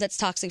job that's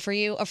toxic for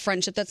you, a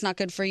friendship that's not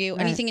good for you,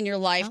 anything in your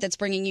life that's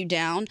bringing you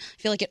down.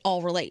 I feel like it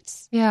all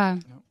relates. Yeah.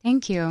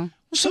 Thank you.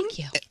 Thank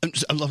you.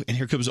 I love, and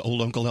here comes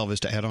old Uncle Elvis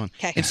to add on.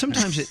 Okay. And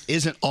sometimes it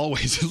isn't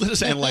always. Let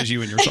us analyze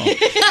you and your song.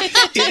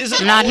 It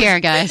isn't Not always, here,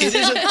 guys. It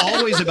isn't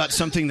always about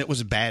something that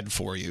was bad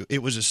for you.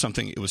 It was just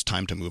something it was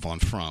time to move on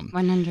from.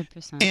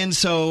 100%. And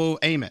so,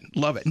 amen.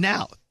 Love it.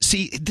 Now,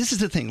 see, this is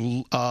the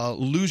thing.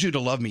 Lose You to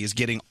Love Me is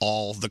getting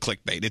all the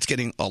clickbait. It's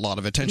getting a lot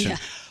of attention. Yeah.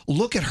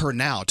 Look at Her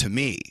Now, to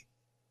me,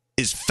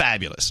 is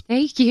fabulous.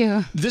 Thank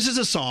you. This is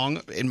a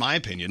song, in my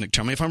opinion,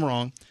 tell me if I'm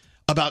wrong,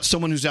 about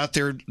someone who's out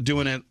there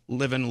doing it,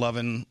 living,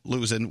 loving,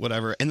 losing,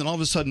 whatever. And then all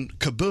of a sudden,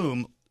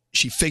 kaboom,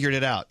 she figured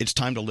it out. It's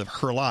time to live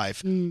her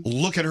life.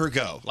 Look at her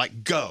go.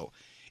 Like, go.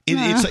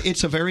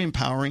 It's a very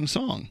empowering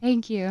song.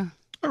 Thank you.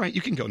 All right, you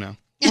can go now.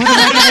 What am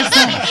I gonna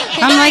say?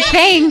 I'm like,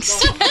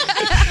 thanks.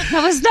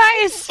 That was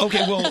nice.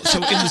 Okay, well, so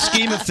in the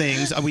scheme of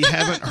things, we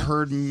haven't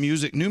heard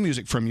new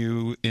music from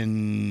you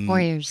in 4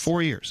 years.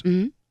 4 years.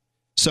 Mm-hmm.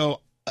 So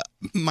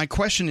my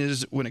question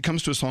is, when it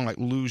comes to a song like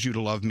Lose You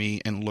to Love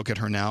Me and Look at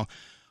Her Now,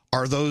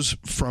 are those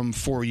from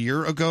 4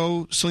 years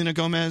ago, Selena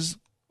Gomez,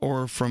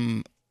 or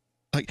from,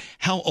 like,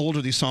 how old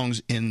are these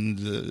songs in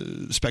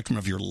the spectrum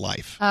of your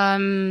life?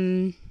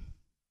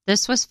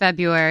 This was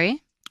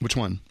February. Which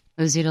one?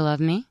 Lose You to Love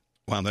Me.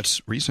 Wow,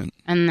 that's recent.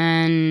 And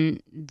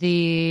then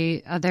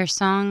the other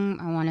song,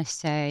 I want to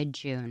say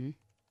June.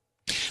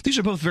 These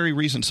are both very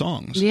recent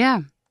songs.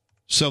 Yeah.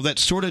 So that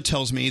sort of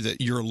tells me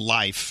that your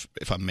life,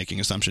 if I'm making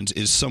assumptions,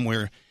 is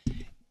somewhere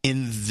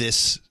in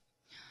this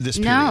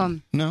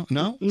period.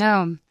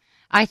 No?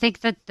 I think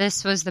that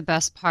this was the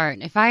best part.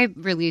 If I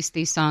released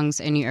these songs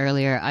any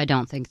earlier, I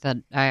don't think that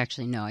I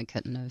actually know I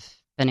couldn't have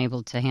been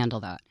able to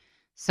handle that.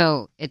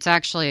 So it's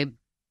actually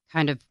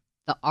kind of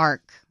the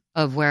arc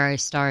of where I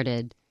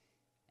started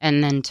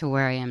and then to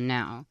where I am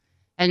now.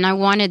 And I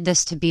wanted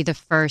this to be the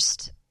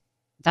first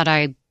that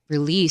I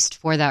released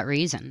for that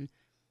reason.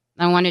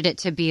 I wanted it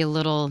to be a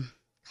little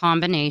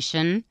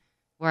combination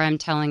where I'm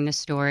telling the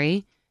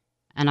story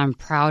and I'm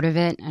proud of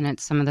it and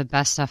it's some of the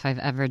best stuff I've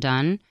ever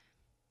done.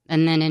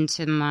 And then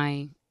into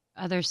my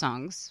other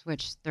songs,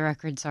 which the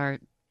records are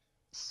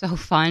so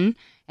fun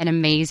and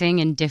amazing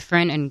and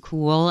different and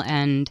cool.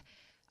 And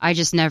I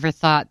just never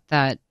thought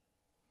that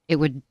it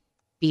would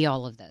be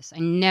all of this. I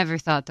never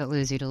thought that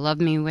Lose You to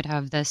Love Me would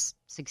have this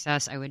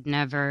success. I would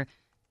never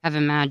have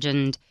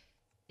imagined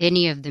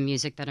any of the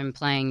music that I'm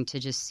playing to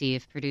just see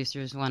if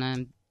producers want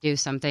to do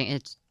something.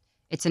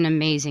 It's an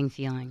amazing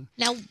feeling.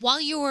 Now,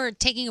 while you were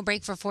taking a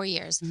break for 4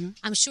 years,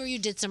 I'm sure you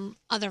did some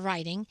other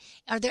writing.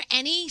 Are there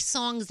any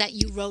songs that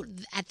you wrote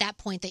at that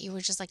point that you were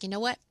just like, you know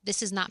what,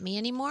 this is not me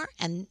anymore,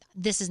 and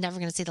this is never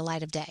going to see the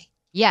light of day?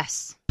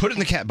 Yes. Put it in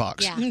the cat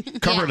box. Yeah.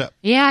 Cover it up.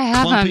 Yeah, I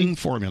have Clumping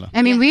formula.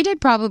 I mean, we did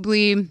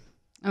probably,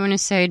 I want to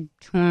say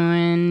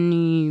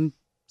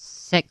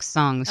 26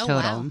 songs total.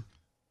 Wow.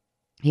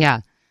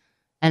 Yeah.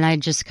 and I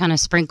just kind of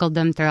sprinkled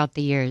them throughout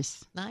the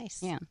years.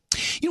 Nice. Yeah.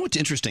 You know what's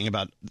interesting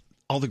about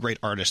all the great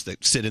artists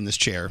that sit in this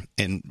chair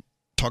and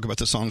talk about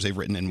the songs they've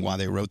written and why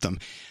they wrote them?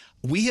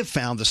 We have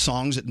found the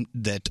songs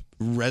that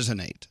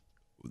resonate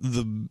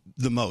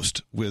the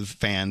most with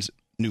fans,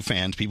 new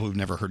fans, people who've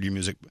never heard your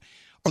music,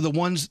 are the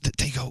ones that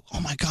they go, oh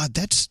my God,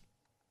 that's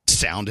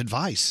sound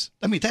advice.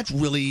 I mean, that's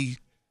really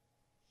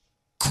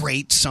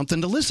great,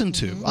 something to listen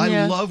to. Mm-hmm.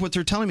 I love what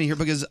they're telling me here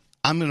because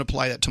I'm going to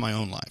apply that to my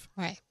own life.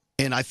 Right.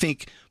 And I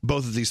think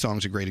both of these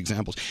songs are great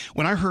examples.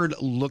 When I heard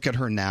Look at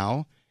Her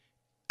Now,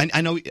 and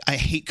I know I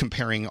hate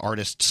comparing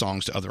artist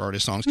songs to other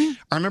artist songs.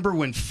 I remember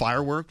when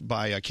Firework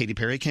by Katy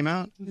Perry came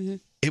out,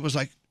 it was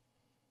like,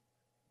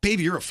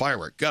 baby, you're a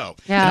firework, go.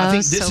 Yeah, and I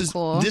think that was this so is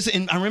cool. this,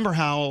 and I remember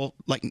how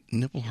like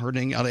nipple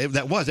hurting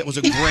that was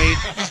a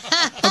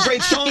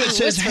great song that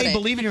says, hey,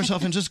 believe in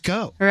yourself and just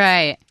go.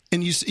 Right.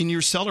 And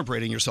you're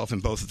celebrating yourself in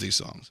both of these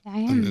songs. I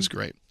think am. that's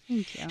great.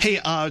 Thank you. Hey,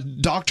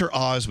 Dr.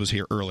 Oz was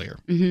here earlier.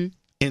 Mm-hmm.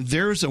 And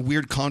there's a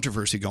weird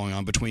controversy going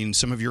on between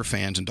some of your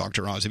fans and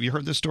Dr. Oz. Have you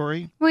heard this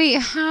story?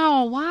 Wait,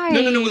 how? Why? No.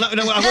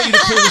 I want you to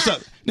clear this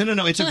up.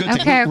 No. It's a good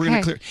thing. Okay, We're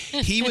going to okay.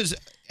 clear. He was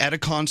at a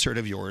concert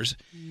of yours,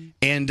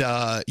 and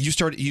you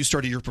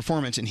started your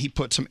performance, and he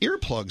put some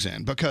earplugs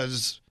in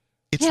because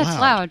it's loud. It's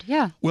loud.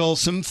 Yeah. Well,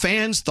 some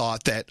fans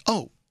thought that,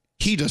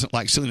 he doesn't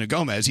like Selena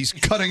Gomez. He's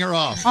cutting her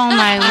off. Oh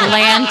my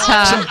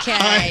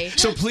Lanta.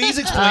 So please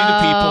explain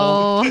to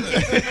people.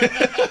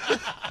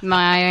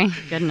 My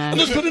goodness.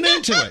 Let's put an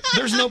end to it.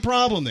 There's no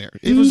problem there.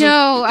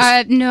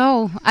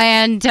 No,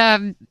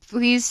 and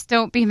please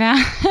don't be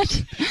mad.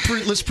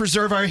 Let's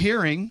preserve our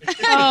hearing.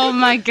 Oh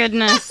my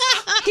goodness.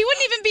 He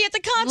wouldn't even be at the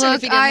concert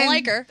if he didn't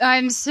like her.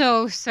 I'm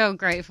so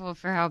grateful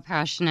for how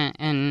passionate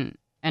and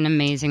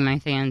amazing my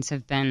fans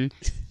have been.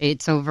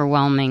 It's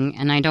overwhelming,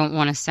 and I don't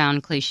want to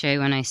sound cliche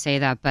when I say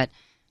that, but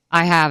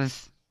I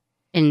have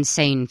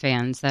insane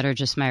fans that are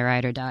just my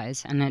ride or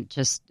dies, and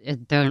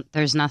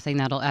there's nothing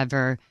that'll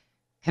ever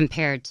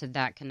compare to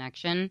that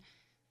connection,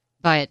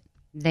 but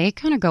they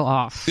kind of go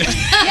off.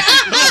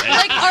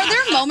 Like, are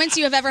there moments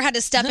you have ever had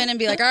to step in and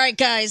be like, all right,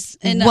 guys,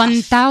 enough?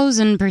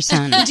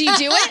 1,000%. Do you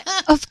do it?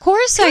 Of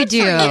course I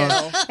do. for you.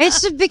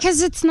 It's just because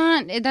that's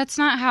not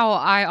how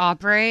I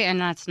operate,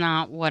 and that's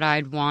not what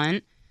I'd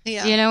want,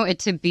 it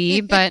to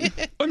be, but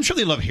I'm sure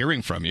they love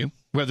hearing from you,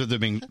 whether they're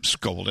being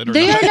scolded or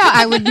they not. are not.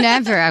 I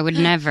would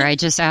never. I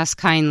just ask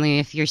kindly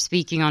if you're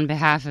speaking on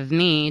behalf of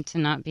me to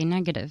not be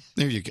negative.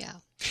 There you go.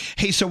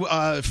 Hey,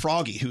 so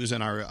Froggy, who's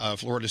in our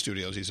Florida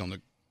studios, he's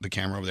on the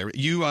camera over there.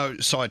 You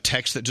saw a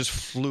text that just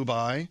flew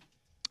by?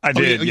 I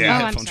did, You yeah. have Oh,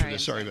 I'm headphones for sorry,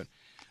 this.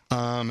 Sorry,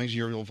 but maybe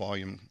your little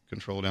volume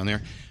control down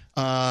there.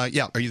 Are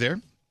you there?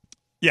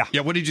 Yeah.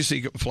 Yeah, what did you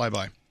see fly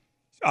by?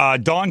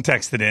 Dawn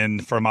texted in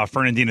from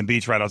Fernandina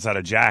Beach right outside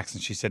of Jackson.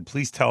 She said,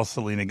 please tell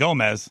Selena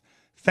Gomez,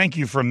 thank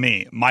you from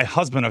me. My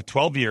husband of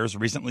 12 years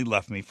recently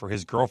left me for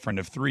his girlfriend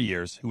of 3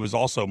 years, who was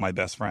also my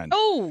best friend.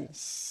 Oh.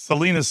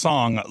 Selena's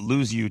song,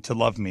 Lose You to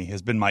Love Me,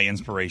 has been my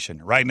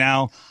inspiration. Right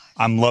now,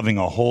 I'm loving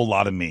a whole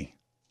lot of me.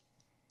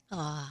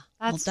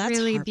 That's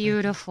really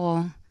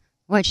beautiful.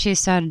 What she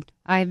said,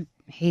 I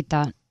hate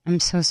that. I'm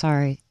so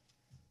sorry.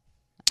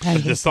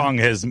 But the song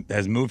has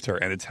moved her,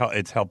 and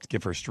it's helped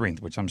give her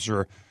strength, which I'm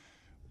sure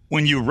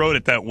when you wrote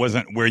it, that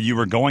wasn't where you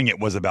were going. It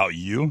was about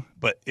you,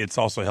 but it's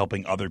also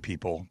helping other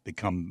people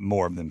become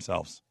more of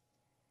themselves.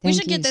 We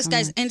should get this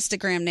guy's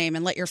Instagram name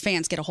and let your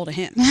fans get a hold of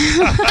him.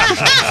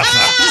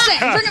 Just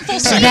saying, bring it full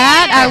circle.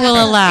 That I will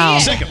allow.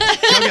 Second. Go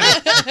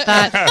get it.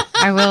 That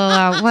I will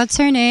allow. What's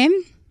her name?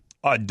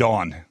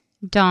 Dawn.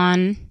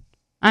 Dawn.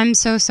 I'm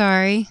so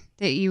sorry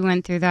that you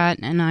went through that,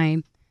 and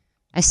I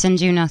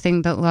send you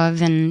nothing but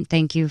love, and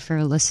thank you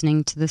for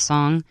listening to the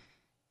song.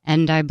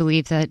 And I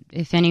believe that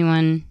if any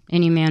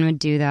man would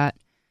do that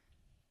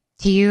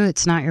to you,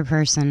 it's not your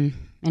person,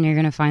 and you're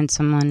going to find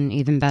someone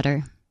even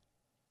better.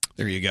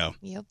 There you go.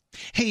 Yep.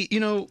 Hey,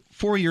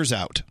 4 years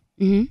out,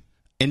 Mm-hmm.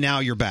 and now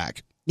you're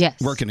back.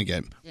 Yes. Working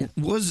again. Yeah.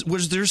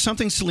 Was there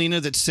something, Selena,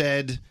 that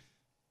said,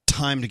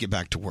 time to get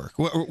back to work?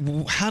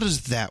 How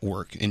does that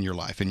work in your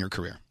life, in your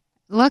career?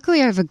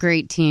 Luckily, I have a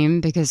great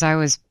team because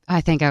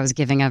I think I was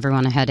giving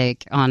everyone a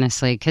headache,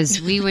 honestly,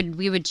 because we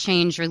would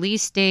change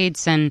release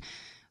dates, and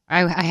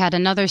I had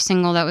another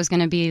single that was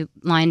going to be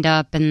lined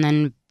up, and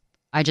then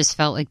I just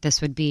felt like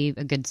this would be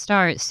a good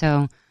start.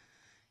 So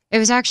it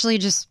was actually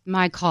just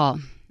my call,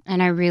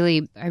 and I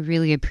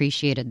really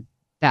appreciated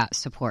that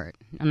support.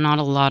 And not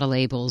a lot of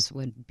labels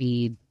would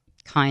be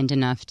kind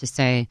enough to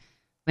say,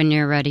 when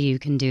you're ready, you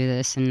can do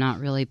this, and not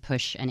really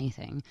push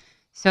anything.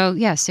 So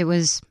yes,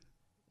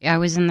 I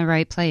was in the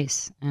right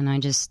place, and I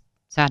just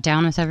sat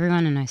down with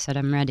everyone and I said,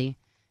 I'm ready,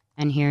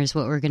 and here's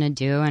what we're going to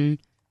do. And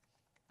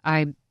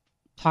I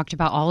talked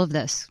about all of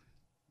this,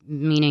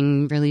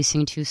 meaning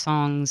releasing 2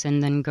 songs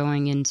and then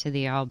going into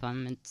the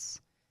album. It's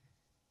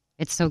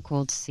so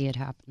cool to see it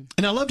happen.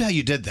 And I loved how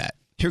you did that.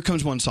 Here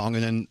comes one song,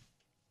 and then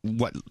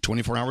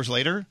 24 hours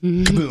later,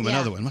 kaboom,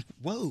 another one. I'm like,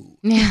 whoa.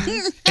 Yeah.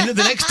 And then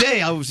the next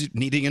day, I was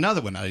needing another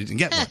one. I didn't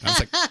get one. I was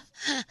like,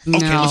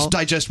 Okay, No. let's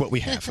digest what we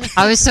have.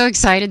 I was so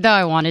excited, though.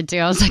 I wanted to.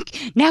 I was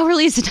like, now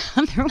release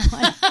another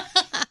one.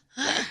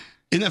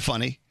 Isn't that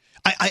funny?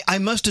 I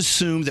must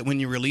assume that when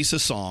you release a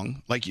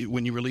song, like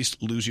when you release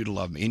Lose You to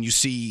Love Me, and you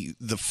see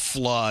the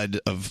flood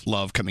of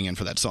love coming in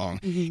for that song,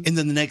 Mhm. and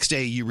then the next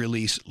day you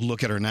release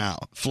Look at Her Now,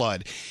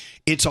 Flood,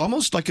 it's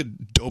almost like a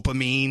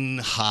dopamine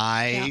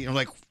high. You're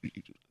like,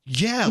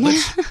 yeah,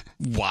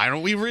 why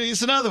don't we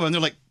release another one?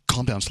 They're like,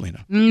 calm down,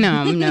 Selena.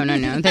 No.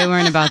 They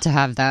weren't about to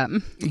have that.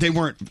 They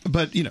weren't,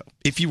 but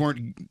if you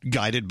weren't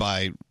guided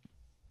by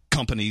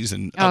companies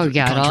and Oh, other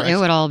yeah, contracts, it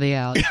would all be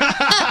out.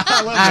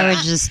 I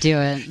would just do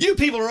it. You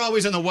people are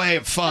always in the way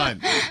of fun.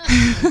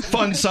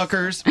 Fun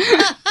suckers.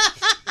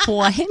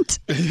 What?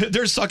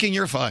 They're sucking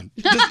your fun.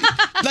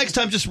 Next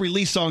time, just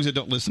release songs and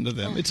don't listen to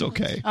them. It's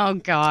okay. Oh,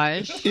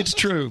 gosh. It's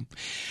true.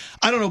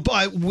 I don't know,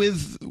 but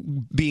with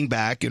being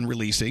back and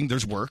releasing,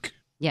 there's work.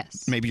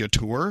 Yes. Maybe a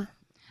tour.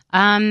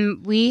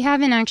 We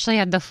haven't actually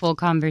had the full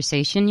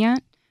conversation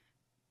yet.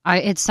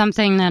 It's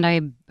something that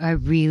I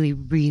really,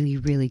 really,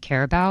 really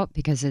care about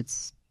because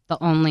it's the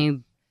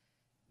only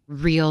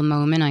real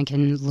moment I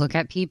can look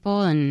at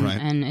people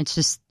and it's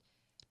just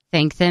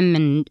thank them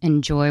and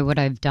enjoy what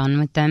I've done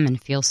with them and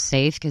feel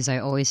safe because I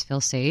always feel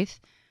safe.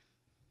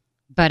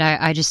 But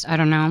I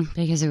don't know,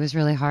 because it was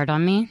really hard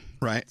on me.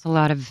 Right. It's a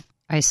lot of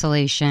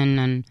isolation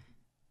and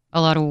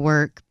a lot of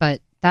work,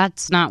 but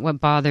that's not what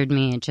bothered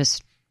me.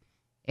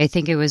 I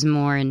think it was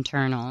more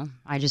internal.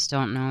 I just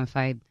don't know if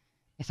I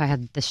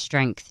had the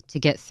strength to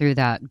get through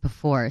that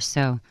before.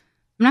 So I'm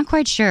not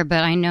quite sure,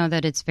 but I know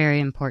that it's very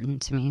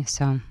important to me.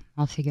 So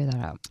I'll figure that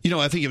out.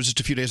 I think it was just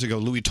a few days ago,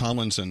 Louis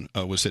Tomlinson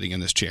was sitting in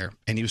this chair,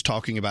 and he was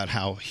talking about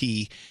how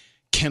he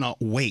cannot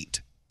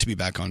wait to be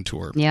back on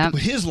tour. Yeah.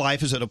 His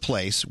life is at a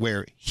place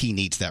where he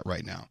needs that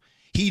right now.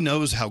 He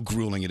knows how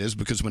grueling it is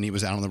because when he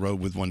was out on the road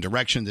with One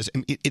Direction,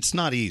 it's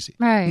not easy.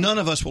 Right. None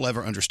of us will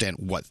ever understand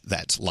what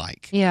that's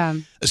like. Yeah.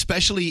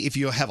 Especially if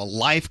you have a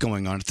life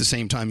going on at the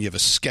same time you have a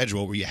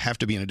schedule where you have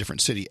to be in a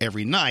different city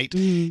every night.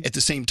 Mm-hmm. At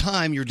the same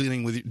time, you're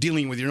dealing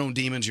with your own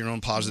demons, your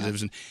own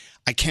positives. And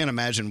I can't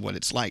imagine what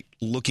it's like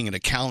looking at a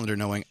calendar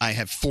knowing I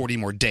have 40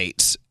 more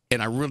dates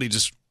and I really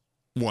just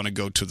want to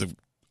go to the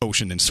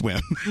ocean and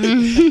swim.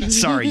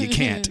 Sorry, you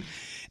can't.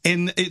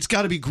 And it's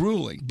got to be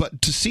grueling.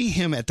 But to see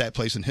him at that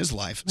place in his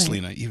life, right.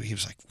 Selena, he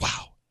was like,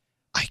 wow,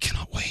 I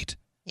cannot wait.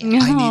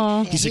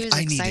 Yeah. He's like,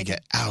 I need to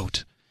get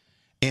out.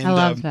 And, I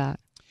love that.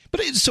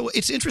 But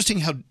it's interesting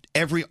how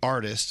every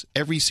artist,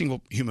 every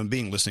single human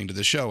being listening to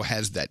the show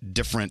has that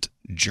different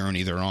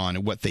journey they're on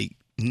and what they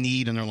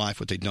need in their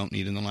life, what they don't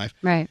need in their life.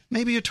 Right.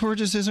 Maybe a tour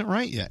just isn't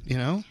right yet,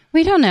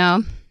 We don't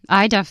know.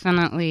 I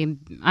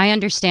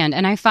understand.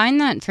 And I find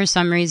that for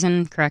some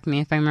reason, correct me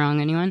if I'm wrong,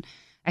 anyone,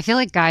 I feel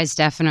like guys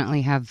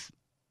definitely have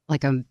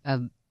like a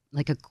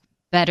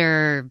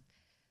better,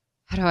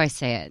 how do I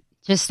say it?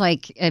 Just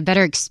like a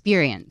better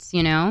experience,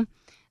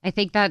 I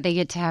think that they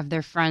get to have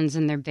their friends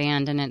in their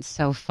band and it's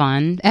so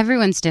fun.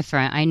 Everyone's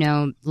different. I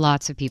know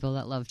lots of people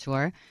that love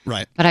tour.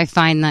 Right. But I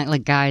find that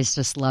like guys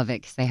just love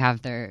it because they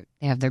have their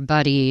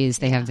buddies,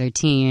 they have their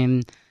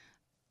team.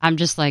 I'm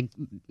just like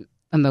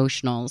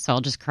emotional, so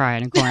I'll just cry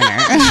in a corner.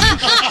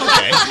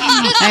 Okay.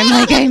 I'm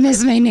like, I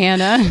miss my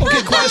Nana.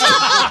 Okay, question.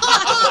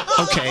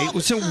 Okay,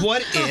 so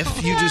what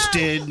if you just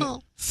did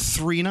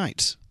 3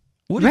 nights?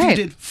 What if you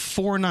did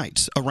 4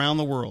 nights around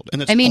the world?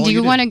 And that's do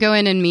you want to go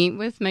in and meet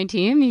with my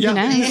team? You can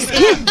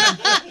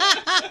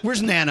ask.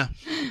 Where's Nana?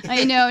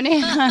 I know,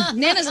 Nana.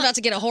 Nana's about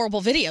to get a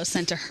horrible video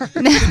sent to her.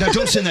 No,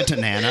 don't send that to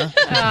Nana.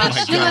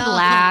 She would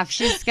laugh.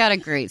 She's got a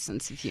great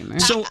sense of humor.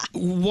 So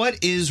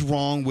what is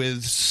wrong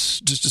with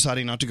just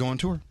deciding not to go on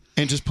tour?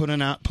 And just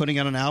putting out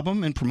an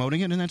album and promoting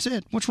it, and that's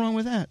it. What's wrong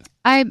with that?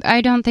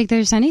 I don't think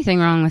there's anything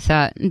wrong with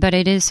that, but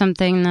it is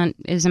something that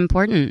is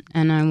important,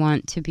 and I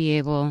want to be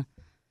able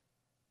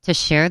to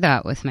share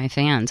that with my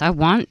fans. I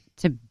want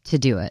to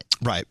do it.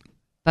 Right.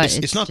 But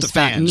it's not just the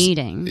fans.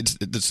 Needing. It's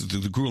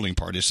the grueling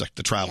part. It's like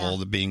the travel,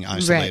 the being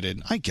isolated.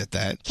 Right. I get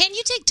that. Can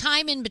you take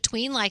time in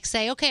between, like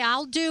say, okay,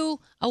 I'll do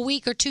a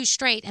week or 2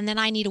 straight, and then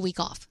I need a week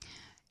off?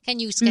 Can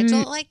you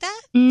schedule it like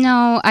that?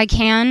 No, I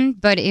can,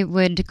 but it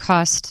would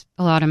cost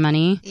a lot of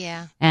money.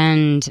 Yeah.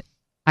 And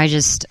I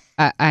just,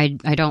 I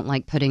don't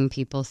like putting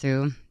people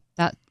through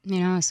that,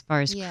 as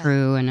far as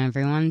crew and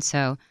everyone.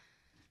 So,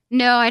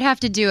 no, I'd have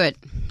to do it.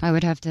 I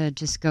would have to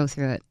just go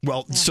through it.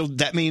 Well, so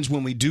that means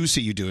when we do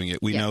see you doing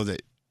it, we know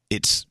that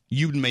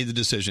you made the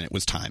decision. It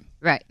was time.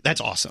 Right. That's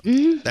awesome.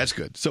 Mm-hmm. That's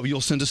good. So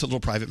you'll send us a little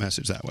private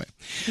message that way.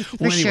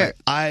 For sure.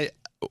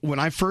 When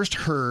I first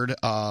heard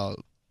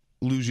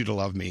Lose You to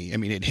Love Me, I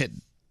mean, it hit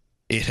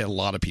a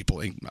lot of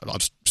people. I'll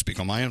just speak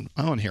on my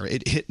own here.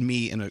 It hit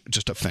me in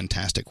just a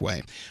fantastic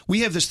way.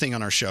 We have this thing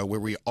on our show where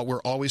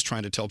we're always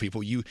trying to tell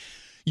people you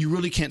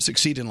really can't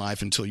succeed in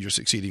life until you're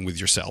succeeding with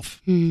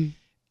yourself. Mm.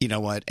 You know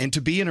what? And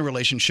to be in a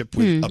relationship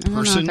with a person.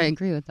 I don't know if I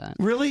agree with that.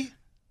 Really?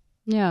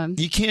 Yeah.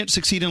 You can't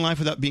succeed in life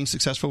without being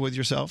successful with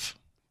yourself?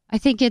 I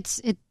think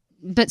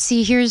but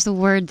see, here's the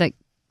word that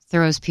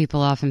throws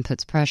people off and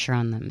puts pressure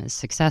on them is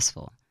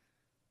successful.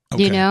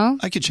 Okay. You know?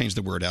 I could change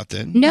the word out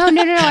then. No. I'm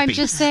Happy.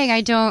 just saying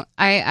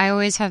I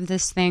always have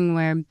this thing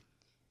where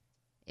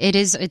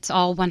it's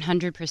all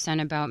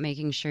 100% about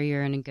making sure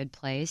you're in a good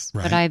place.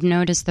 Right. But I've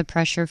noticed the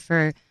pressure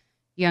for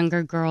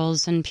younger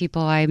girls and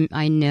people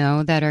I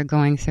know that are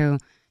going through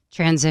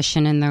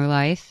transition in their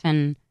life.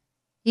 And,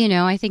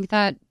 I think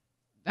that,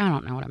 I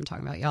don't know what I'm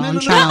talking about, y'all. I'm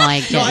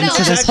trying to get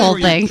into this whole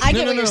thing. I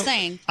get what you're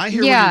saying. I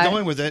hear where you're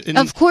going with it. And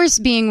of course,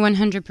 being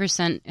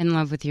 100% in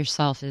love with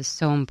yourself is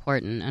so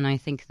important. And I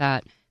think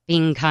that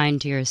being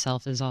kind to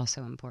yourself is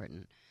also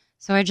important.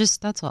 So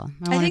that's all.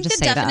 I think to the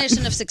say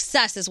definition that. of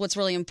success is what's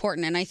really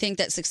important. And I think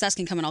that success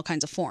can come in all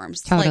kinds of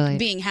forms. Totally. Like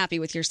being happy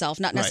with yourself,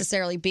 not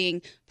necessarily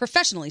being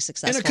professionally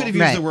successful. And I could have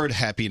used the word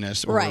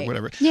happiness or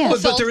whatever. Yeah.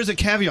 But there is a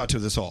caveat to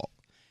this all.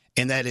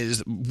 And that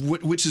is,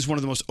 which is one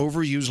of the most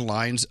overused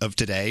lines of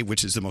today,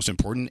 which is the most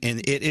important. And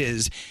it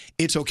is,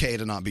 it's okay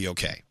to not be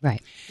okay.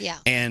 Right. Yeah.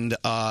 And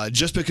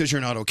just because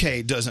you're not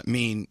okay doesn't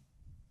mean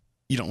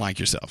you don't like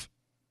yourself.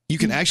 You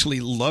can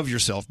actually love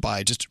yourself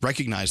by just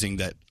recognizing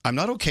that I'm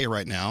not okay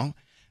right now,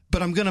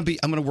 but I'm going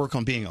to work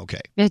on being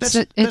okay.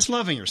 That's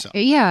loving yourself.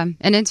 Yeah.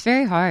 And it's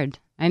very hard.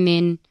 I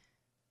mean,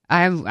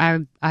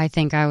 I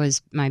think I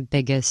was my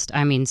biggest,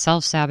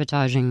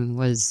 self-sabotaging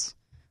was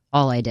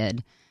all I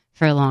did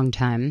for a long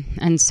time.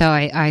 And so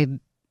I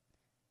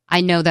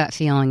know that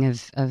feeling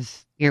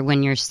of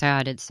when you're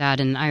sad, it's sad.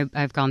 And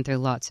I've gone through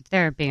lots of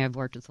therapy. I've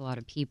worked with a lot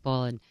of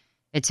people and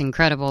it's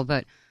incredible.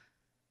 But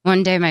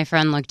one day my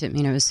friend looked at me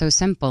and it was so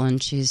simple.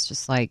 And she's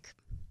just like,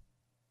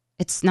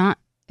 it's not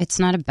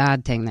a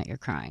bad thing that you're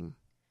crying.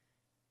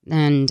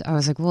 And I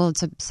was like, well,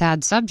 it's a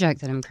sad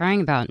subject that I'm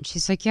crying about. And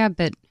she's like, yeah,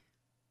 but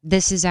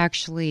this is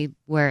actually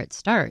where it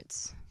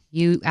starts.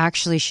 You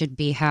actually should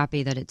be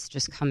happy that it's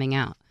just coming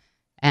out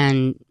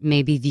and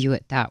maybe view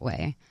it that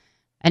way.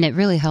 And it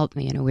really helped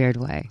me in a weird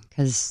way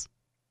because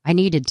I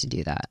needed to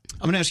do that.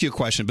 I'm going to ask you a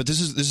question, but this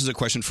is a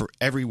question for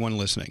everyone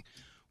listening.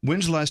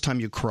 When's the last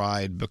time you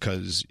cried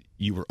because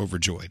you were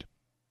overjoyed?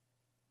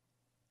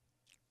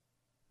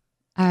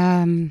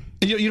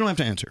 You don't have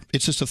to answer.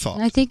 It's just a thought.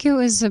 I think it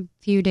was a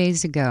few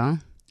days ago.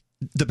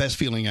 The best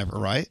feeling ever,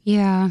 right?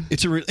 Yeah.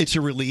 It's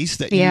a release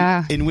that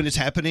and when it's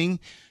happening,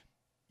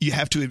 you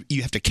have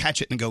to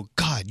catch it and go,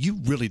 God, you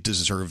really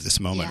deserve this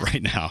moment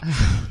right now.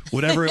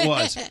 Whatever it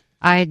was.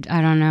 I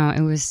don't know.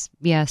 It was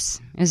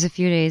a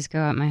few days ago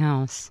at my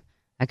house.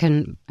 I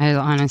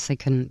honestly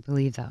couldn't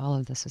believe that all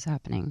of this was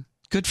happening.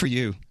 Good for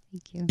you.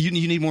 Thank you.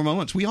 You need more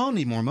moments. We all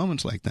need more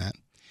moments like that.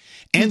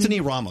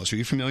 Anthony Ramos, are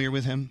you familiar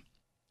with him?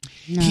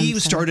 No, he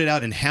started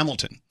out in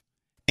Hamilton,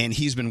 and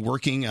he's been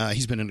working.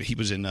 He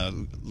was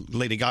in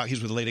Lady Gaga.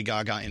 He's with Lady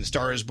Gaga in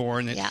 *Star Is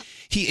Born*.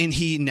 And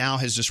he now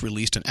has just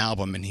released an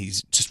album, and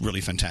he's just really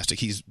fantastic.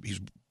 He's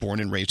born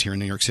and raised here in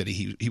New York City.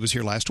 He was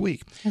here last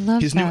week. I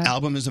love his that. new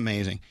album is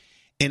amazing.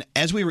 And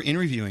as we were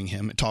interviewing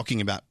him,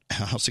 talking about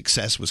how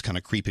success was kind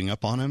of creeping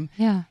up on him,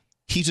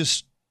 he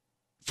just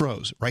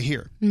froze right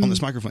here on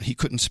this microphone. He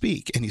couldn't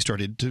speak, and he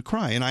started to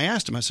cry. And I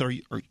asked him, I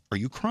said, "Are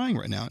you crying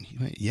right now?" And he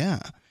went, "Yeah."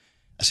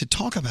 I said,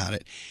 "Talk about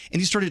it."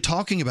 And he started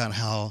talking about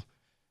how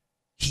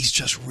he's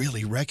just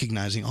really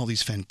recognizing all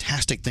these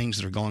fantastic things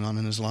that are going on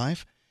in his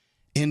life.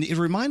 And it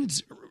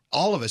reminds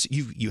all of us,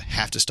 you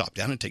have to stop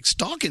down and take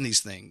stock in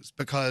these things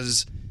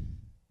because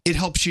it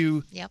helps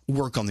you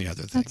work on the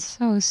other things. That's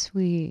so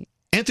sweet.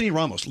 Anthony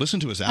Ramos, listen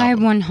to his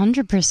album.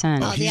 100%.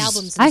 Oh, the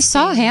album's I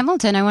saw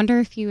Hamilton. I wonder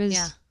if he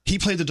was... He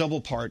played the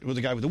double part with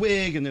the guy with the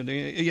wig and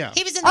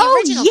He was in the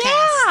original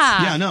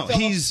cast. Yeah, no,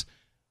 he's...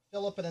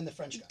 Philip and then the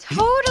French guy.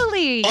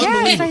 Totally.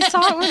 Yes, I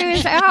saw it when it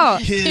was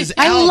out.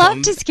 I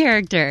loved his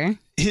character.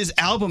 His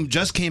album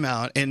just came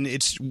out, and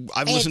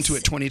I've listened to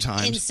it 20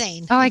 times.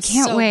 Insane. Oh, I It's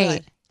can't so wait.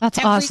 good. That's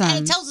awesome.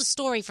 And it tells a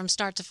story from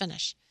start to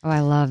finish. Oh,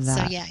 I love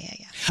that. So, yeah.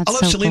 I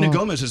love Selena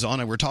Gomez is on,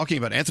 and we're talking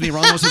about Anthony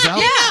Ramos'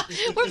 album.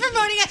 We're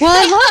promoting it. Well,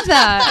 I love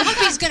that. I hope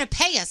he's going to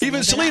pay us.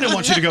 Even Selena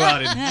wants you to go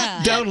out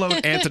and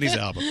download Anthony's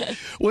album.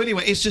 Well,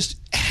 anyway, it's just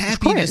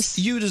happiness.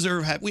 You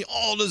deserve we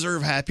all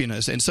deserve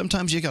happiness, and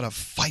sometimes you got to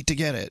fight to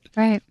get it.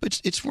 Right. But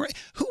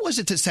who was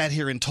it that sat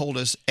here and told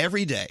us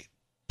every day,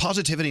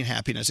 positivity and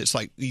happiness? It's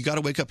like you got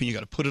to wake up and you got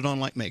to put it on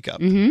like makeup.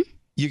 Mm-hmm.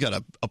 You got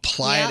to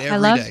apply it every day. I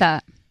love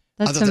that.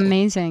 That's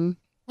amazing.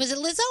 Was it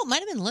Lizzo? It might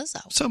have been Lizzo.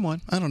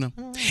 Someone. I don't know.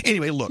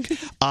 Anyway, look.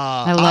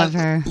 I love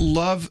her.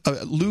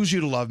 Lose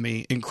You to Love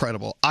Me.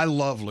 Incredible. I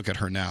love Look at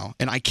Her Now.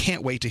 And I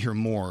can't wait to hear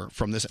more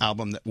from this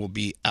album that will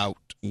be out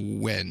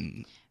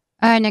when?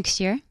 Next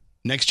year.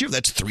 Next year?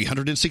 That's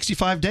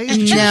 365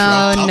 days.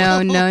 No.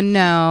 I'm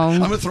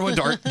going to throw a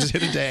dart. Just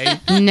hit a day.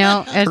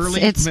 No.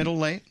 Early, middle,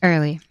 late?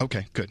 Early.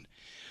 Okay, good.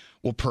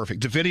 Well,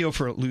 perfect. The video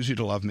for Lose You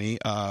to Love Me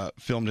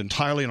filmed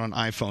entirely on an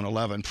iPhone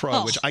 11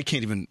 Pro, which I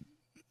can't even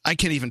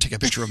take a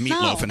picture of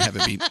Meatloaf and have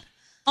it be.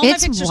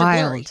 It's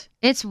wild.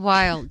 It's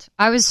wild.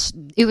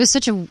 It was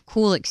such a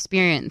cool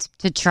experience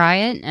to try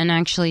it and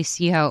actually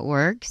see how it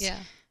works. Yeah.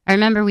 I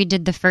remember we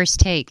did the first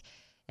take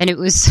and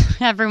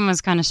everyone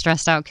was kind of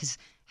stressed out because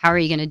how are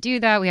you going to do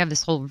that? We have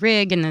this whole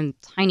rig and then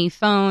tiny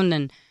phone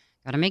and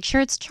got to make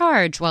sure it's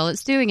charged while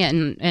it's doing it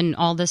and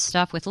all this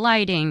stuff with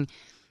lighting.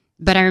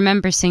 But I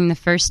remember seeing the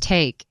first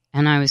take,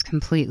 and I was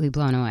completely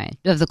blown away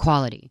of the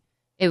quality.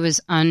 It was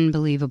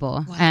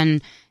unbelievable. Wow.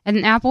 And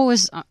Apple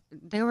was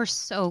they were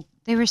so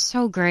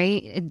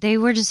great. They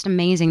were just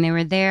amazing. They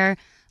were there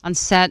on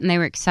set, and they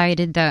were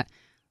excited that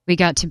we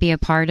got to be a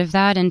part of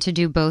that and to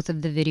do both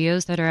of the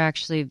videos that are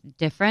actually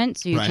different,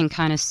 so you can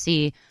kind of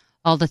see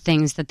all the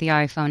things that the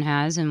iPhone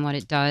has and what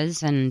it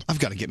does. And I've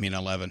got to get me an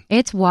 11.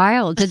 It's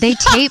wild. They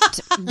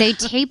taped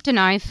an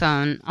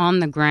iPhone on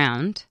the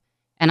ground,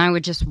 and I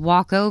would just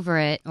walk over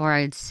it or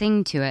I'd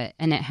sing to it,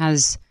 and it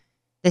has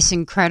this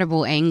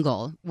incredible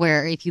angle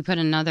where if you put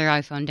another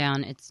iPhone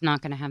down, it's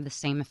not going to have the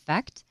same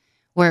effect,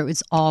 where it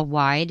was all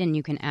wide and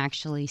you can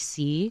actually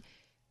see.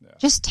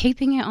 Just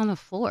taping it on the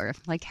floor.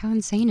 Like, how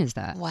insane is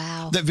that?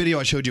 Wow. That video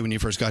I showed you when you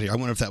first got here, I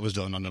wonder if that was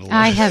done on an 11.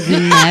 I have never.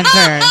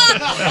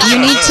 You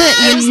need to.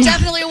 It was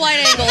definitely a wide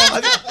angle.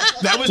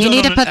 That was You done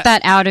need on to put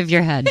that out of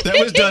your head. That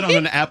was done on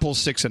an Apple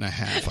 6.5,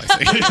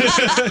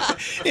 I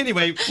think.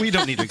 Anyway, we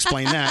don't need to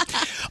explain that.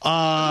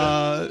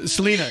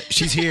 Selena,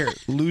 she's here.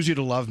 Lose You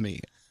to Love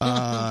Me.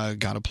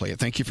 Gotta play it.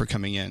 Thank you for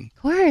coming in.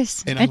 Of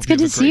course. And I It's hope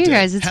good you have to a see you great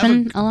day. guys. It's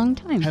been a long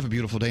time. Have a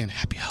beautiful day and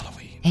happy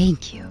Halloween.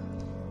 Thank you.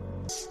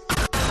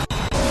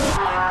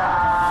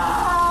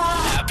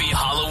 Happy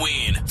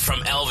Halloween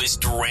from Elvis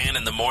Duran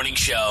and the Morning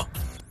Show.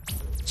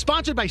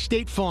 Sponsored by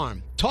State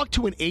Farm. Talk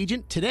to an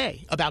agent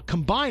today about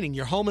combining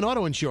your home and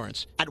auto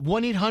insurance at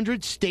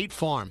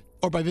 1-800-STATE-FARM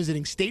or by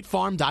visiting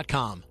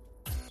statefarm.com.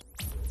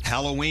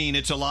 Halloween,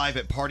 it's alive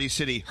at Party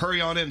City.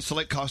 Hurry on in.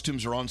 Select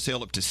costumes are on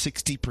sale up to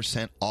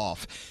 60%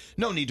 off.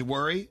 No need to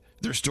worry.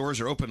 Their stores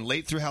are open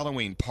late through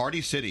Halloween.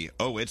 Party City.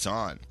 Oh, it's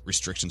on.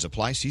 Restrictions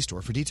apply. See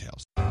store for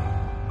details.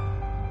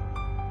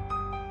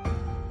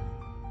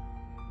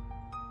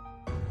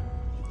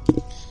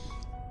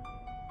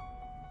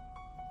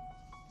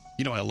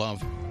 You know, I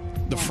love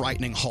the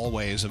frightening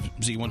hallways of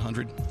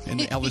Z100 and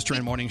the Elvis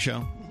Duran Morning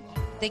Show.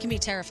 They can be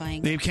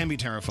terrifying. They can be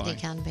terrifying. They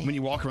can be. When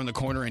you walk around the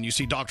corner and you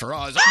see Dr.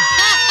 Oz.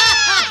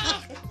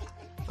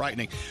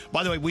 Frightening.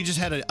 By the way, we just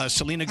had a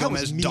Selena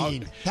Gomez.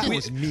 That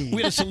was mean.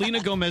 We had a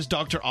Selena Gomez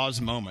Dr. Oz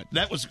moment.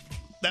 That was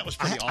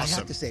pretty awesome. I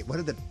have to say, one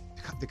of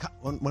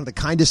the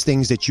kindest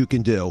things that you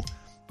can do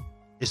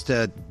is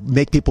to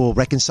make people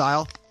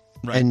reconcile.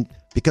 Right. And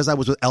because I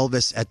was with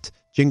Elvis at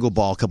Jingle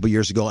Ball a couple of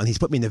years ago, and he's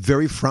put me in the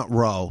very front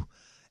row,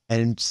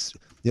 and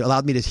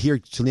allowed me to hear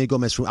Selena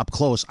Gomez from up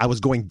close, I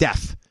was going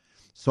deaf.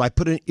 So I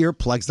put in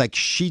earplugs like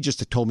she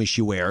just told me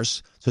she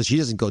wears, so she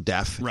doesn't go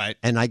deaf. Right.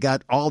 And I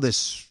got all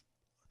this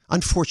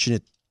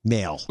unfortunate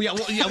mail. Well,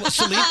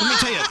 Selena, let me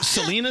tell you,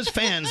 Selena's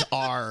fans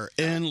are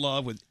in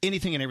love with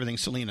anything and everything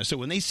Selena. So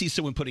when they see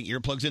someone putting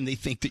earplugs in, they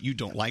think that you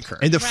don't like her.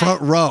 In the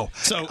front row.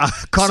 So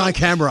caught on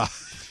camera.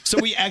 So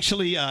we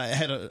actually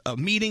had a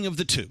meeting of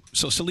the two.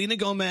 So Selena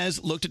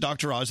Gomez looked at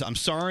Dr. Oz. I'm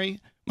sorry.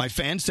 My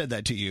fan said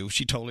that to you.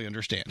 She totally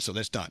understands. So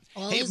that's done.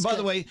 Hey, by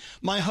the way,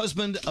 my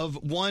husband of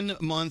 1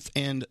 month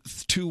and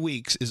 2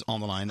 weeks is on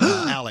the line.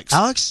 Alex.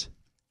 Alex?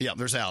 Yeah,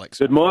 there's Alex.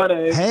 Good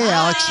morning. Hey,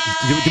 Alex.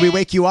 Did we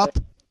wake you up?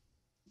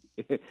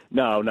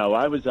 No,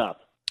 I was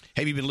up.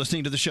 Have you been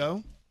listening to the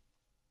show?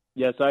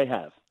 Yes, I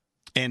have.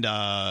 And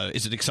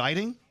is it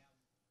exciting?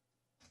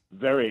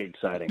 Very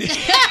exciting. You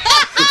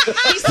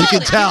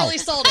can tell. He really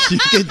sold it. You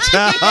can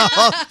tell.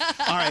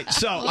 All right,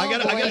 so I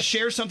got to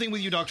share something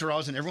with you, Dr.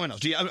 Oz, and everyone else.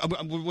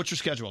 What's your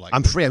schedule like?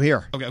 I'm free. I'm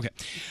here. Okay.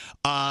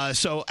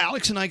 So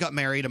Alex and I got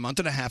married a month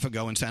and a half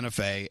ago in Santa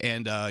Fe,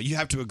 and you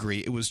have to agree,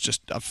 it was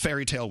just a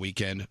fairy tale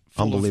weekend.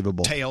 Full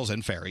Unbelievable. Of tales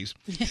and fairies.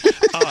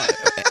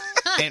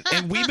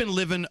 And we've been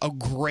living a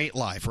great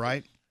life,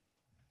 right?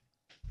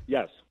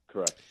 Yes,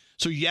 correct.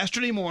 So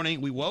yesterday morning,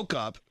 we woke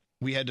up.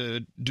 We had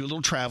to do a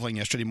little traveling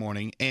yesterday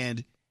morning,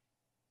 and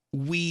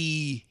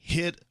we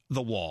hit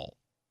the wall.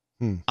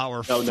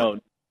 No.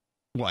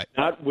 What?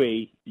 Not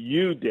we.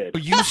 You did.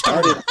 You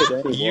started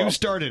it. You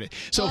started it.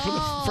 So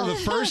for the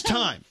first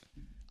time,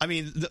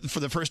 for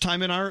the first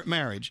time in our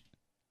marriage,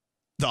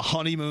 the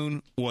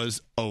honeymoon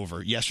was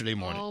over yesterday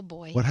morning. Oh,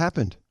 boy. What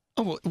happened?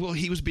 Oh, well,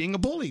 he was being a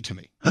bully to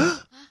me.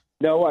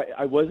 No,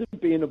 I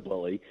wasn't being a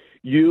bully.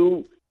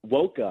 You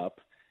woke up,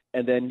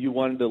 and then you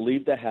wanted to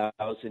leave the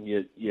house, and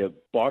you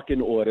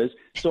barking orders.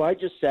 So I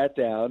just sat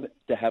down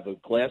to have a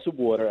glass of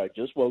water. I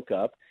just woke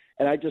up,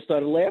 and I just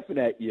started laughing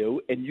at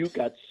you, and you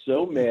got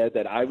so mad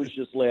that I was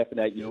just laughing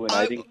at you, and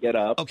I didn't get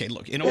up. Okay,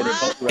 look, in order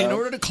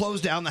to close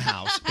down the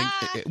house,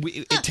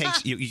 it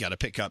takes you got to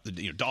pick up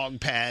the dog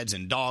pads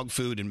and dog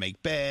food and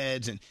make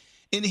beds, and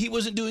he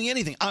wasn't doing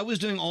anything. I was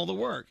doing all the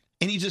work.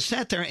 And he just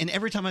sat there, and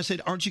every time I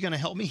said, "Aren't you going to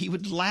help me?" he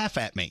would laugh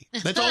at me.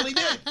 That's all he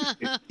did.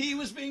 He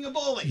was being a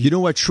bully. You know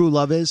what true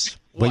love is?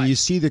 When you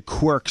see the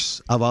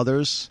quirks of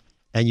others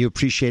and you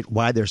appreciate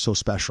why they're so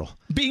special.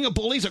 Being a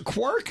bully's a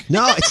quirk?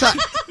 No, it's not.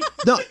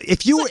 No,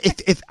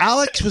 if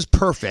Alex was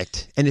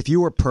perfect and if you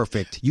were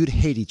perfect, you'd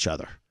hate each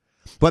other.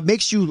 What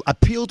makes you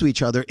appeal to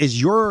each other is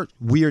your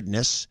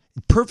weirdness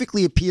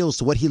perfectly appeals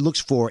to what he looks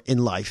for in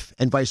life,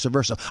 and vice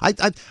versa.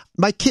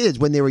 My kids,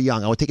 when they were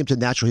young, I would take them to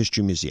the Natural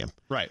History Museum.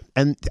 Right.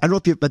 And I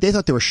don't know but they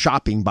thought they were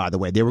shopping, by the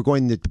way. They were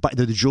going to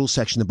the jewel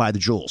section to buy the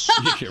jewels.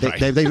 Right.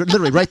 They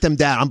literally write them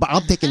down.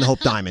 I'm taking the Hope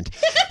Diamond.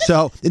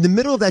 So in the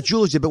middle of that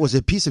jewel exhibit was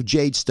a piece of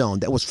jade stone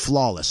that was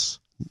flawless.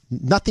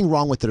 Nothing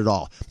wrong with it at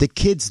all. The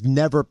kids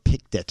never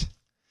picked it.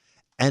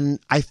 And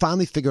I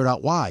finally figured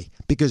out why.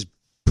 Because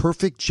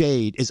perfect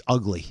jade is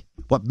ugly.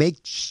 What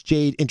makes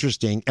jade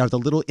interesting are the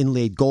little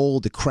inlaid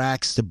gold, the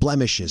cracks, the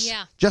blemishes.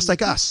 Yeah. Just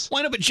like us.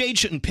 Why not? But jade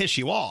shouldn't piss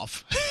you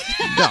off.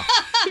 No.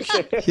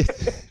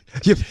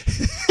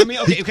 I mean,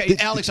 okay,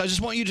 Alex, I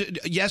just want you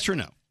to, yes or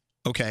no,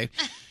 okay?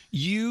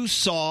 You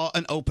saw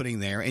an opening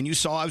there, and you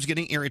saw I was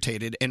getting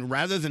irritated, and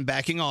rather than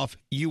backing off,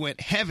 you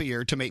went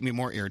heavier to make me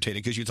more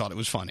irritated because you thought it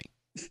was funny.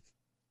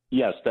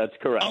 Yes, that's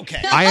correct.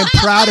 Okay. I am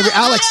proud of you.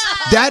 Alex,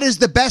 that is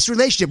the best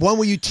relationship. One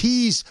where you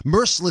tease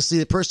mercilessly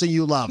the person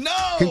you love.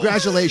 No!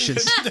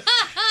 Congratulations.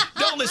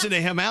 Don't listen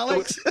to him,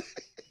 Alex.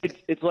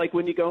 It's like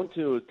when you go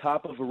into the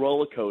top of a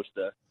roller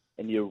coaster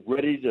and you're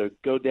ready to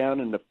go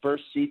down and the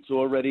first seat's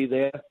already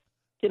there.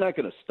 You're not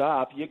going to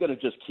stop. You're going to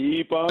just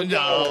keep on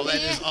No, going.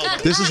 that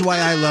is This is why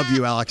I love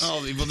you, Alex.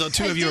 Oh, well, the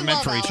two of you are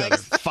meant for each other.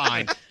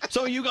 Fine.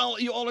 So you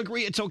all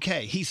agree it's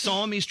okay. He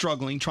saw me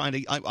struggling,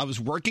 I was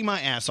working my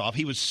ass off.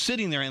 He was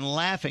sitting there and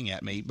laughing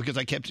at me because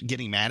I kept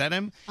getting mad at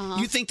him.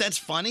 You think that's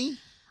funny?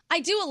 I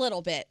do a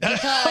little bit because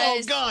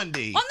Oh,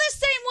 Gandhi. I'm the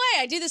same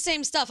way. I do the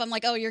same stuff. I'm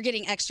like, oh, you're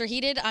getting extra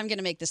heated. I'm going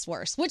to make this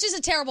worse, which is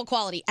a terrible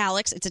quality.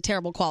 Alex, it's a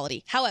terrible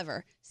quality.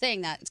 However,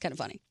 saying that, it's kind of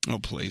funny. Oh,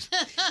 please.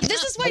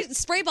 This is why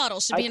spray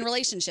bottles should be in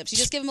relationships. You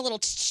just give them a little...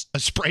 A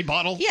spray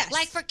bottle? Yes.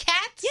 Like for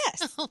cats?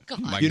 Yes. Oh,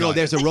 God. You know,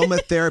 there's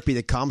aromatherapy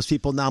that calms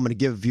people now. I'm going to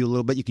give you a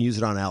little bit. You can use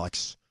it on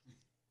Alex.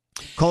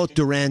 Call it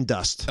Duran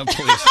dust. Oh,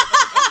 please.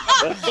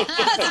 That's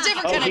a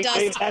different kind of He dust.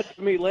 gave that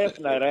to me last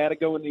night. I had to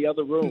go in the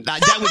other room.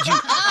 That was you.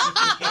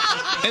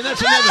 And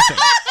that's another thing.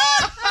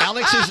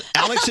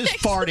 Alex's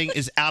farting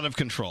is out of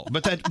control,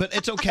 but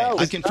it's okay.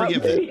 I can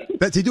forgive him.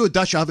 But they do a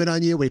Dutch oven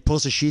on you where he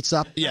pulls the sheets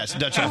up? Yes,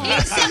 Dutch oven.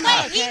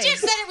 He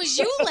just said it was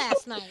you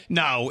last night.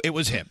 No, it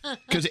was him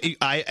because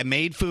I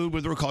made food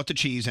with ricotta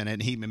cheese in it,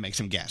 and he makes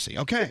him gassy.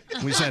 Okay,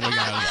 we said we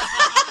got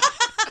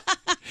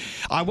it.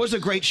 I was a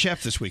great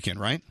chef this weekend,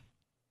 right?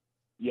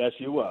 Yes,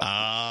 you were.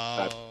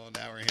 Oh,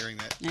 now we're hearing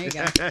that. There you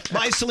go.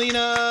 Bye,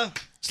 Selena.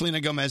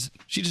 Selena Gomez.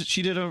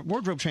 She did a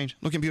wardrobe change,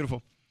 looking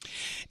beautiful.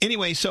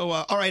 Anyway, so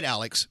all right,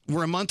 Alex,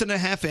 we're a month and a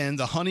half in.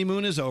 The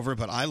honeymoon is over,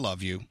 but I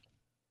love you.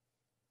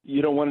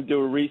 You don't want to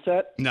do a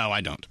reset? No, I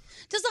don't.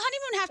 Does the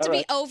honeymoon have to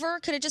be over?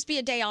 Could it just be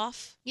a day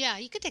off? Yeah,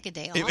 you could take a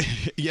day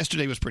off.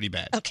 Yesterday was pretty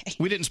bad. Okay.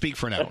 We didn't speak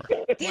for an hour.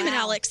 Damn it,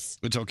 Alex.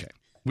 It's okay.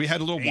 We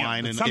had a little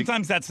wine, and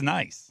sometimes that's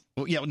nice.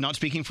 Well, yeah, not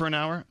speaking for an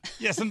hour.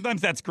 Yeah,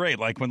 sometimes that's great.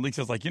 Like when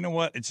Lisa's like, you know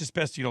what? It's just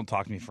best you don't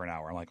talk to me for an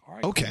hour. I'm like, all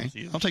right, okay,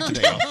 cool, I'll take the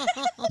day off.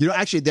 You know,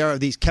 actually, there are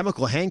these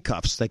chemical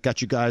handcuffs that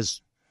got you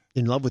guys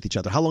in love with each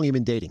other. How long have you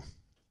been dating?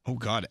 Oh,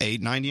 God,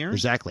 8-9 years?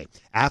 Exactly.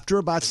 After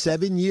about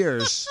 7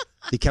 years,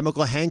 the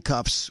chemical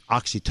handcuffs,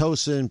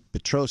 oxytocin,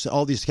 pitocin,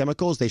 all these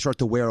chemicals, they start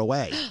to wear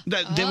away.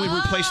 Then we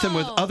replace them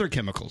with other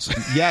chemicals.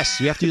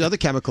 Yes, you have to use other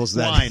chemicals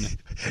then. Wine.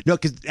 No,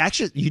 because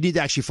actually, you need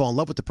to actually fall in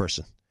love with the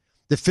person.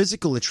 The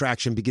physical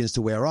attraction begins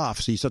to wear off,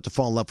 so you start to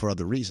fall in love for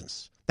other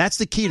reasons. That's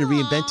the key to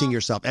reinventing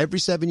yourself every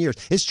 7 years.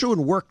 It's true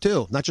in work,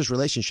 too, not just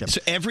relationships.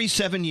 So every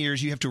 7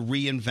 years, you have to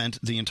reinvent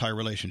the entire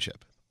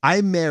relationship.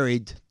 I'm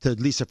married to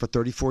Lisa for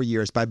 34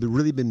 years, but I've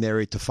really been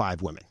married to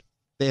 5 women.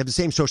 They have the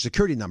same social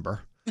security number,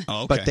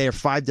 but they are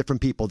 5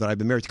 different people that I've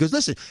been married to. Because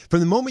listen,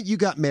 from the moment you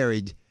got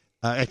married,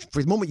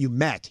 from the moment you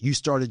met, you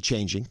started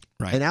changing,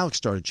 and Alex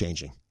started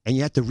changing. And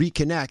you had to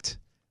reconnect.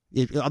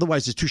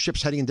 Otherwise, there's 2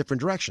 ships heading in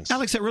different directions.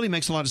 Alex, that really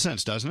makes a lot of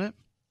sense, doesn't it?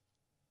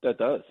 That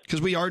does.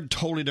 Because we are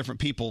totally different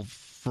people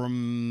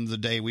from the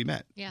day we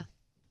met. Yeah.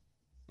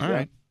 All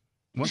right.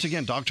 Once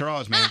again, Dr.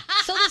 Oz, man.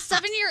 So the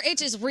 7-year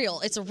itch is real.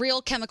 It's a real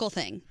chemical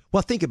thing.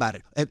 Well, think about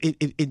it.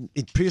 In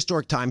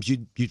prehistoric times,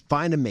 you'd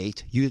find a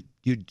mate, you'd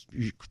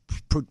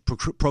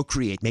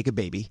procreate, make a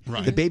baby.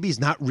 Right. The baby's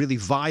not really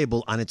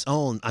viable on its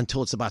own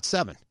until it's about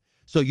 7.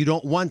 So you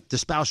don't want the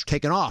spouse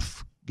taken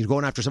off. You're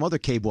going after some other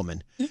cave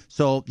woman.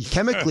 So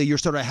chemically, you're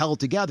sort of held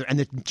together. And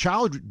the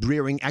child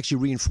rearing actually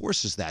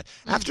reinforces that.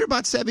 After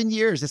about 7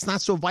 years, it's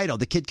not so vital.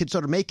 The kid can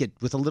sort of make it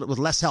with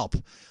less help.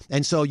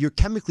 And so you're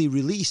chemically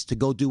released to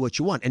go do what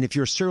you want. And if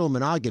you're a serial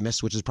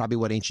monogamist, which is probably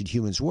what ancient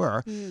humans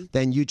were,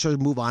 then you sort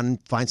of move on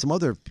and find some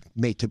other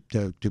mate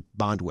to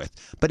bond with.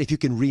 But if you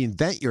can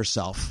reinvent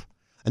yourself,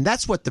 and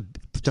that's what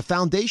the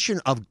foundation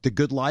of the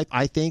good life,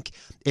 I think,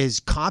 is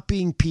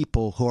copying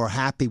people who are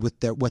happy with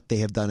what they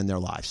have done in their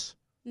lives.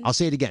 I'll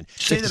say it again.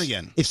 Say that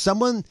again. If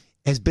someone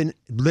has been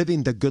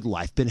living the good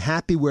life, been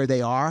happy where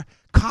they are,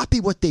 copy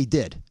what they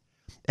did.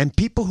 And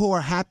people who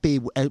are happy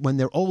when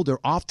they're older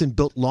often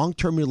built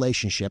long-term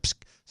relationships,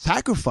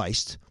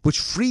 sacrificed, which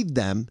freed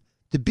them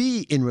to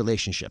be in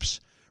relationships.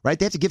 Right?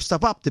 They have to give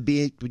stuff up to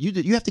be. You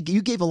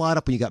gave a lot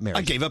up when you got married.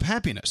 I gave up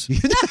happiness.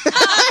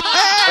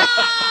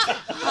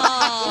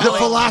 The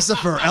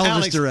philosopher,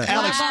 Elvis Duran.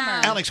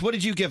 Alex, what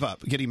did you give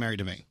up getting married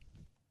to me?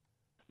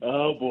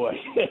 Oh, boy.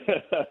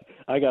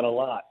 I got a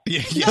lot.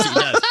 Yes, he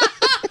does.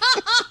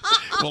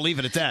 We'll leave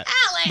it at that.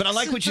 Alex. But I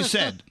like what you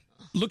said.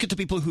 Look at the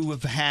people who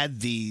have had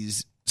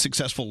these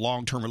successful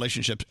long-term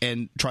relationships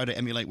and try to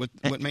emulate what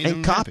made them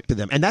and happy. copy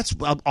them. And that's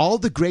all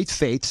the great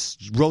faiths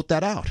wrote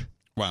that out.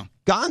 Wow.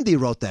 Gandhi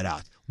wrote that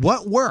out.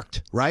 What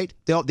worked, right?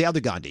 The other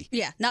Gandhi.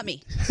 Yeah, not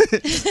me.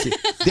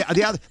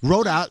 The other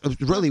wrote out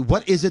really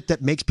what is it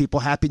that makes people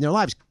happy in their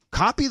lives.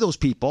 Copy those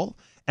people,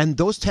 and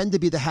those tend to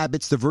be the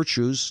habits, the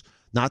virtues,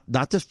 not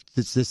the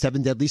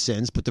 7 deadly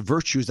sins, but the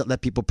virtues that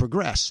let people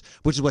progress,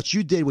 which is what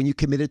you did when you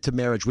committed to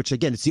marriage, which,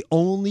 again, it's the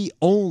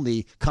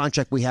only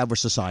contract we have with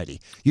society.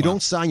 You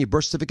don't sign your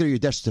birth certificate or your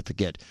death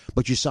certificate,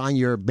 but you sign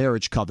your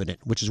marriage covenant,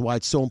 which is why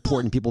it's so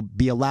important people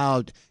be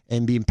allowed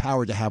and be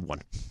empowered to have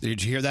one.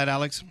 Did you hear that,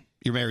 Alex?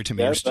 You're married to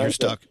me. Yes, You're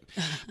stuck.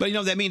 But,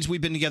 that means we've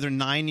been together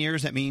 9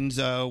 years. That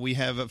means we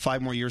have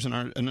 5 more years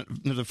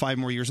another 5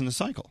 more years in the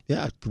cycle.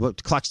 Yeah, the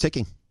clock's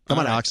ticking. Come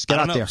on, Alex, get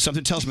out there.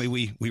 Something tells me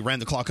we ran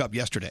the clock up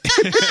yesterday.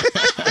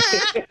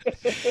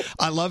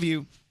 I love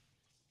you.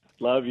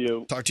 Love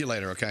you. Talk to you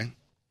later, okay?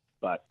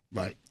 Bye.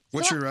 Bye.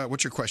 What's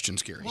your question,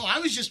 Scary? Well, I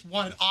was just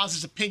wanting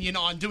Oz's opinion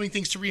on doing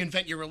things to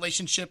reinvent your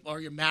relationship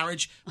or your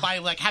marriage by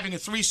like having a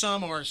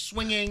threesome or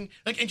swinging,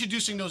 like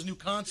introducing those new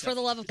concepts. For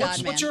the love of God,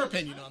 man. What's your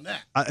opinion on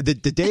that? The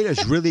data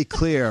is really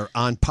clear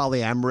on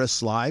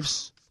polyamorous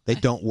lives. They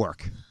don't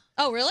work.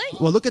 Oh, really?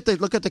 Well, look at the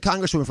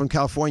congresswoman from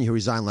California who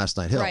resigned last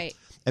night, Hill. Right.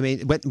 I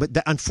mean, but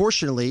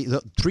unfortunately,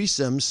 the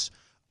threesomes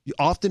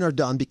often are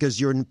done because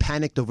you're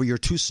panicked over your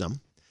twosome,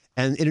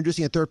 and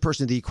introducing a third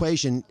person to the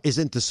equation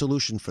isn't the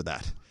solution for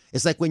that.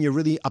 It's like when you're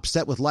really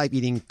upset with life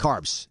eating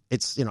carbs.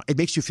 It's it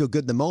makes you feel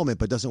good in the moment,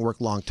 but doesn't work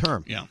long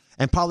term. Yeah.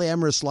 And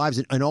polyamorous lives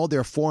in all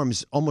their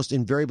forms almost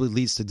invariably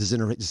leads to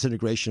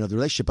disintegration of the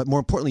relationship. But more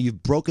importantly,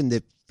 you've broken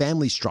the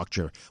family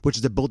structure, which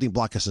is the building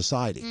block of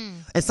society.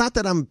 It's not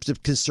that I'm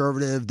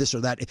conservative, this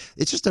or that.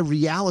 It's just a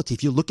reality.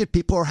 If you look at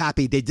people who are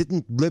happy, they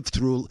didn't live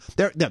through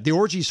the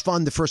orgy's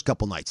fun the first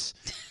couple nights,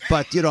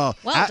 but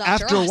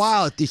after a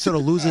while, it sort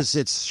of loses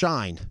its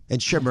shine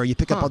and shimmer. You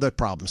pick up other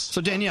problems. So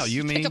Danielle,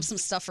 pick up some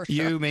stuff for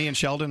you, sure. me, and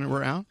Sheldon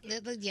were out. Yeah,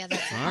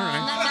 that's all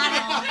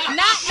right.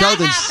 Not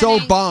Sheldon's so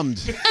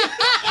bummed.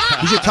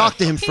 You should talk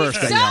to him first,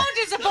 He's Danielle.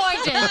 so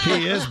disappointed.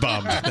 He is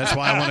bummed. That's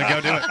why I want to go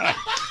do it.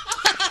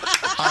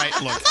 All right,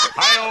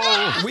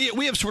 look.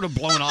 We have sort of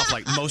blown off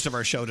like most of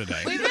our show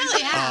today. We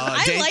really have.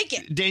 I like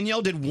it.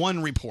 Danielle did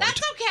one report.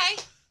 That's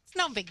okay. It's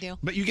no big deal.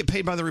 But you get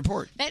paid by the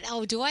report.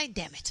 Do I?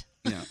 Damn it.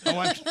 Yeah.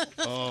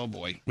 Oh,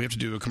 boy. We have to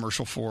do a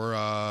commercial for,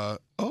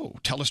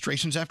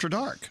 Telestrations After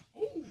Dark.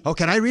 Oh,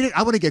 can I read it?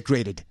 I want to get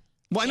graded.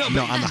 Well, no,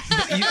 I'm not.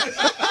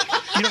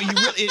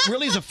 It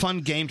really is a fun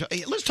game.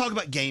 Let's talk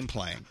about game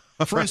playing.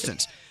 For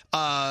instance,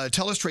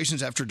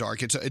 Telestrations After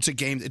Dark. It's a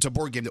game. It's a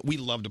board game that we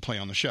love to play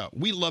on the show.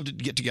 We love to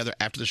get together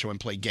after the show and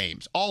play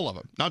games. All of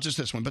them, not just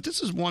this one, but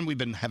this is one we've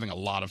been having a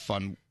lot of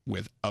fun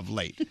with of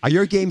late. Are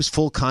your games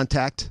full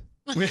contact?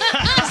 Sometimes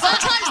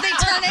they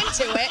turn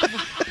into it.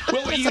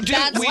 Well, It's you a do.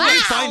 bad We slap. may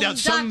find out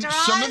some Dr.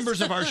 Oz.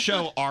 members of our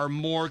show are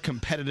more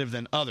competitive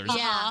than others.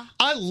 Yeah.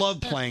 I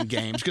love playing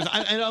games because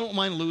I don't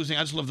mind losing.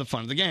 I just love the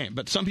fun of the game.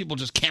 But some people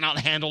just cannot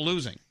handle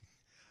losing.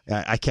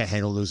 I can't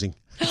handle losing.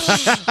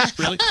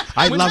 Really?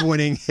 I love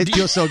winning. It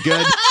feels so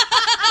good.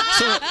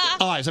 So,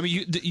 Oz, I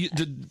mean,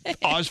 the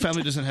Oz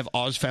family doesn't have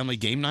Oz family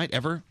game night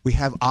ever? We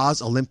have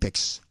Oz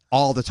Olympics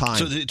all the time.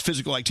 So it's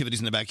physical activities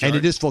in the backyard?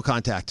 And it is full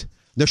contact.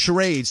 The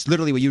charades,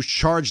 literally, where you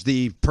charge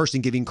the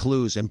person giving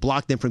clues and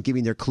block them from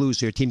giving their clues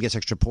so your team gets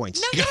extra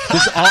points.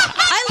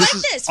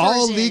 This is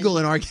all version. legal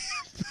in our game.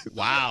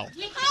 Wow.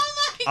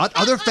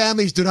 Other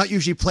families do not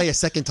usually play a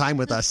second time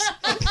with us.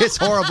 It's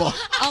horrible.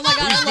 Oh, my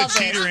God, I Who's love the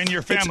cheater in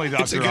your family,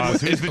 it's a Dr. good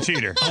Oz? one. Who's the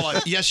cheater?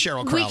 Yes,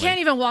 Cheryl Crowley. We can't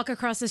even walk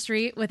across the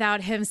street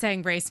without him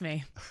saying, "Brace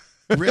me."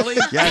 Really?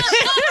 Yes.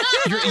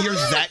 You're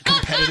that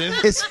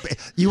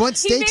competitive? You want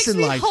He stakes makes in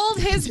me life. hold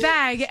his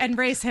bag and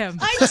brace him.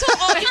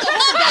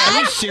 Are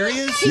you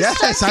serious?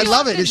 Yes, I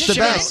love it. It's the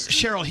best.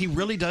 Cheryl, he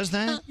really does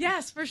that?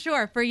 Yes, for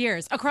sure. For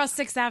years. Across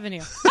 6th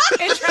Avenue.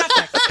 In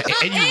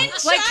traffic. And you,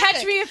 Like,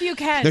 catch me if you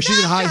can. No, she's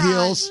in high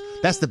heels.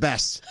 That's the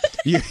best.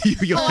 You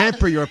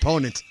hamper your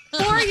opponent.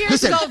 4 years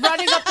Listen. ago,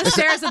 running up the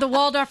stairs of the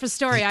Waldorf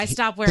Astoria, I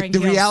stopped wearing The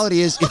heels.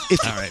 reality is, All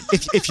right.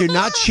 if you're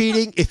not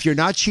cheating,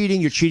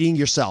 you're cheating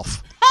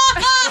yourself. Oh,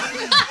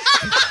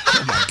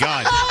 my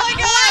God. Oh,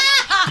 my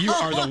God. You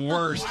are the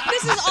worst.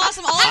 This is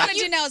awesome. All I want to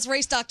do now is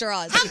race Dr.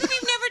 Oz. How come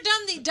you've never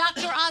done the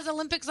Dr. Oz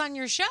Olympics on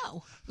your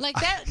show? Like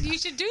that, you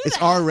should do It's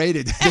that.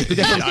 R-rated.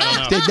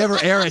 They'd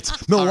never air it.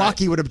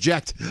 Milwaukee would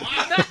object. All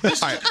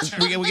right,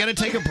 we got to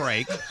take a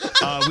break.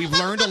 We've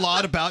learned a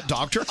lot about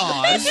Dr.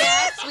 Oz.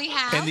 Yes, we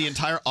have. And the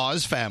entire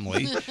Oz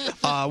family.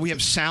 We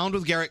have sound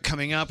with Garrett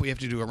coming up. We have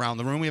to do Around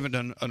the Room. We haven't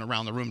done an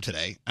Around the Room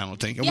today, I don't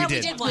think. Yeah, we we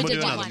did. did one.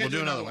 We'll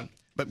do another one.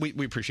 But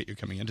we appreciate you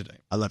coming in today.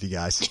 I love you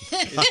guys.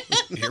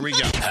 Here we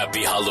go.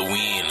 Happy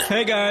Halloween.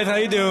 Hey guys, how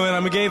you doing?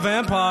 I'm a gay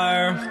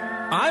vampire.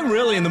 I'm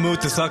really in the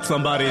mood to suck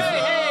somebody.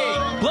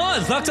 Hey,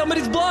 Blood. Suck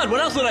somebody's blood. What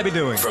else would I be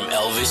doing? From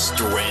Elvis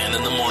Duran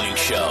in the Morning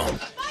Show.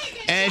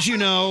 As you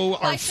know,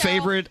 our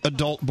favorite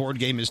adult board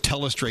game is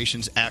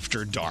Telestrations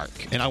After Dark,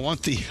 and I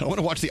want to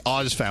watch the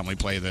Oz family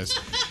play this.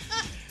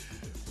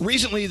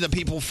 Recently, the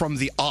people from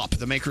the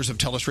makers of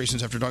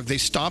Telestrations After Dark, they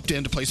stopped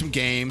in to play some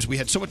games. We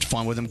had so much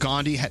fun with them.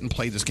 Gandhi hadn't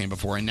played this game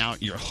before, and now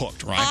you're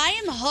hooked, right? I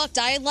am hooked.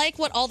 I like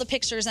what all the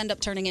pictures end up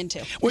turning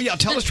into. Well, yeah,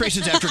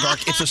 Telestrations After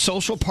Dark, it's a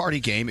social party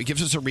game. It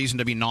gives us a reason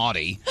to be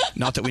naughty.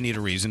 Not that we need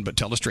a reason, but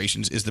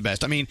Telestrations is the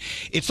best. I mean,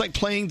 it's like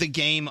playing the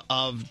game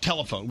of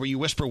telephone, where you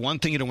whisper one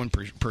thing into one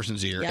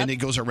person's ear, and it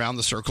goes around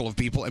the circle of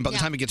people, and by the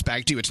time it gets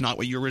back to you, it's not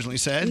what you originally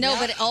said. No,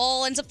 but it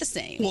all ends up the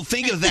same. Well,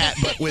 think of that,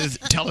 but with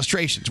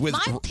Telestrations.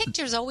 My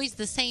picture's always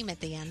the same at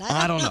the end.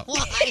 I don't know.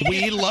 why.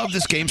 We love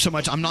this game so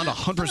much. I'm not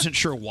 100%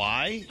 sure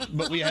why,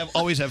 but we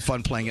always have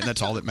fun playing it, and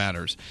that's all that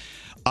matters.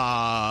 There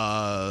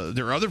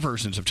are other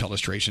versions of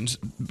Telestrations,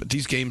 but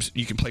these games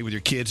you can play with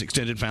your kids,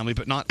 extended family,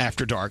 but not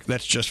After Dark.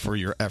 That's just for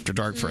your After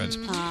Dark friends.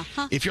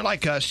 If you're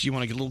like us, you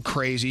want to get a little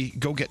crazy,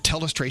 go get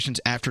Telestrations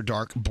After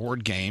Dark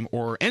board game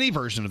or any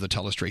version of the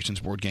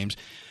Telestrations board games.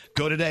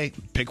 Go today,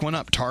 pick one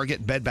up.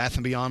 Target, Bed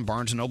Bath & Beyond,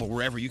 Barnes & Noble,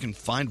 wherever you can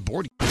find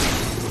board games.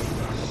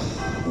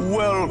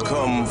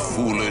 Welcome,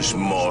 foolish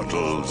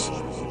mortals.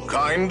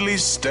 Kindly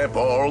step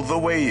all the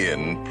way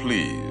in,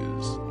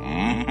 please.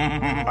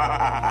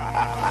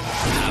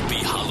 Happy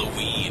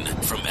Halloween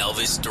from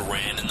Elvis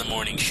Duran in the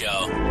Morning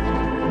Show.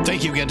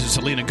 Thank you again to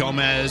Selena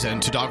Gomez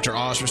and to Dr.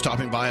 Oz for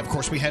stopping by. Of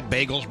course, we had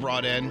bagels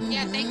brought in.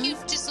 Yeah, thank you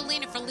to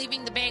Selena for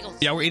leaving the bagels.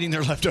 Yeah, we're eating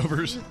their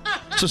leftovers.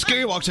 So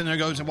Scary walks in there,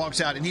 goes and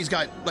walks out, and he's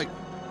got like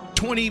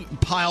 20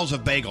 piles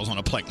of bagels on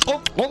a plate.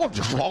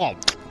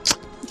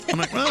 I'm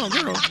like, well,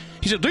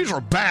 he said, these are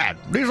bad.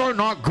 These are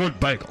not good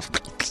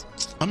bagels.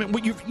 I mean,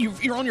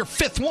 you're on your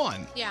fifth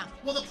one. Yeah.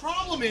 Well, the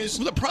problem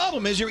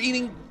is you're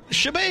eating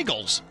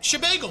shebagels.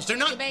 Shebagels. They're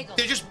not. Shebagels.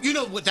 They're just. You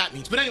know what that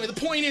means. But anyway, the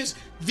point is,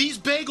 these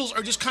bagels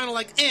are just kind of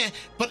like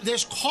but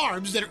there's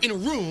carbs that are in a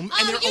room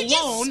and they're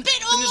alone. Just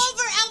spit all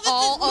over Elvis's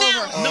all mouth.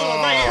 over. No,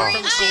 right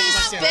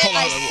here.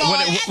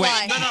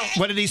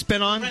 What did he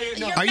spit on?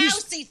 Your Are you?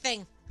 mousy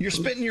thing. You're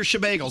spitting your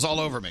shebagels all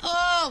over me.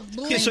 Oh,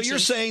 yeah, so you're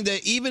saying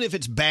that even if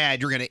it's bad,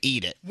 you're going to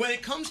eat it. When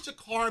it comes to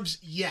carbs,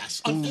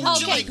 yes. Ooh.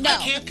 Unfortunately, Okay, no. I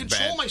can't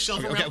control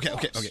myself around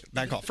Okay.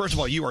 Back off. First of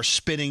all, you are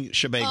spitting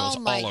shebagels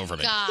all over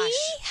me. He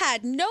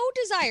had no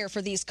desire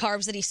for these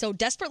carbs that he so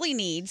desperately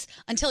needs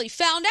until he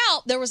found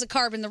out there was a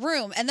carb in the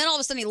room, and then all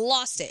of a sudden he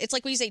lost it. It's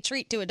like when you say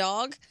treat to a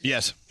dog.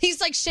 Yes. He's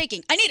like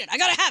shaking. I need it. I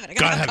gotta have it. I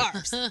gotta have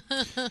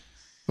carbs.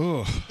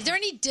 Ooh. Is there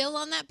any dill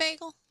on that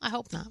bagel? I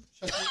hope not.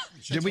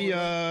 Did we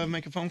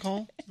make a phone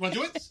call? Want to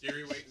do it?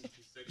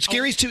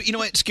 Scary's too. You know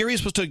what? Scary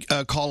is supposed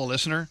to call a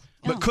listener,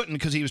 but couldn't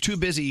because he was too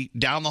busy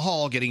down the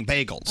hall getting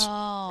bagels.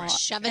 Oh,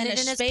 shoving and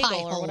it in his bagel pie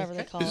or hole. whatever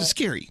they call This is it.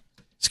 scary.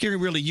 Scary,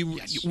 really.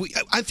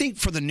 I think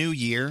for the new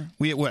year,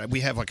 we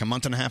have like a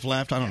month and a half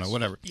left. I don't know,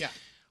 whatever. Yeah.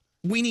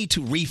 We need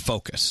to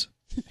refocus.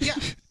 Yeah,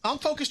 I'm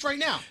focused right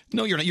now.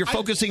 No, you're not. You're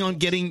focusing on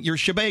getting your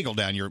shebagel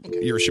down your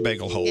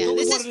shebagel hole. Yeah,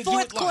 this is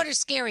fourth quarter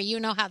Scary. You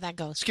know how that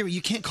goes. Scary,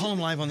 you can't call him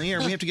live on the air.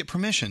 We have to get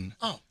permission.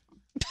 Oh,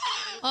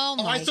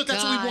 my I thought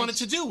that's what we wanted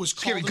to do was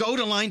call Scary, them. go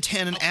to line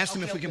 10 and ask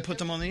them if we can put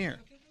them on the air.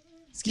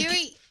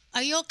 Scary,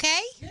 are you okay?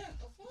 Yeah.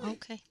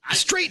 Okay.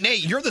 Straight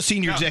Nate, you're the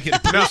senior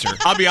executive producer.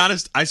 I'll be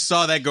honest. I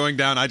saw that going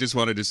down. I just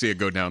wanted to see it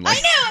go down. Like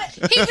I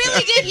knew it. He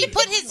really did. He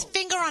put his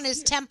finger on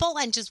his temple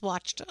and just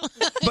watched.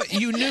 But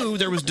you knew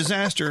there was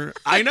disaster.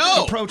 I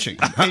know approaching.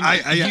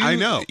 I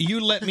know.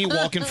 You let me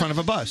walk in front of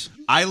a bus.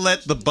 I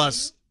let the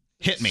bus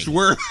hit me.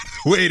 Swerve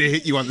way to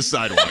hit you on the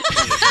sidewalk,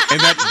 and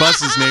that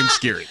bus is named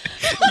Scary.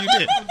 You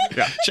did.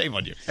 Yeah. Shame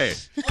on you. Hey,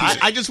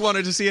 I just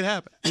wanted to see it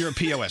happen. You're a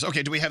POS.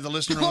 Okay, do we have the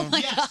listener on?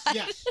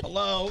 Yes.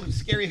 Hello,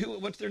 Scary.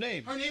 What's their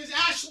name? Her name is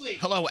Ashley.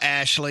 Hello,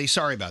 Ashley.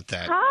 Sorry about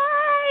that.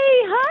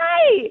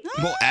 Hi.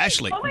 Well,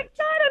 Ashley. Oh my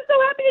God, I'm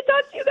so happy to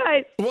talk to you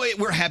guys. Well,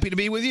 we're happy to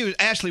be with you,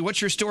 Ashley.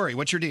 What's your story?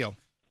 What's your deal?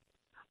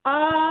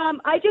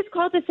 I just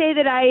called to say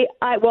that I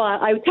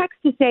text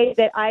to say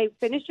that I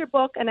finished your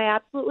book and I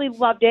absolutely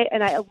loved it,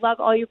 and I love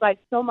all you guys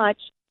so much.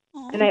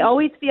 Aww. And I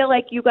always feel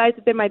like you guys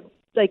have been my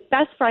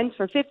best friends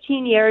for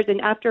 15 years. And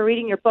after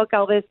reading your book,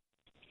 Elvis,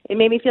 it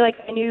made me feel like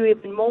I knew you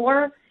even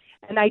more.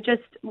 And I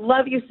just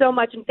love you so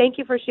much, and thank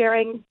you for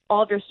sharing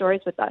all of your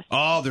stories with us.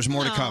 Oh, there's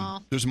more to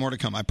come. There's more to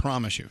come. I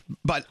promise you.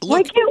 But look,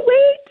 I can't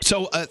wait.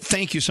 So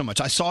thank you so much.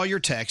 I saw your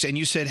text, and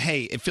you said,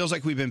 hey, it feels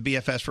like we've been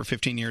BFFs for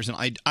 15 years,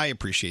 and I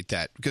appreciate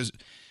that. Because,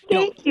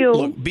 thank you.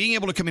 Look, being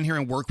able to come in here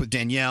and work with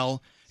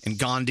Danielle and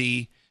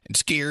Gandhi and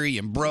Scary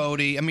and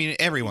Brody, I mean,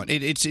 everyone,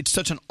 it's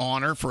such an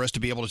honor for us to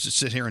be able to just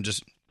sit here and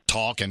just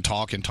talk and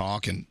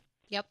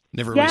Yep.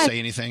 Never really say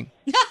anything.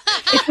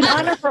 It's an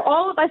honor for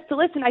all of us to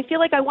listen. I feel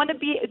like I want to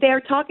be there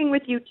talking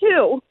with you,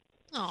 too.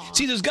 Aww.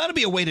 See, there's got to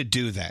be a way to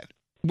do that.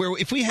 Where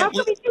if we How have,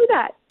 can we do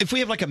that? If we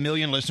have like 1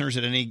 million listeners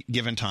at any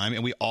given time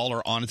and we all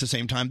are on at the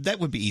same time, that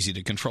would be easy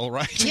to control,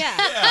 right? Yeah.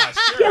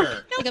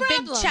 Sure. Like a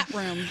big chat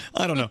room.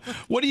 I don't know.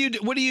 What do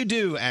you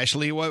do,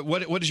 Ashley?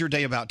 What is your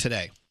day about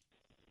today?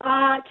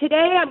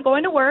 Today I'm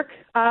going to work.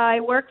 I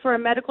work for a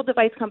medical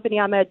device company.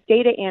 I'm a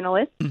data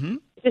analyst. Mm-hmm.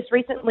 Just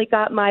recently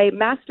got my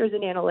master's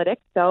in analytics,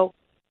 so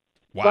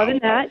loving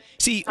that.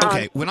 See,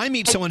 okay, when I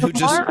meet someone who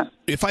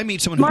if I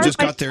meet someone who tomorrow's just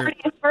got my their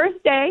 40th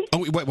birthday.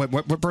 Oh, wait,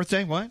 what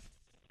birthday? What?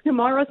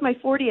 Tomorrow's my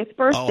 40th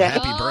birthday. Oh,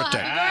 happy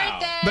birthday!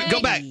 But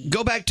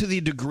go back to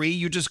the degree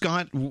you just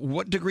got.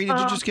 What degree did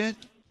you just get?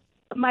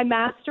 My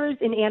master's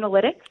in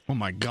analytics. Oh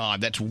my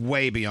God, that's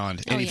way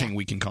beyond anything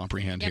we can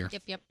comprehend here.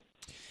 Yep.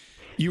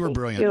 You were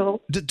brilliant. you.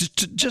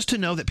 Just to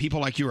know that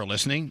people like you are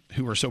listening,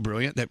 who are so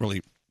brilliant, that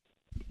really.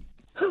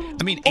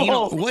 I mean,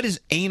 what is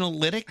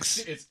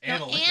analytics? It's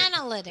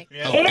analytics.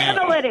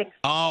 Analytics.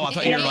 Oh, I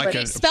thought you were like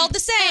a spelled the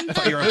same. I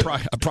thought you were a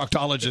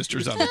proctologist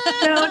or something.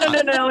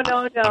 No.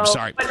 I'm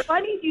sorry. But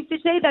funny you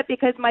should say that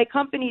because my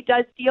company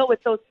does deal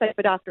with those type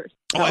of doctors.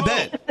 Oh, I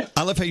bet.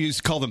 I love how you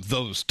call them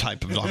those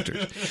type of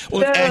doctors.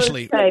 Well, Those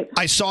Ashley, type.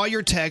 I saw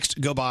your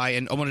text go by,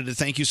 and I wanted to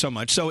thank you so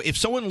much. So if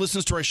someone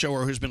listens to our show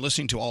or who's been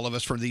listening to all of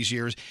us for these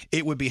years,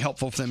 it would be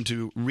helpful for them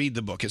to read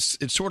the book.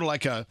 It's sort of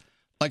like a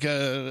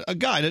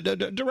guide,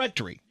 a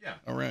directory. Yeah.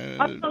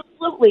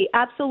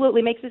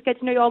 Absolutely. Makes us get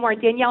to know you all more.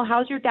 And Danielle,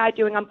 how's your dad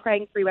doing? I'm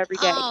praying for you every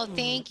day. Oh,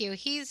 thank you.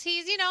 He's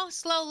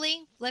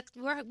slowly.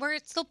 We're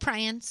still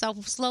praying. So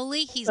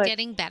slowly, he's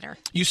getting better.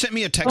 You sent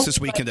me a text this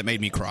weekend that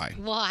made me cry.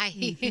 Why?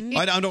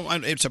 I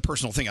don't. It's a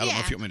personal thing. I don't know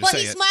if you want me to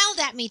say he it.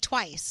 smiled at me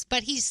twice,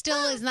 but he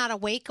still is not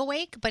awake.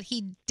 But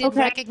he did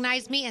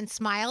recognize me and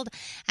smiled.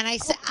 And I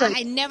said,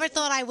 I never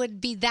thought I would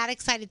be that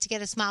excited to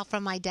get a smile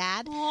from my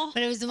dad.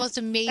 But it was the most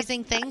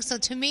amazing thing. So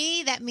to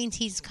me, that means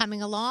he's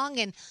coming along,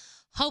 and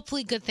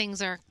hopefully, good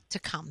things are to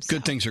come. So.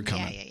 Good things are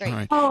coming. Yeah. All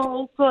right.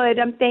 Oh, good.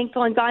 I'm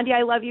thankful. And Gandhi,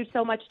 I love you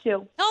so much,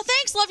 too. Oh,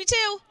 thanks. Love you,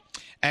 too.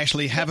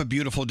 Ashley, have a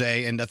beautiful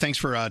day, and thanks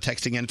for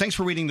texting in. Thanks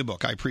for reading the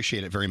book. I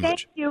appreciate it very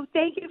much.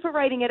 Thank you for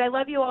writing it. I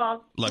love you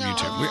all. Love you,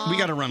 too. We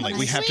got to run late.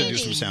 We have to do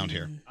some sound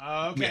here.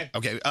 Okay.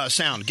 Okay,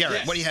 sound.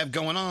 Garrett, what do you have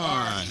going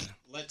on?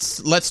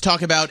 Let's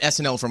talk about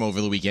SNL from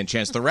over the weekend.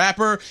 Chance the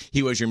Rapper,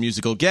 he was your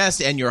musical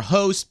guest and your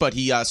host, but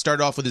he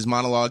started off with his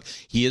monologue.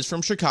 He is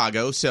from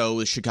Chicago,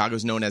 so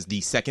Chicago's known as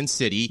the second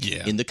city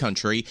in the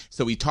country.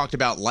 So he talked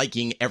about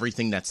liking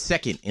everything that's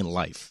second in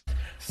life.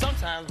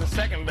 Sometimes the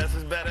second best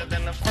is better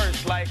than the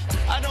first. Like,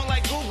 I don't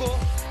like Google,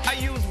 I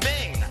use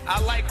Bing.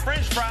 I like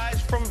French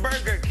fries from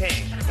Burger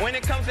King. When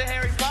it comes to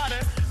Harry Potter,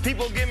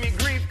 people give me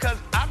grief because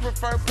I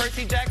prefer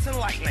Percy Jackson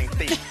Lightning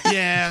Thief.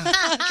 Yeah.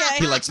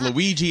 He likes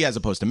Luigi as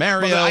opposed to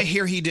Mario. But I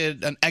hear he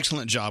did an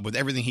excellent job with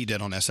everything he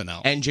did on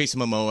SNL. And Jason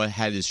Momoa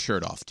had his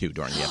shirt off, too,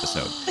 during the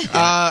episode.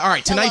 All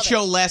right, Tonight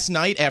Show last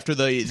night after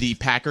the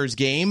Packers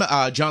game,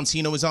 John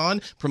Cena was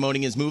on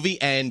promoting his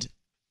movie, and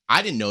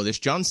I didn't know this.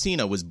 John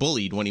Cena was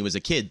bullied when he was a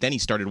kid. Then he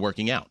started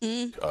working out.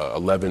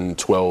 11,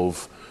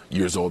 12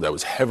 years old. I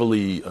was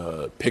heavily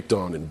picked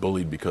on and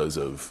bullied because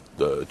of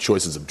the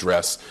choices of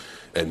dress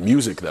and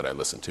music that I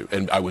listened to.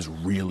 And I was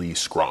really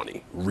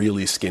scrawny,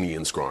 really skinny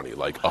and scrawny,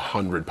 like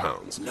 100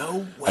 pounds. No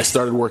way. I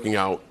started working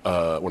out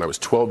when I was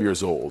 12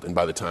 years old, and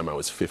by the time I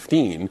was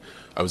 15,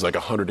 I was like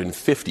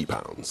 150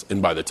 pounds.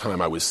 And by the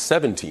time I was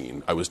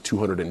 17, I was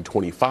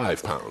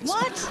 225 pounds.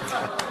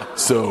 What?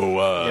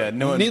 So,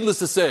 needless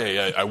to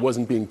say, I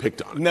wasn't being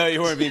picked on. No,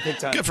 you weren't being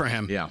picked on. Good for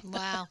him. Yeah.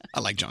 Wow.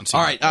 I like John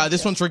Cena. All right,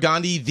 this one's for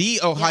Gandhi.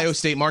 The Ohio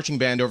State Marching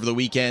Band over the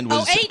weekend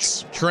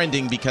was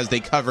trending because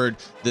they covered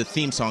the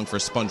theme song for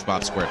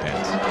SpongeBob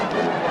SquarePants.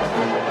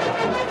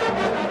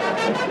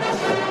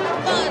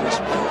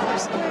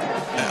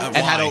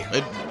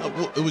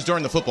 It was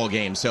during the football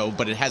game,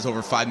 but it has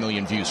over 5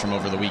 million views from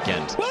over the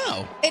weekend.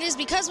 Wow. It is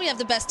because we have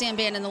the best damn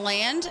band in the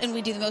land, and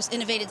we do the most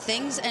innovative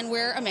things, and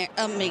we're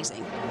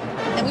amazing.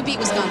 And we beat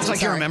Wisconsin. It's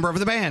like you're a member of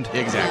the band.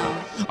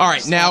 Exactly. All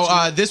right,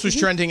 now this was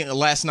trending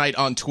last night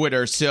on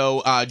Twitter.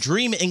 So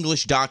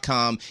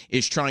DreamEnglish.com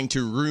is trying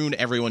to ruin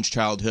everyone's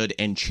childhood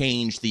and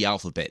change the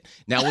alphabet.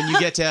 Now, when you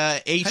get to How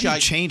do you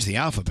change the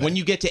alphabet? When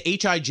you get to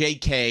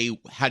H-I-J-K,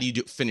 how do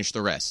you finish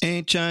the rest?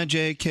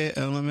 H-I-J-K,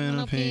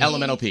 elemental P.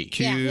 Elemental P.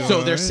 Q.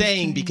 So they're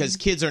saying because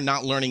kids are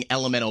not learning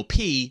elemental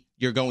P,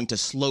 you're going to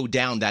slow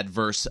down that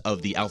verse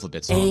of the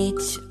alphabet song.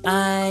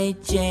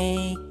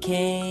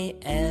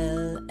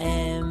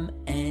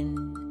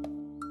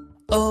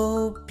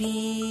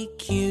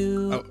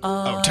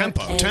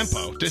 H-I-J-K-L-M-N-O-P-Q-R-S-T-U.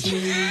 Tempo.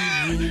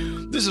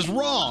 This is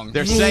wrong.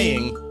 They're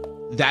saying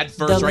that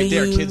verse right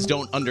there, kids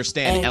don't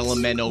understand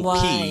elemental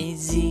P.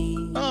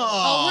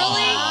 Oh,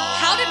 really?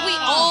 How did we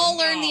all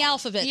learn the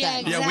alphabet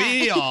then? Yeah,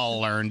 we all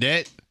learned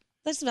it.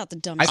 That's about the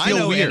dumbest. I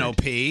know weird.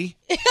 N-O-P.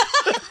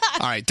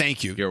 All right,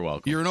 thank you. You're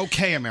welcome. You're an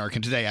okay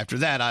American today. After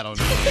that, I don't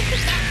know.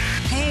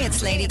 Hey,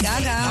 it's Lady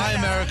Gaga. Hi,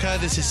 America.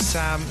 This is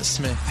Sam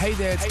Smith. Hey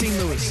there, it's Dean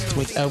Lewis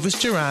with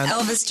Elvis Duran.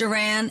 Elvis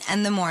Duran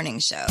and the Morning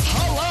Show.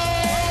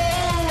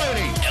 Hello,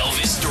 lady.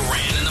 Elvis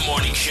Duran and the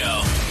Morning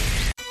Show.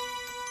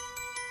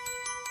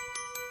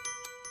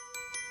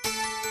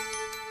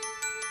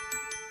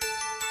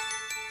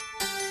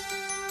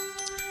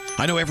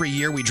 I know every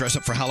year we dress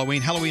up for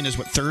Halloween. Halloween is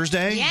what,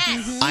 Thursday?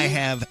 Yes. Mm-hmm. I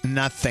have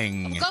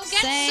nothing. Go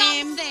get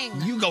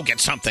something. You go get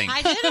something.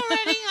 I did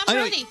already. I'm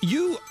ready.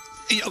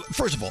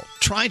 First of all,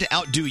 trying to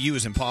outdo you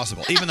is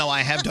impossible, even though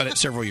I have done it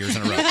several years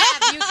in a row.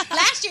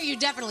 Last year, you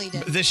definitely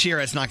did. This year,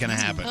 it's not going to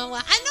happen. Oh,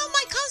 well, I know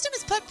my costume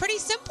is pretty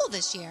simple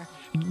this year.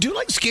 Do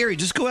like Scary.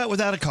 Just go out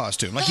without a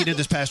costume, like you did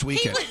this past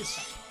weekend.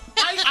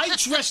 I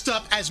dressed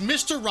up as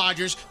Mr.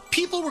 Rogers.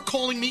 People were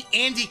calling me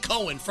Andy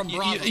Cohen from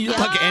Bravo. You look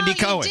like Andy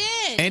Cohen.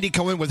 did. Andy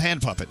Cohen with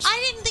hand puppets.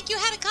 I didn't think you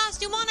had a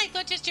costume on. I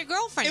thought just your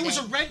girlfriend It was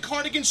did. a red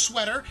cardigan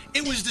sweater.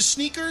 It was the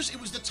sneakers. It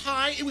was the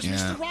tie. It was Yeah.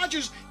 Mr.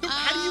 Rogers.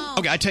 How do you...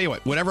 Okay, I tell you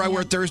what. Whatever I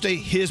wear Thursday,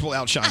 his will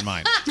outshine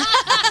mine.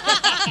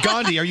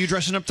 Gandhi, are you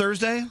dressing up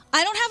Thursday?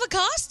 I don't have a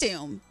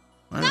costume.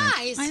 All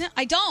right. Nice.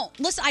 I don't.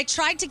 Listen, I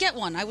tried to get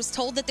one. I was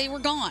told that they were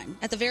gone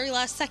at the very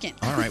last second.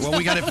 All right. Well,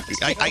 we got to.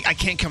 I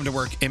can't come to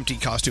work empty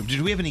costume.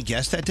 Did we have any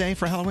guests that day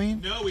for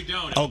Halloween? No, we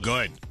don't. Oh,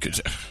 good. 'Cause,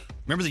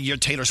 remember the year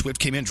Taylor Swift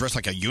came in dressed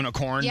like a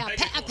unicorn? Yeah,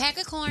 a peck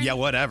of corn. Yeah,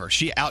 whatever.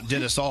 She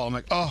outdid us all. I'm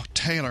like, oh,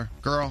 Taylor,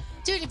 girl.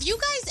 Dude, if you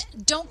guys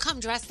don't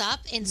come dressed up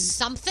in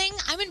something,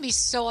 I'm going to be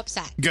so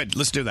upset. Good.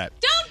 Let's do that.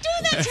 Don't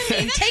do that to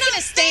me. That's Taking not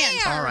a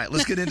stand. fair. All right.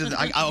 Let's get into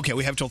the. Okay,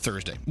 we have till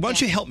Thursday. Why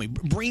don't you help me?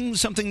 Bring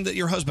something that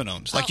your husband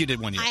owns, like you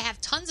did one year. I have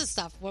tons of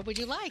stuff. What would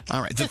you like?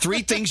 All right. The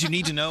 3 things you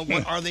need to know.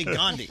 What are they,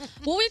 Gandhi?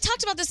 Well, we've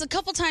talked about this a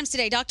couple times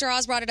today. Dr.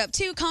 Oz brought it up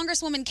too.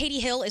 Congresswoman Katie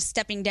Hill is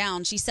stepping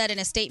down. She said in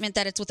a statement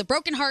that it's with a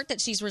broken heart that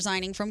she's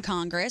resigning from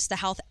Congress. The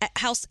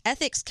House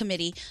Ethics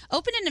Committee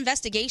opened an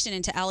investigation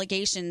into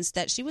allegations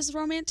that she was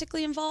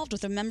romantically involved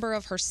with a member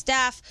of her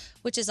staff,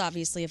 which is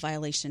obviously a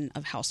violation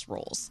of House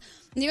rules.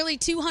 Nearly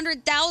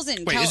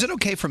 200,000. Wait, is it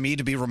okay for me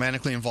to be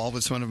romantically involved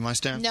with someone of my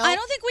staff? No. I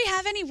don't think we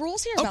have any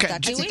rules here about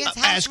that, do we?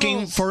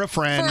 Asking for a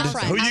friend. For a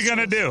friend. Who House you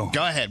gonna rules. do?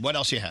 Go ahead. What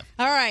else you have?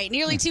 All right,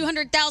 nearly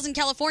 200,000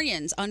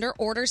 Californians under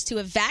orders to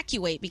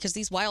evacuate because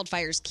these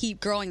wildfires keep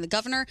growing. The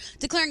governor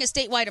declaring a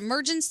statewide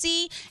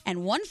emergency,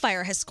 and one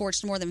fire has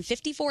scorched more than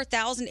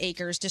 54,000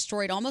 acres,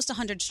 destroyed almost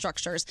 100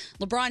 structures.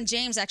 LeBron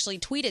James actually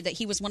tweeted that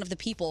he was one of the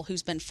people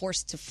who's been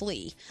forced to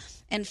flee.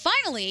 And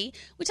finally,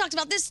 we talked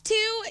about this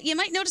too. You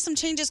might notice some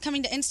changes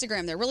coming to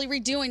Instagram. They're really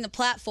redoing the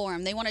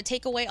platform. They want to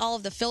take away all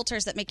of the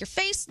filters that make your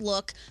face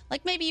look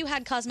like maybe you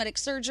had cosmetic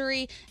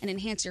surgery and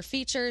enhance your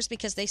features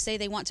because they say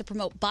they want to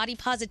promote body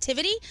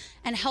positivity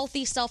and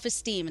healthy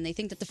self-esteem. And they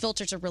think that the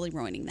filters are really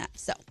ruining that.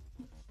 So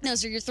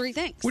those are your 3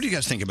 things. What do you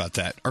guys think about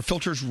that? Are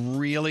filters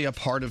really a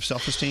part of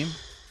self-esteem?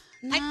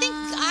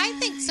 I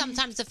think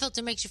sometimes the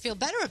filter makes you feel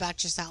better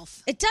about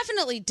yourself. It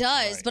definitely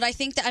does, but I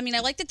think that, I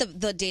like that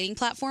the dating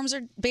platforms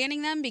are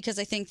banning them because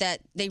I think that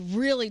they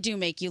really do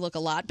make you look a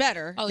lot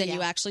better than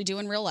you actually do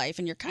in real life,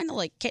 and you're kind of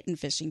like kitten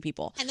fishing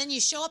people. And then you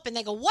show up and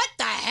they go, "What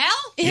the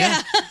hell?"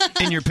 Yeah.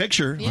 In your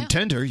picture on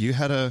Tinder, you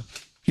had a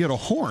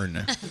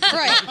horn.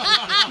 Right.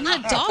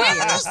 Not dog Where are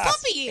ears. those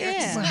puppy ears?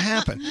 Yeah. What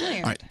happened?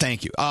 All right,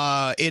 thank you.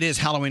 It is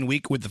Halloween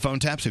week with the phone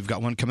taps. We've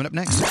got one coming up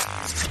next.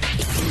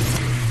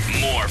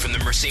 More from the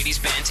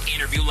Mercedes-Benz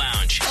Interview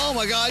Lounge. Oh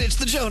my God, it's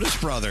the Jonas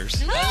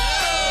Brothers.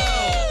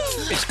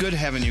 It's good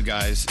having you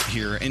guys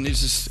here, and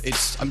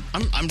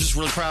I'm just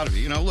really proud of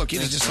you. You know, look,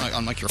 it's just like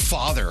I'm like your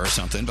father or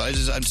something, but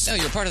No,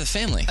 you're part of the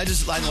family. I love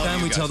you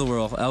Family guys. tell the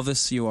world,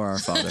 Elvis, you are our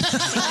father.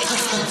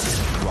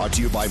 Brought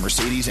to you by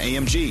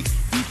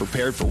Mercedes-AMG. Be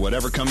prepared for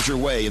whatever comes your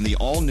way in the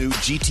all-new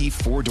GT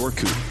 4-door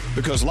coupe.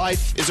 Because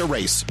life is a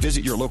race.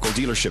 Visit your local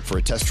dealership for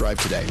a test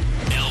drive today.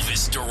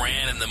 Elvis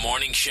Duran in the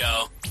Morning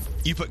Show.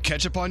 You put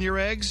ketchup on your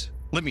eggs?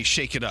 Let me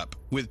shake it up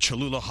with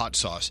Cholula hot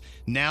sauce.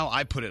 Now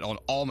I put it on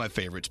all my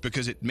favorites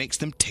because it makes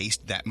them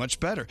taste that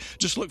much better.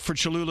 Just look for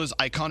Cholula's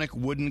iconic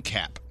wooden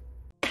cap.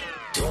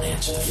 Don't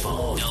answer the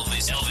phone.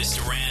 Elvis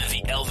Duran,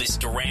 the Elvis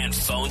Duran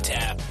phone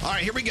tap. All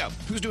right, here we go.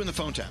 Who's doing the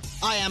phone tap?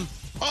 I am.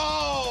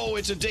 Oh,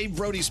 it's a Dave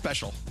Brody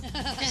special.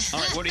 All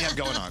right, what do you have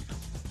going on?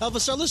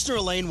 Elvis, our listener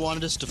Elaine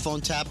wanted us to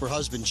phone tap her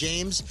husband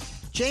James.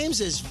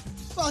 James is,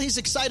 well, he's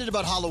excited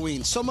about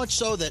Halloween, so much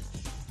so that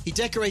he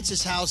decorates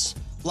his house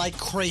like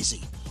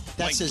crazy.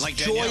 That's his like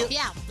joy. Danielle.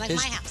 Yeah, like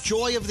his my house.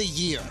 joy of the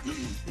year.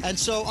 And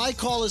so I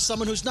call as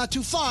someone who's not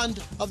too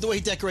fond of the way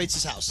he decorates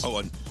his house. Oh,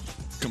 a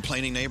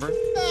complaining neighbor?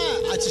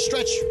 It's a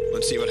stretch.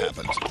 Let's see what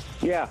happens.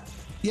 Yeah.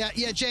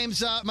 Yeah,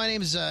 James, my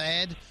name's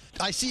Ed.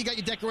 I see you got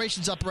your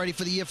decorations up ready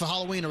for the year for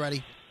Halloween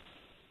already.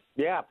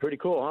 Yeah, pretty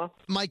cool, huh?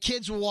 My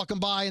kids were walking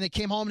by and they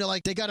came home. They're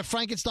like, they got a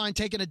Frankenstein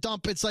taking a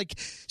dump. It's like,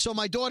 so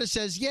my daughter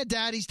says, "Yeah,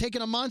 Dad, he's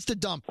taking a monster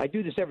dump." I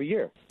do this every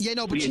year. Yeah,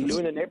 no, but you new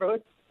in the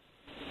neighborhood?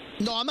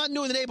 No, I'm not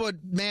new in the neighborhood,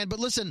 man. But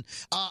listen,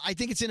 I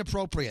think it's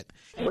inappropriate.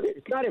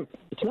 It's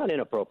not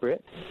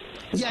inappropriate.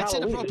 Yeah, it's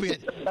Halloween.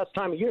 inappropriate. It's the best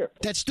time of year.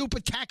 That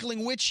stupid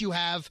cackling witch you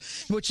have,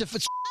 which if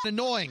it's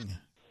annoying.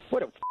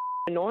 What,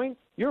 annoying?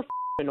 You're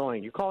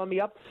annoying. You're calling me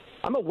up?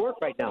 I'm at work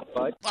right now,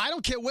 bud. I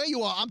don't care where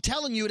you are. I'm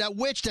telling you, that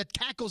witch that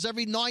cackles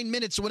every 9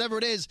 minutes or whatever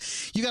it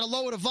is, you got to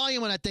lower the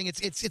volume on that thing. It's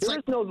there like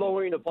is no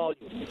lowering the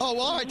volume. Oh,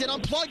 well, all right, then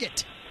unplug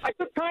it. I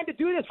took time to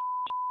do this,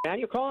 man.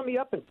 You're calling me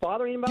up and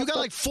bothering about You got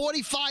stuff? like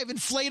 45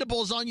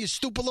 inflatables on your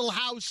stupid little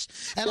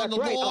house and That's on the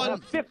right. lawn. I'll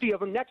have 50 of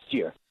them next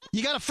year.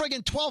 You got a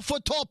friggin'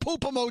 12-foot tall poop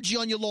emoji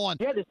on your lawn.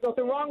 Yeah, there's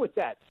nothing wrong with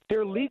that.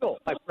 They're legal,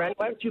 my friend.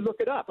 Why don't you look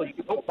it up? You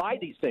can go buy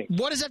these things.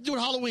 What does that do with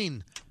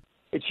Halloween?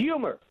 It's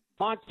humor.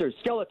 monsters,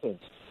 skeletons.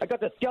 I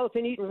got the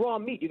skeleton eating raw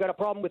meat. You got a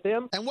problem with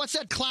him? And what's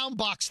that clown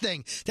box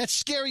thing? That's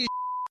scary as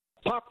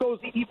Taco's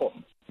evil.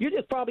 You're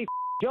just probably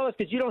jealous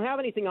because you don't have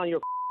anything on your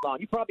lawn.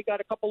 You probably got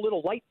a couple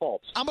little light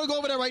bulbs. I'm going to go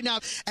over there right now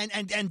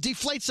and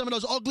deflate some of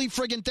those ugly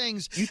friggin'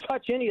 things. You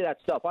touch any of that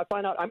stuff, I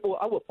find out. I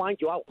will find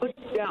you. I'll put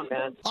you down,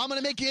 man. I'm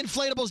going to make you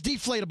inflatables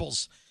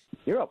deflatables.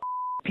 You're a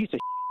piece of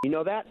You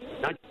know that?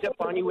 I'd step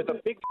on you with a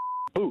big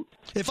boot.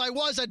 If I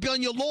was, I'd be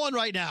on your lawn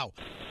right now.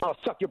 I'll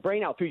suck your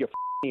brain out through your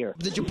ear.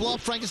 Did you blow up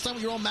Frankenstein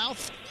with your own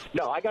mouth?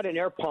 No, I got an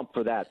air pump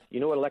for that. You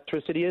know what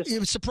electricity is?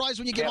 You're surprised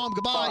when you get home.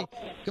 Goodbye.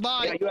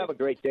 Goodbye. Yeah, you have a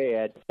great day,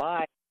 Ed.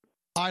 Bye.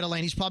 All right,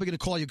 Elaine, he's probably going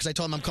to call you because I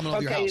told him I'm coming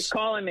over your house. Okay, he's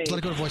calling me. Let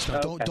it go to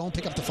voicemail. Okay. Don't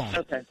pick up the phone.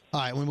 Okay.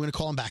 All right, we're going to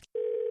call him back.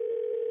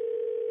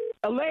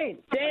 Elaine,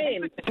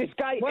 James, this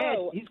guy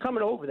Ed, he's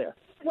coming over there.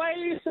 Why are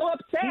you so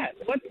upset?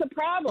 What's the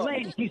problem?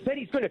 Elaine, he said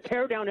he's going to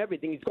tear down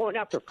everything. He's going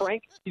after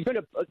Frank. He's going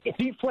to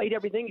deflate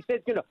everything. He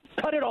said he's going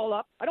to cut it all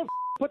up. I don't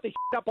put this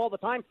up all the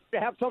time to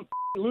have some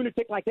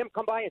lunatic like him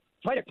come by and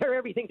try to tear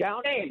everything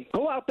down. James,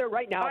 go out there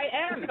right now. I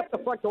am. At the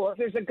front door.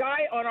 There's a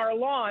guy on our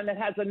lawn that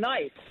has a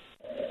knife.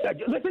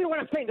 Listen to what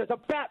I'm saying. There's a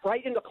bat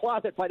right in the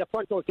closet by the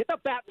front door. Get the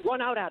bat and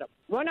run out at him.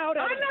 Run out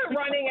at him. I'm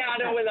not running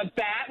out with a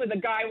bat with a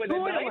guy with a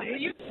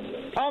knife.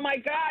 Oh, my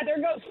God. There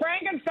goes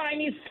Frankenstein.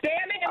 He's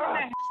stabbing him in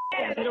the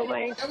head. Here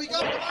we go.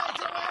 Oh,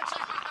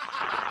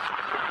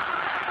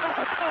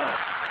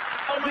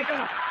 my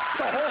God.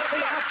 The whole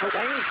thing out,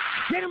 Elaine.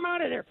 Get him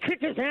out of there. Kick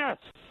his ass.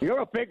 You're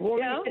a big woman.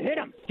 Yeah? Hit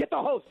him. Get the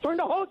hose. Turn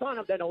the hose on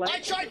him then, Elaine. I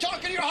tried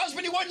talking to your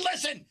husband. He wouldn't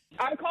listen.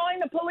 I'm calling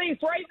the police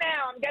right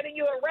now. I'm getting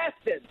you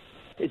arrested.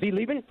 Is he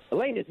leaving?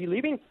 Elaine, is he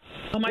leaving?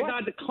 Oh, my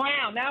God, the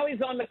clown. Now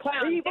he's on the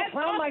clown. The evil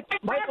clown, my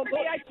property.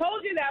 I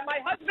told you that. My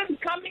husband's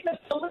coming to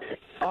police.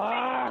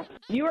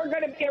 You are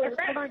going to be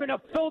arrested. I'm going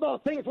to fill those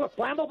things with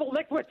flammable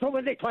liquid so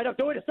when they try to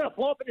do it, it's going to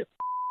blow up in his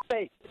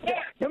face. Yeah.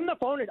 Give him the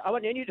phone, and I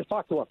want you to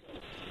talk to him.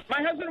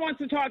 My husband wants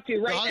to talk to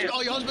you right now.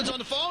 Oh, your husband's on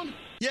the phone?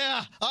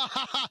 Yeah.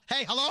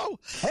 Hey, hello?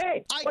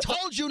 Hey. I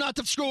told you not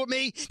to screw with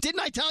me.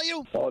 Didn't I tell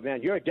you? Oh,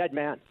 man, you're a dead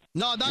man.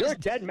 No, you're a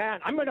dead man.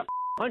 I'm going to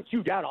hunt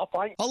you down. I'll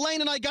find you.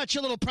 Elaine and I got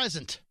your little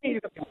present.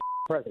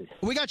 Present.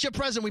 We got your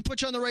present. We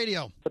put you on the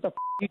radio. What the are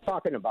you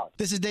talking about?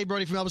 This is Dave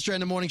Brody from Elvis Duran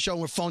in the Morning Show,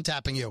 and we're phone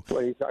tapping you.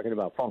 What are you talking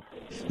about? Phone?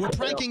 We're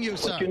pranking you,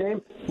 sir. What's your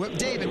name?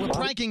 David, we're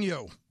pranking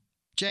you.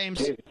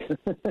 James.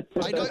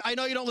 I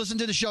know you don't listen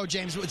to the show,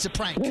 James. It's a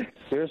prank.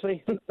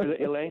 Seriously?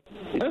 Elaine?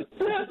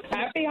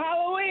 Happy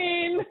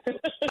Halloween!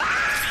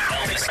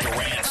 Elvis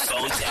Duran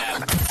phone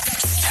tap.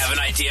 Have an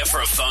idea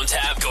for a phone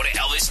tap? Go to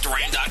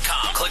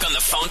ElvisDuran.com. Click on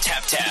the phone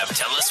tap tab.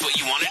 Tell us what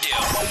you want to do.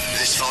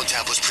 This phone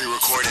tap was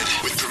pre-recorded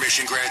with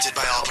permission granted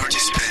by all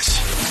participants.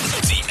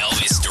 The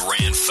Elvis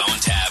Duran phone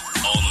tap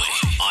only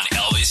on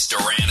Elvis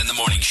Duran in the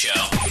Morning Show.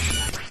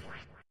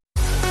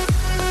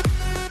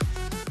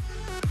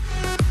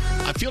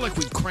 I feel like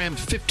we've crammed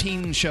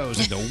 15 shows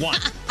into one.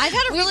 I've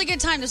had a really good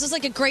time. This was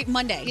like a great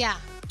Monday. Yeah.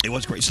 It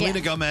was great.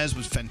 Selena Gomez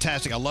was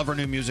fantastic. I love her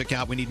new music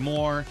out. We need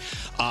more.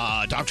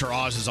 Dr.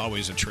 Oz is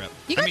always a trip.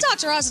 You got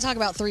Dr. Oz to talk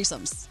about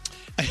threesomes.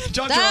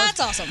 That's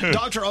awesome.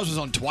 Dr. Oz was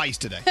on twice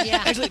today.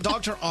 Yeah. Actually,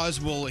 Dr. Oz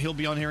he'll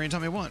be on here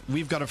anytime he wants.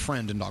 We've got a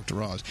friend in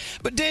Dr. Oz.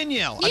 But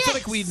Danielle, I feel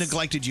like we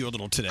neglected you a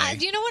little today.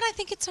 Do you know what? I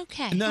think it's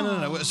okay.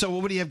 No. So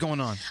what do you have going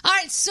on? All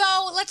right,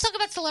 so let's talk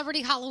about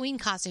celebrity Halloween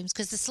costumes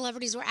because the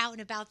celebrities were out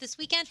and about this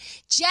weekend.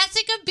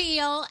 Jessica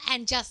Biel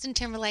and Justin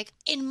Timberlake,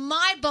 in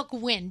my book,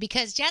 win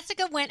because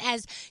Jessica went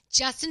as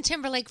Justin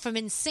Timberlake from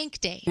NSYNC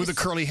days. With the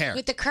curly hair.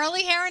 With the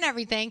curly hair and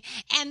everything.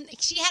 And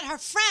she had her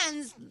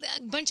friends,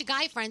 a bunch of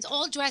guy friends,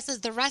 all dressed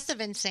as the rest of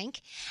NSYNC.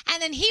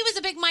 And then he was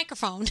a big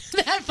microphone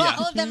that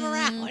followed them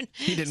around.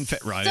 He didn't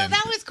fit right So in.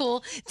 that was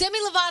cool. Demi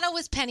Lovato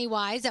was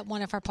Pennywise at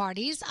one of her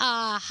parties.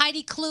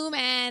 Heidi Klum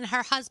and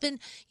her husband,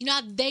 you know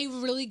how they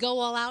really go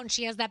all out and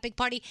she has that big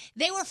party?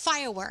 They were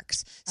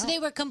fireworks. So they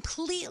were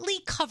completely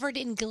covered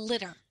in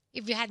glitter,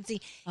 if you hadn't seen.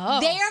 They are going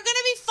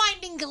to be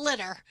finding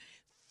glitter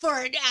for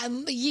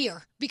a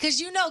year because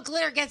you know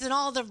glitter gets in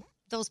all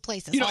those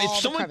places. You know, if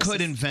someone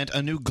could invent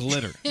a new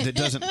glitter that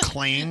doesn't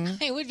clang.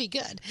 It would be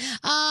good.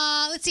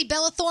 Let's see.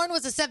 Bella Thorne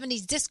was a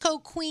 70s disco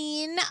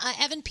queen.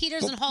 Evan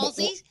Peters and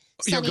Halsey.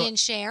 Sonny and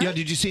Cher. Yeah,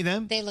 did you see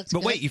them? They looked But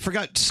good. wait, you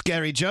forgot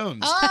Scary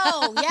Jones.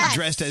 Oh, yes.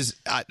 Dressed as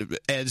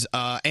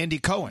Andy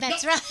Cohen.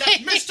 That's right.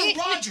 Mr.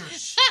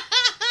 Rogers.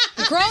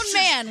 A grown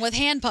man with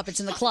hand puppets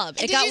in the club.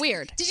 It got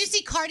weird. Did you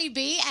see Cardi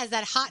B as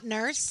that hot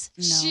nurse?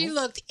 No. She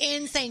looked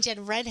insane. She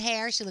had red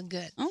hair. She looked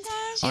good. Okay.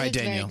 All right,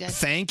 Danielle.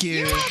 Thank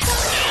you.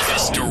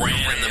 Elvis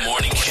Duran in the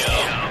Morning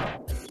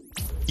Show.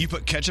 You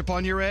put ketchup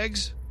on your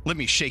eggs? Let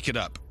me shake it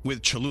up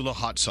with Cholula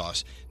hot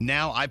sauce.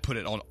 Now I put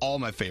it on all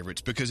my favorites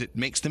because it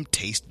makes them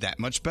taste that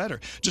much better.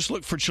 Just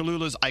look for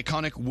Cholula's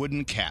iconic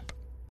wooden cap.